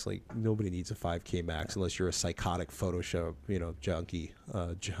Max. Like, nobody needs a 5K Max unless you're a psychotic Photoshop, junkie,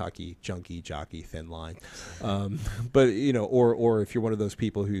 jockey, thin line. But, or if you're one of those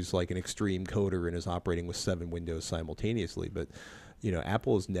people who's like an extreme coder and is operating with 7 windows simultaneously. But,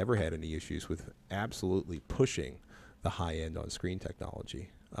 Apple has never had any issues with absolutely pushing the high end on screen technology.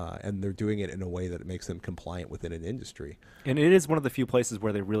 And they're doing it in a way that it makes them compliant within an industry. And it is one of the few places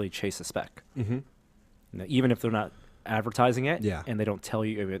where they really chase a spec. even if they're not advertising it, Yeah. and they don't tell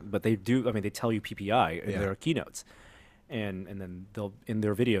you, but they do. I mean, they tell you PPI in Yeah. their keynotes, and then they'll in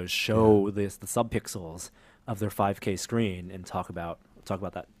their videos show the subpixels of their 5K screen and talk about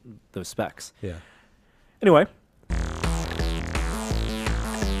those specs. Yeah. Anyway.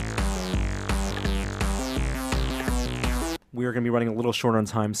 We are going to be running a little short on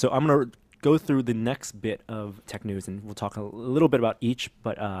time, so I'm going to go through the next bit of tech news, and we'll talk a little bit about each,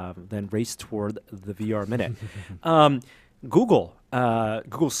 but then race toward the VR minute. Google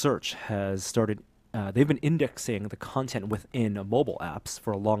search has started. They've been indexing the content within mobile apps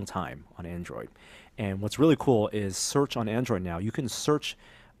for a long time on Android, and what's really cool is search on Android now. You can search,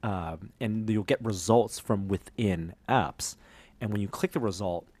 and you'll get results from within apps, and when you click the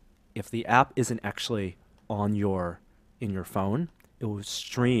result, if the app isn't actually in your phone, it will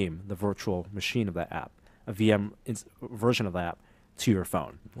stream the virtual machine of that app, a VM version of that app, to your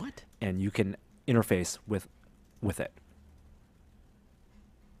phone. What? And you can interface with it.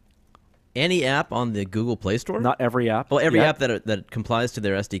 Any app on the Google Play Store? Not every app. Well, every yet. app that complies to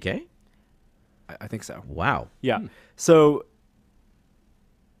their SDK? I think so. Wow. Yeah. So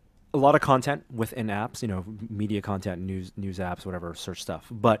a lot of content within apps, media content, news apps, whatever, search stuff.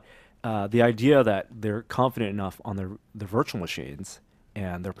 But the idea that they're confident enough on the virtual machines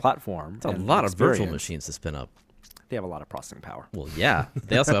and their platform. It's a lot of virtual machines to spin up. They have a lot of processing power. Well, yeah.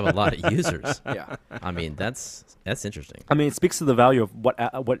 They also have a lot of users. Yeah. I mean, that's interesting. I mean, it speaks to the value of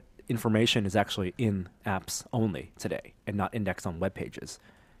what information is actually in apps only today and not indexed on web pages.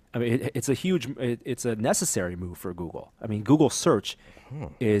 I mean, it's a necessary move for Google. I mean, Google search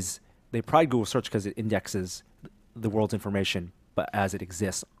they pride Google search because it indexes the world's information, but as it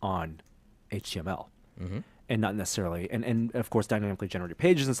exists on HTML and not necessarily, and of course, dynamically generated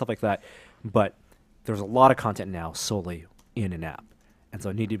pages and stuff like that. But there's a lot of content now solely in an app. And so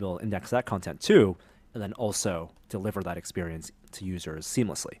I need to be able to index that content too, and then also deliver that experience to users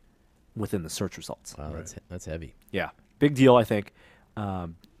seamlessly within the search results. Wow, that's heavy. Yeah, big deal, I think.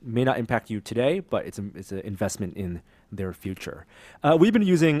 May not impact you today, but it's an investment in their future. We've been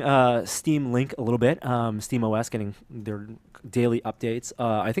using Steam Link a little bit, Steam OS, getting their daily updates.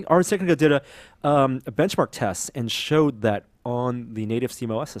 I think Ars Technica did a benchmark test and showed that on the native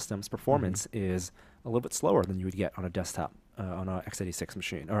Steam OS systems, performance is a little bit slower than you would get on a desktop, on a x86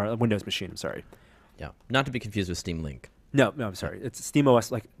 machine, or a Windows machine, I'm sorry. Yeah, not to be confused with Steam Link. No, I'm sorry. It's Steam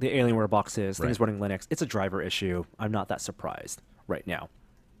OS, like the Alienware box is. Right. Things running Linux. It's a driver issue. I'm not that surprised right now.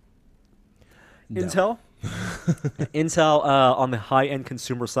 No. Intel? Intel on the high-end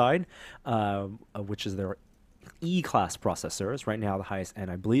consumer side, which is their E-class processors. Right now, the highest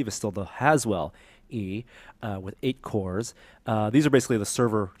end, I believe, is still the Haswell E with 8 cores. These are basically the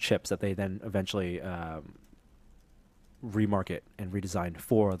server chips that they then eventually remarket and redesign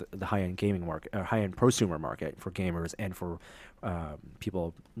for the high-end gaming market, or high-end prosumer market for gamers and for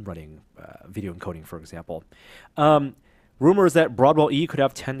people running video encoding, for example. Rumors that Broadwell E could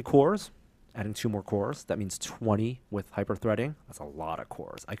have 10 cores. Adding 2 more cores, that means 20 with hyper-threading. That's a lot of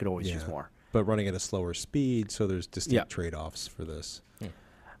cores. I could always use more. But running at a slower speed, so there's distinct trade-offs for this.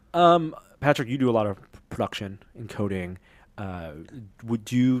 Patrick, you do a lot of production encoding.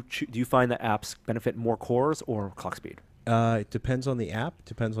 Do you find that apps benefit more cores or clock speed? It depends on the app.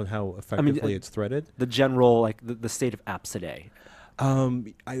 Depends on how effectively it's threaded. The general, like the state of apps today. I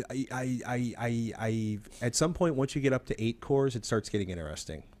at some point, once you get up to 8 cores, it starts getting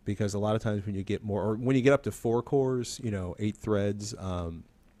interesting, because a lot of times when you get more, or when you get up to 4 cores, 8 threads, when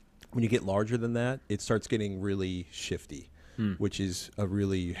you get larger than that, it starts getting really shifty, which is a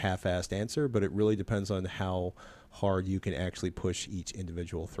really half-assed answer, but it really depends on how hard you can actually push each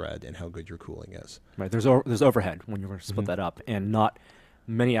individual thread and how good your cooling is. Right. There's overhead when you're going to split that up, and not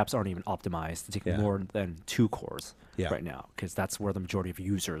many apps aren't even optimized to take more than 2 cores right now, because that's where the majority of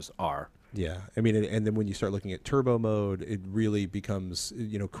users are. Yeah, I mean, and then when you start looking at turbo mode, it really becomes,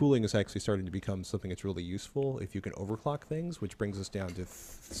 cooling is actually starting to become something that's really useful if you can overclock things, which brings us down to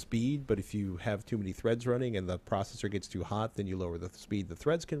speed. But if you have too many threads running and the processor gets too hot, then you lower the speed the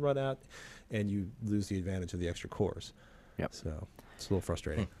threads can run at, and you lose the advantage of the extra cores. Yep. So it's a little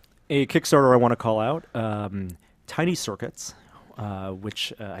frustrating. A Kickstarter I want to call out, Tiny Circuits,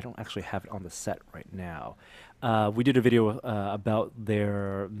 which I don't actually have it on the set right now. We did a video about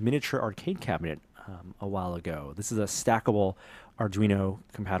their miniature arcade cabinet a while ago. This is a stackable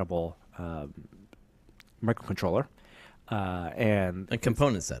Arduino-compatible microcontroller. And a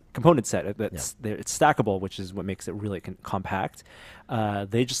component set. It's stackable, which is what makes it really compact.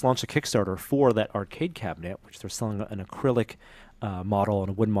 They just launched a Kickstarter for that arcade cabinet, which they're selling an acrylic model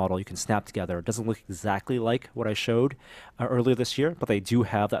and a wood model you can snap together. It doesn't look exactly like what I showed earlier this year, but they do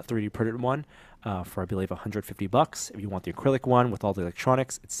have that 3D printed one. for I believe $150. If you want the acrylic one with all the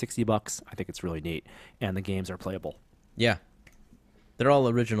electronics, it's $60. I think it's really neat, and the games are playable. Yeah. They're all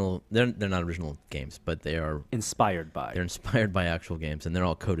original. They're not original games, but they are Inspired by. They're inspired by actual games, and they're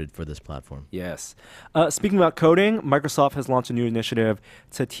all coded for this platform. Yes. Speaking about coding, Microsoft has launched a new initiative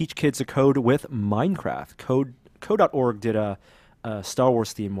to teach kids to code with Minecraft. Code.org did a Star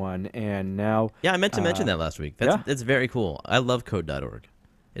Wars theme one, and now... Yeah, I meant to mention that last week. That's very cool. I love code.org.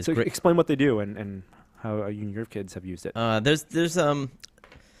 It's so great. Explain what they do and how you and your kids have used it. There's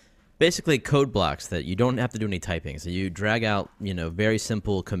basically code blocks that you don't have to do any typing. So you drag out, very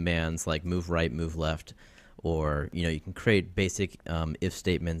simple commands like move right, move left, or, you can create basic if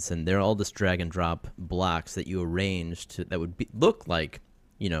statements, and they're all just drag and drop blocks that you arrange that would look like,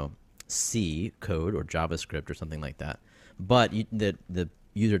 C code or JavaScript or something like that. But the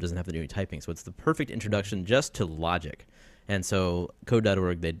user doesn't have to do any typing. So it's the perfect introduction just to logic. And so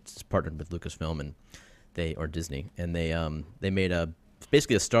code.org, they partnered with Lucasfilm or Disney, and they made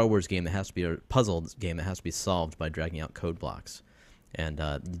basically a Star Wars game that has to be a puzzle game that has to be solved by dragging out code blocks. And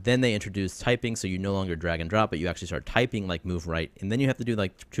then they introduced typing, so you no longer drag and drop, but you actually start typing like move right, and then you have to do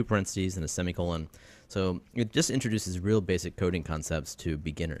like 2 parentheses and a semicolon. So it just introduces real basic coding concepts to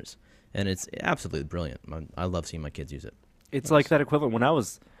beginners, and it's absolutely brilliant. I love seeing my kids use it. It's like that equivalent. When I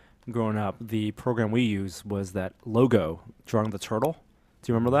was growing up, the program we used was that logo, drawing the turtle.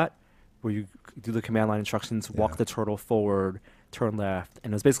 Do you remember that? Where you do the command line instructions, walk the turtle forward, turn left,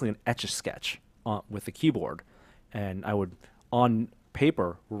 and it was basically an etch-a-sketch with the keyboard. And I would, on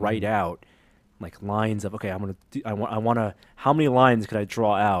paper, write out like lines of, okay, I want to, how many lines could I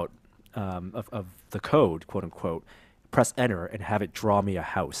draw out of the code, quote unquote, press enter and have it draw me a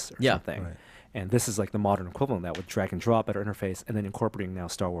house or something. Right. And this is like the modern equivalent of that with drag and drop, better interface, and then incorporating now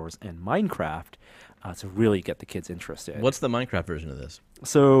Star Wars and Minecraft to really get the kids interested. What's the Minecraft version of this?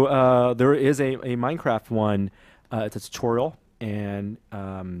 So there is a Minecraft one. It's a tutorial, and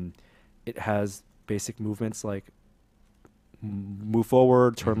it has basic movements like move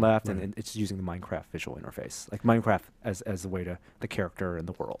forward, turn left, and it's using the Minecraft visual interface, like Minecraft as a way to the character and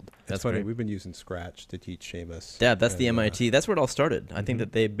the world. That's funny. Great. We've been using Scratch to teach Seamus. Yeah, that's the MIT. That's where it all started. I think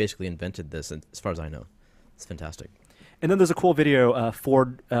that they basically invented this, as far as I know. It's fantastic. And then there's a cool video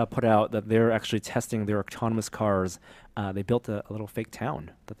Ford put out that they're actually testing their autonomous cars. They built a little fake town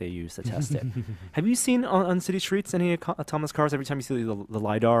that they use to test it. Have you seen on city streets any autonomous cars? Every time you see the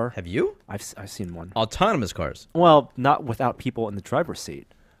LiDAR. Have you? I've seen one. Autonomous cars? Well, not without people in the driver's seat.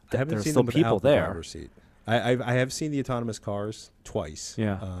 I haven't There's seen still them people without there. The driver's seat. I have seen the autonomous cars twice.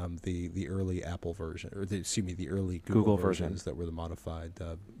 Yeah. The early Apple version, or the early Google versions that were the modified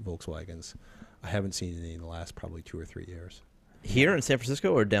Volkswagens. I haven't seen any in the last probably 2 or 3 years. Here in San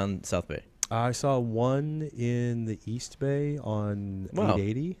Francisco or down South Bay? I saw one in the East Bay on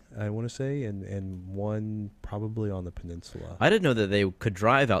 880, I want to say, and one probably on the peninsula. I didn't know that they could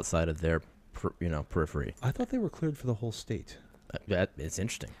drive outside of their periphery. I thought they were cleared for the whole state. It's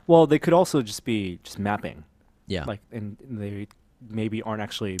interesting. Well, they could also just be mapping. Yeah. And they maybe aren't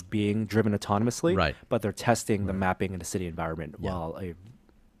actually being driven autonomously, right? But they're testing the mapping in the city environment while a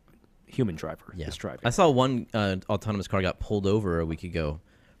human driver is driving. I saw one autonomous car got pulled over a week ago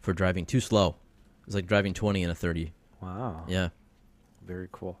for driving too slow. It was like driving 20 in a 30. Wow. Yeah. Very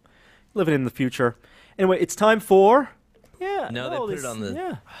cool. Living in the future. Anyway, it's time for... Yeah. No, they put it on the...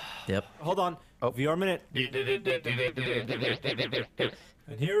 Yeah. Yep. Hold on. VR Minute.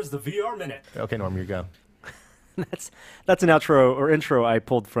 And here's the VR Minute. Okay, Norm, you go. That's an outro or intro I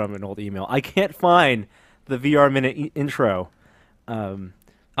pulled from an old email. I can't find the VR Minute intro.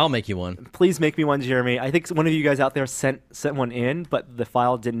 I'll make you one. Please make me one, Jeremy. I think one of you guys out there sent one in, but the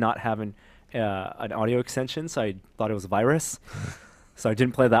file did not have an audio extension, so I thought it was a virus. So I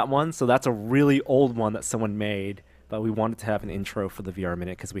didn't play that one. So that's a really old one that someone made, but we wanted to have an intro for the VR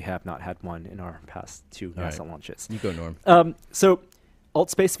Minute because we have not had one in our past 2 NASA launches. You go, Norm. So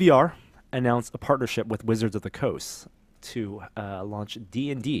Altspace VR announced a partnership with Wizards of the Coast to launch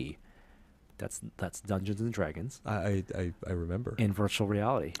D&D. That's Dungeons and Dragons. I remember. In virtual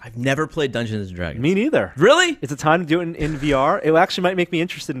reality. I've never played Dungeons and Dragons. Me neither. Really? It's a time to do it in VR. It actually might make me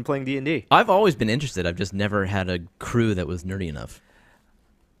interested in playing D&D. I've always been interested. I've just never had a crew that was nerdy enough.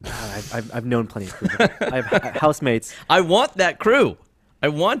 I've known plenty of crew. I have housemates. I want that crew. I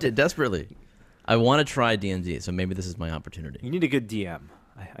want it desperately. I want to try D&D, so maybe this is my opportunity. You need a good DM.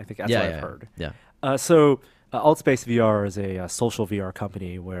 I think that's what I've heard. Yeah. Altspace VR is a social VR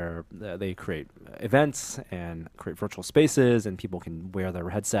company where they create events and create virtual spaces, and people can wear their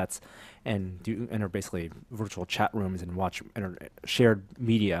headsets and enter basically virtual chat rooms and watch shared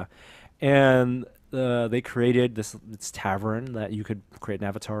media. And they created this tavern that you could create an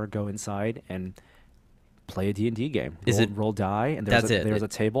avatar, go inside, and play a D&D game. Roll die, and there's a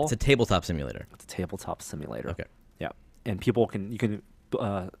table. It's a tabletop simulator. It's a tabletop simulator. Okay. Yeah, and you can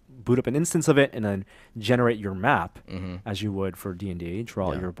boot up an instance of it and then generate your map as you would for D&D,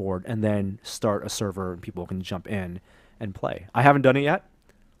 draw out your board, and then start a server and people can jump in and play. I haven't done it yet.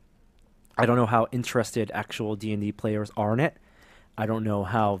 I don't know how interested actual D&D players are in it. I don't know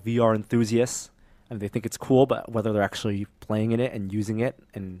how VR enthusiasts, I mean, they think it's cool, but whether they're actually playing in it and using it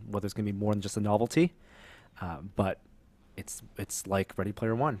and whether it's going to be more than just a novelty. But it's like Ready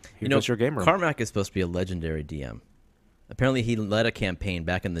Player One. Here goes your game room. Carmack is supposed to be a legendary DM. Apparently, he led a campaign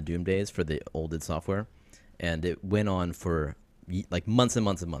back in the Doom days for the old id Software, and it went on for like months and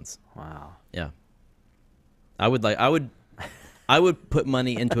months and months. Wow. Yeah. I would put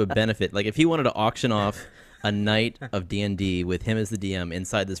money into a benefit. Like if he wanted to auction off a night of D&D with him as the DM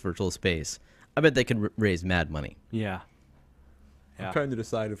inside this virtual space, I bet they could raise mad money. Yeah. I'm trying to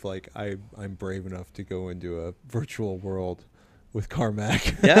decide if like I'm brave enough to go into a virtual world with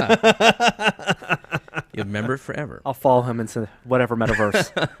Carmack. Yeah. You'll remember it forever. I'll follow him into whatever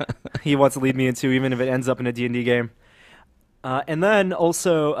metaverse he wants to lead me into, even if it ends up in a D&D game. And then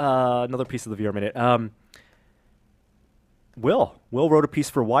also another piece of the VR Minute. Will wrote a piece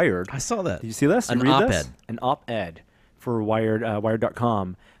for Wired. I saw that. Did you see this? An op-ed. An op-ed for Wired,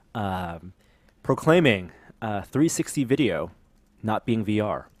 Wired.com, proclaiming 360 video not being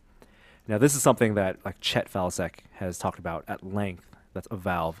VR. Now, this is something that like Chet Falasek has talked about at length. That's a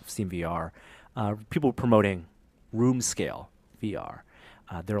Valve, Steam VR. People promoting room scale VR.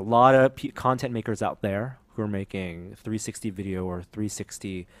 There are a lot of content makers out there who are making 360 video or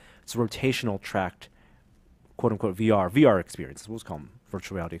 360. It's rotational tracked, quote unquote VR experiences. We'll just call them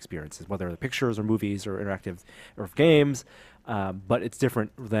virtual reality experiences, whether they're pictures or movies or interactive or games. But it's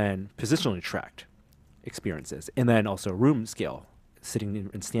different than positionally tracked experiences, and then also room scale, sitting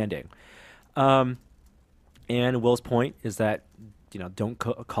and standing. And Will's point is that don't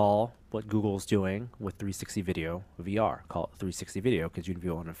call what Google's doing with 360 video VR. Call it 360 video because you can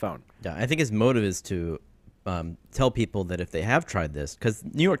view it on a phone. Yeah, I think his motive is to tell people that if they have tried this, because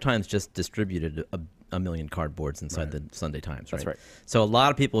New York Times just distributed a million cardboards inside the Sunday Times, right? That's right. So a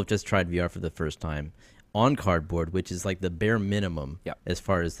lot of people have just tried VR for the first time on cardboard, which is like the bare minimum as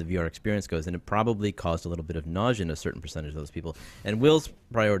far as the VR experience goes, and it probably caused a little bit of nausea in a certain percentage of those people. And Will's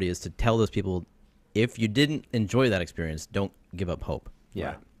priority is to tell those people, if you didn't enjoy that experience, don't give up hope. Yeah.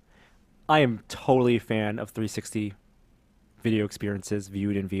 Right. I am totally a fan of 360 video experiences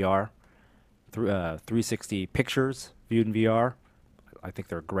viewed in VR. 360 pictures viewed in VR. I think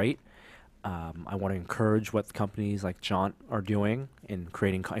they're great. I want to encourage what companies like Jaunt are doing in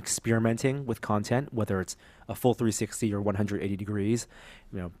experimenting with content, whether it's a full 360 or 180 degrees.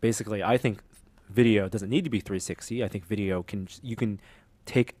 Basically, I think video doesn't need to be 360. I think you can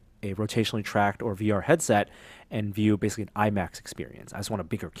take a rotationally tracked or VR headset and view basically an IMAX experience. I just want a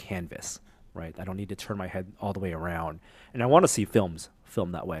bigger canvas, right? I don't need to turn my head all the way around. And I want to see films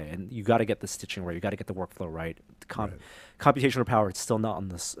filmed that way. And you got to get the stitching right. You got to get the workflow right. Computational power, it's still not on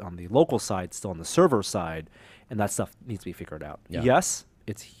the local side, it's still on the server side, and that stuff needs to be figured out. Yeah. Yes,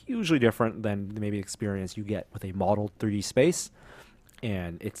 it's hugely different than maybe experience you get with a modeled 3D space,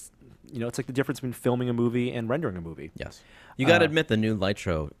 and it's like the difference between filming a movie and rendering a movie. Yes. You got to admit the new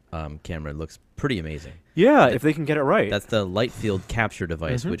Lightro camera looks pretty amazing. Yeah, if they can get it right. That's the light field capture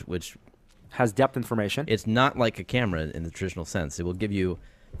device, which has depth information. It's not like a camera in the traditional sense. It will give you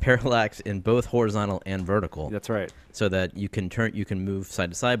parallax in both horizontal and vertical. That's right. So that you can move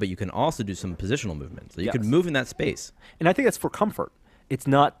side to side, but you can also do some positional movement. So you can move in that space. And I think that's for comfort. It's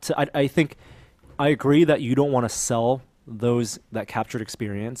not. I think I agree that you don't want to sell that captured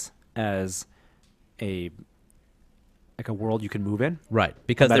experience as a world you can move in. Right,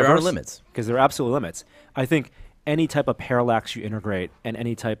 because there are limits. Because there are absolute limits. I think any type of parallax you integrate and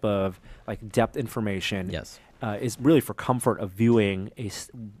any type of depth information is really for comfort of viewing a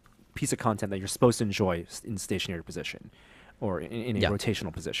piece of content that you're supposed to enjoy in stationary position or in a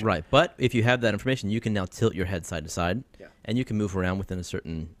rotational position. Right, but if you have that information, you can now tilt your head side to side, and you can move around within a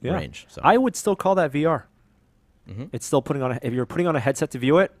certain range. So I would still call that VR. It's still if you're putting on a headset to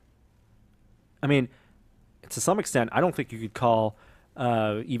view it, I mean, to some extent, I don't think you could call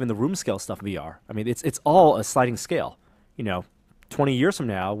even the room scale stuff VR. I mean, it's all a sliding scale. 20 years from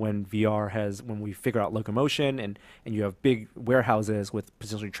now, when we figure out locomotion and you have big warehouses with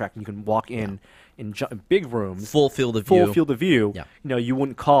positionally tracked, and you can walk in big rooms, full field of view. You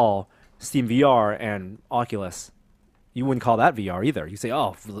wouldn't call Steam VR and Oculus. You wouldn't call that VR either. You say,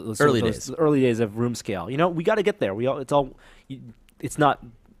 those early days of room scale. We got to get there. It's not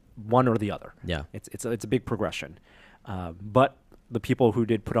one or the other. Yeah. It's a big progression. But the people who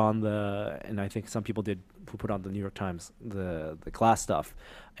did put on and I think some people did who put on the New York Times, the glass stuff,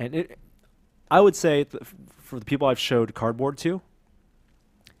 and I would say for the people I've showed cardboard to,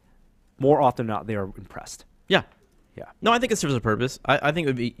 more often than not, they are impressed. Yeah. Yeah. No, I think it serves a purpose. I think it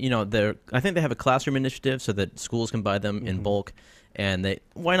would be, I think they have a classroom initiative so that schools can buy them in bulk, and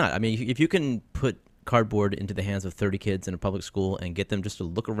why not? I mean, if you can put cardboard into the hands of 30 kids in a public school and get them just to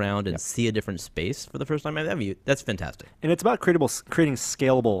look around and see a different space for the first time, that's fantastic. And it's about creating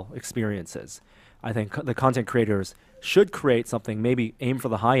scalable experiences. I think the content creators should create something, maybe aim for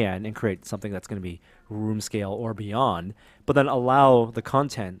the high end and create something that's going to be room scale or beyond, but then allow the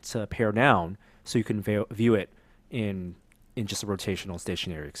content to pare down so you can view it in just a rotational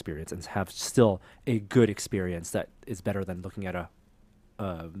stationary experience and have still a good experience that is better than looking at a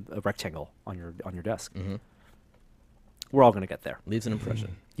rectangle on your desk. Mm-hmm. We're all going to get there. Leaves an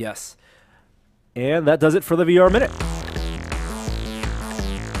impression. Yes. And that does it for the VR Minute.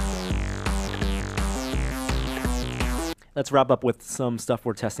 Let's wrap up with some stuff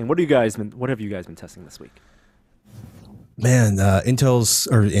we're testing. What have you guys been testing this week? Man, Dell's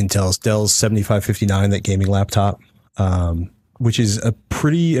 7559, that gaming laptop, which is a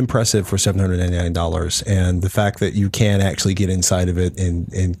pretty impressive for $799. And the fact that you can actually get inside of it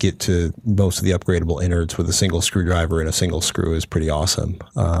and get to most of the upgradable innards with a single screwdriver and a single screw is pretty awesome.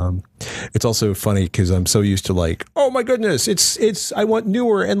 It's also funny because I'm so used to like, oh my goodness, I want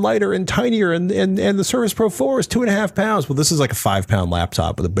newer and lighter and tinier, and the Surface Pro 4 is 2.5 pounds. Well, this is like a 5-pound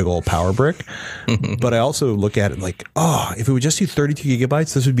laptop with a big old power brick. But I also look at it like, if it would just do 32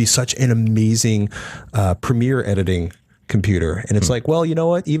 gigabytes, this would be such an amazing Premiere editing computer. And it's like, well, you know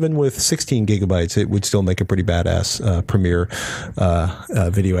what? Even with 16 gigabytes, it would still make a pretty badass Premiere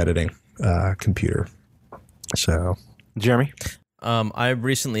video editing computer. So, Jeremy? I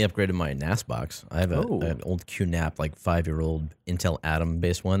recently upgraded my NAS box. I have an old QNAP, like 5-year-old Intel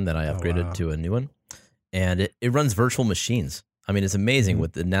Atom-based one that I upgraded to a new one. And it runs virtual machines. I mean, it's amazing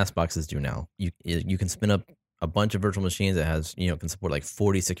what the NAS boxes do now. You can spin up a bunch of virtual machines. It has, can support like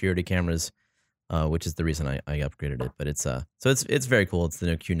 40 security cameras, which is the reason I upgraded it. But it's very cool. It's the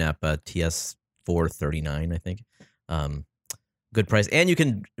new QNAP TS439, I think. Good price. And you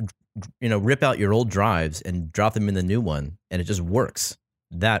can rip out your old drives and drop them in the new one, and it just works.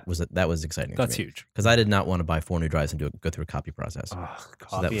 That was exciting. That's huge. Because I did not want to buy 4 new drives and go through a copy process.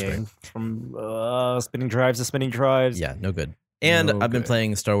 Copying from spinning drives to spinning drives. Yeah, no good. And I've been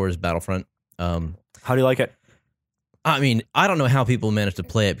playing Star Wars Battlefront. How do you like it? I mean, I don't know how people manage to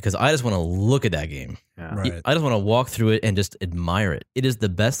play it because I just want to look at that game. Yeah. Right. I just want to walk through it and just admire it. It is the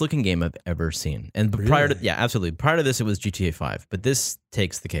best looking game I've ever seen. And Really? Absolutely. Prior to this, it was GTA 5, but this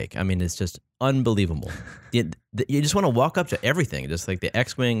takes the cake. I mean, it's just unbelievable. You just want to walk up to everything, just like the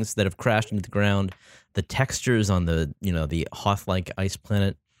X-Wings that have crashed into the ground, the textures on the Hoth-like ice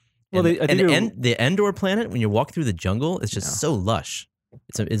planet. Well, the Endor planet, when you walk through the jungle, it's just so lush.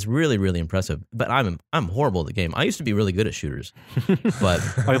 It's really, really impressive. But I'm horrible at the game. I used to be really good at shooters. But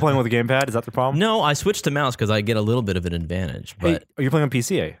are you playing with a gamepad? Is that the problem? No, I switched to mouse because I get a little bit of an advantage. But are you playing on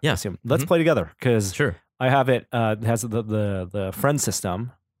PC? Yeah. Let's play together because sure. I have it. It has the friend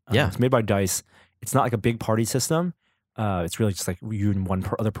system. It's made by DICE. It's not like a big party system. It's really just like you and one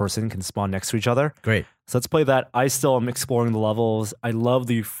other person can spawn next to each other. Great. So let's play that. I still am exploring the levels. I love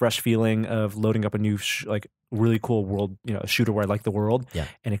the fresh feeling of loading up a new really cool world, a shooter where I like the world,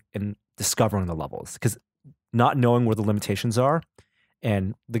 and discovering the levels, because not knowing where the limitations are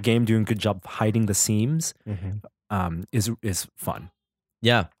and the game doing a good job of hiding the seams is fun.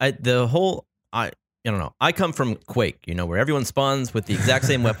 Yeah, I don't know. I come from Quake, where everyone spawns with the exact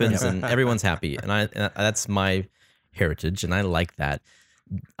same weapons and everyone's happy, and that's my heritage, and I like that.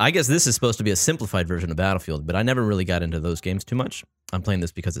 I guess this is supposed to be a simplified version of Battlefield, but I never really got into those games too much. I'm playing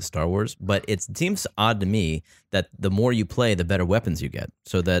this because it's Star Wars, but it seems odd to me that the more you play, the better weapons you get.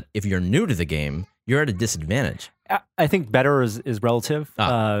 So that if you're new to the game, you're at a disadvantage. I think better is relative.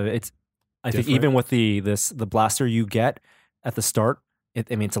 I think even with the blaster you get at the start,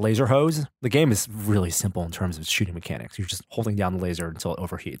 it's a laser hose. The game is really simple in terms of its shooting mechanics. You're just holding down the laser until it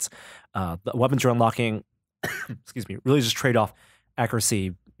overheats. The weapons you're unlocking, excuse me, really just trade off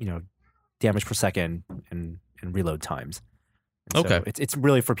accuracy, damage per second, and reload times. And so it's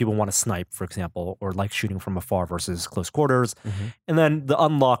really for people who want to snipe, for example, or like shooting from afar versus close quarters. And then the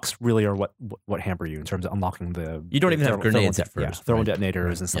unlocks really are what hamper you in terms of unlocking the. You don't even have grenades at first. Thermal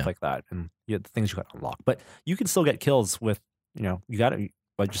detonators and stuff like that, and the things you got to unlock. But you can still get kills with you got it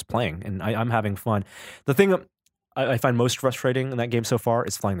by just playing, and I'm having fun. The thing that I find most frustrating in that game so far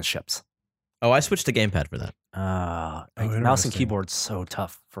is flying the ships. Oh, I switched to gamepad for that. Mouse and interesting. keyboard's so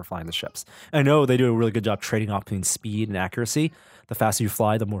tough for flying the ships. I know they do a really good job trading off between speed and accuracy. The faster you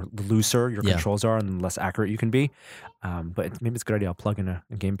fly, the looser your controls are, and the less accurate you can be. But maybe it's a good idea. I'll plug in a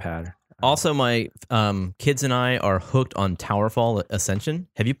gamepad. Also, my kids and I are hooked on Towerfall Ascension.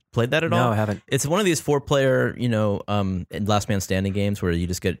 Have you played that at all? No, I haven't. It's one of these 4-player, last man standing games where you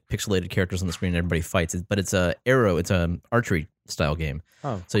just get pixelated characters on the screen and everybody fights. But it's it's an archery style game.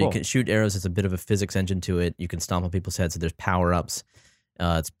 Oh, so cool. you can shoot arrows. It's a bit of a physics engine to it. You can stomp on people's heads. So there's power ups.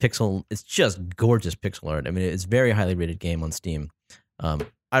 It's just gorgeous pixel art. I mean, it's a very highly rated game on Steam.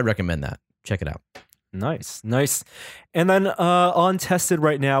 I recommend that. Check it out. Nice. And then on Tested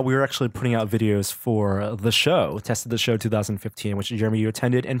right now, we're actually putting out videos for the show, Tested the Show 2015, which Jeremy, you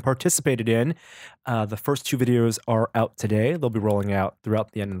attended and participated in. The first 2 videos are out today. They'll be rolling out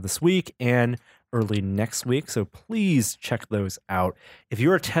throughout the end of this week and early next week, so please check those out. If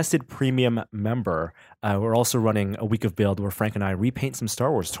you're a Tested Premium member, we're also running a week of build where Frank and I repaint some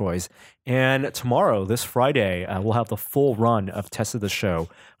Star Wars toys. And tomorrow, this Friday, we'll have the full run of Tested the Show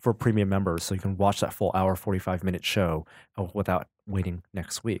for premium members, so you can watch that full hour, 45-minute show without waiting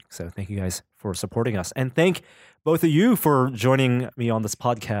next week. So thank you guys for supporting us. And thank both of you for joining me on this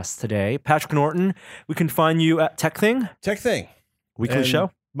podcast today. Patrick Norton, we can find you at Tech Thing. Weekly And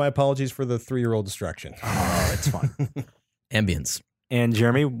show. My apologies for the 3-year-old distraction. Oh, it's fun. Ambience. And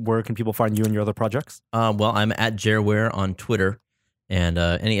Jeremy, where can people find you and your other projects? Well, I'm at Jerware on Twitter, and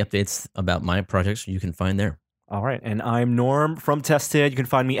any updates about my projects you can find there. All right. And I'm Norm from Tested. You can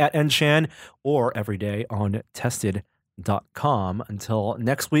find me at nshan or every day on tested.com. Until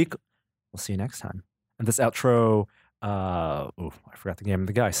next week, we'll see you next time. And this outro, I forgot the name of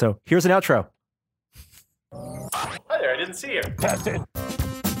the guy. So here's an outro. Hi there, I didn't see you. Tested.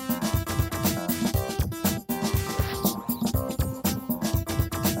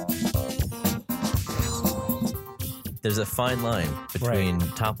 There's a fine line between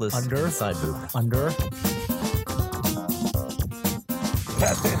topless and side boob. Under.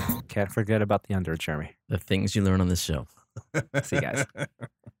 Tested. Can't forget about the under, Jeremy. The things you learn on this show. See you guys.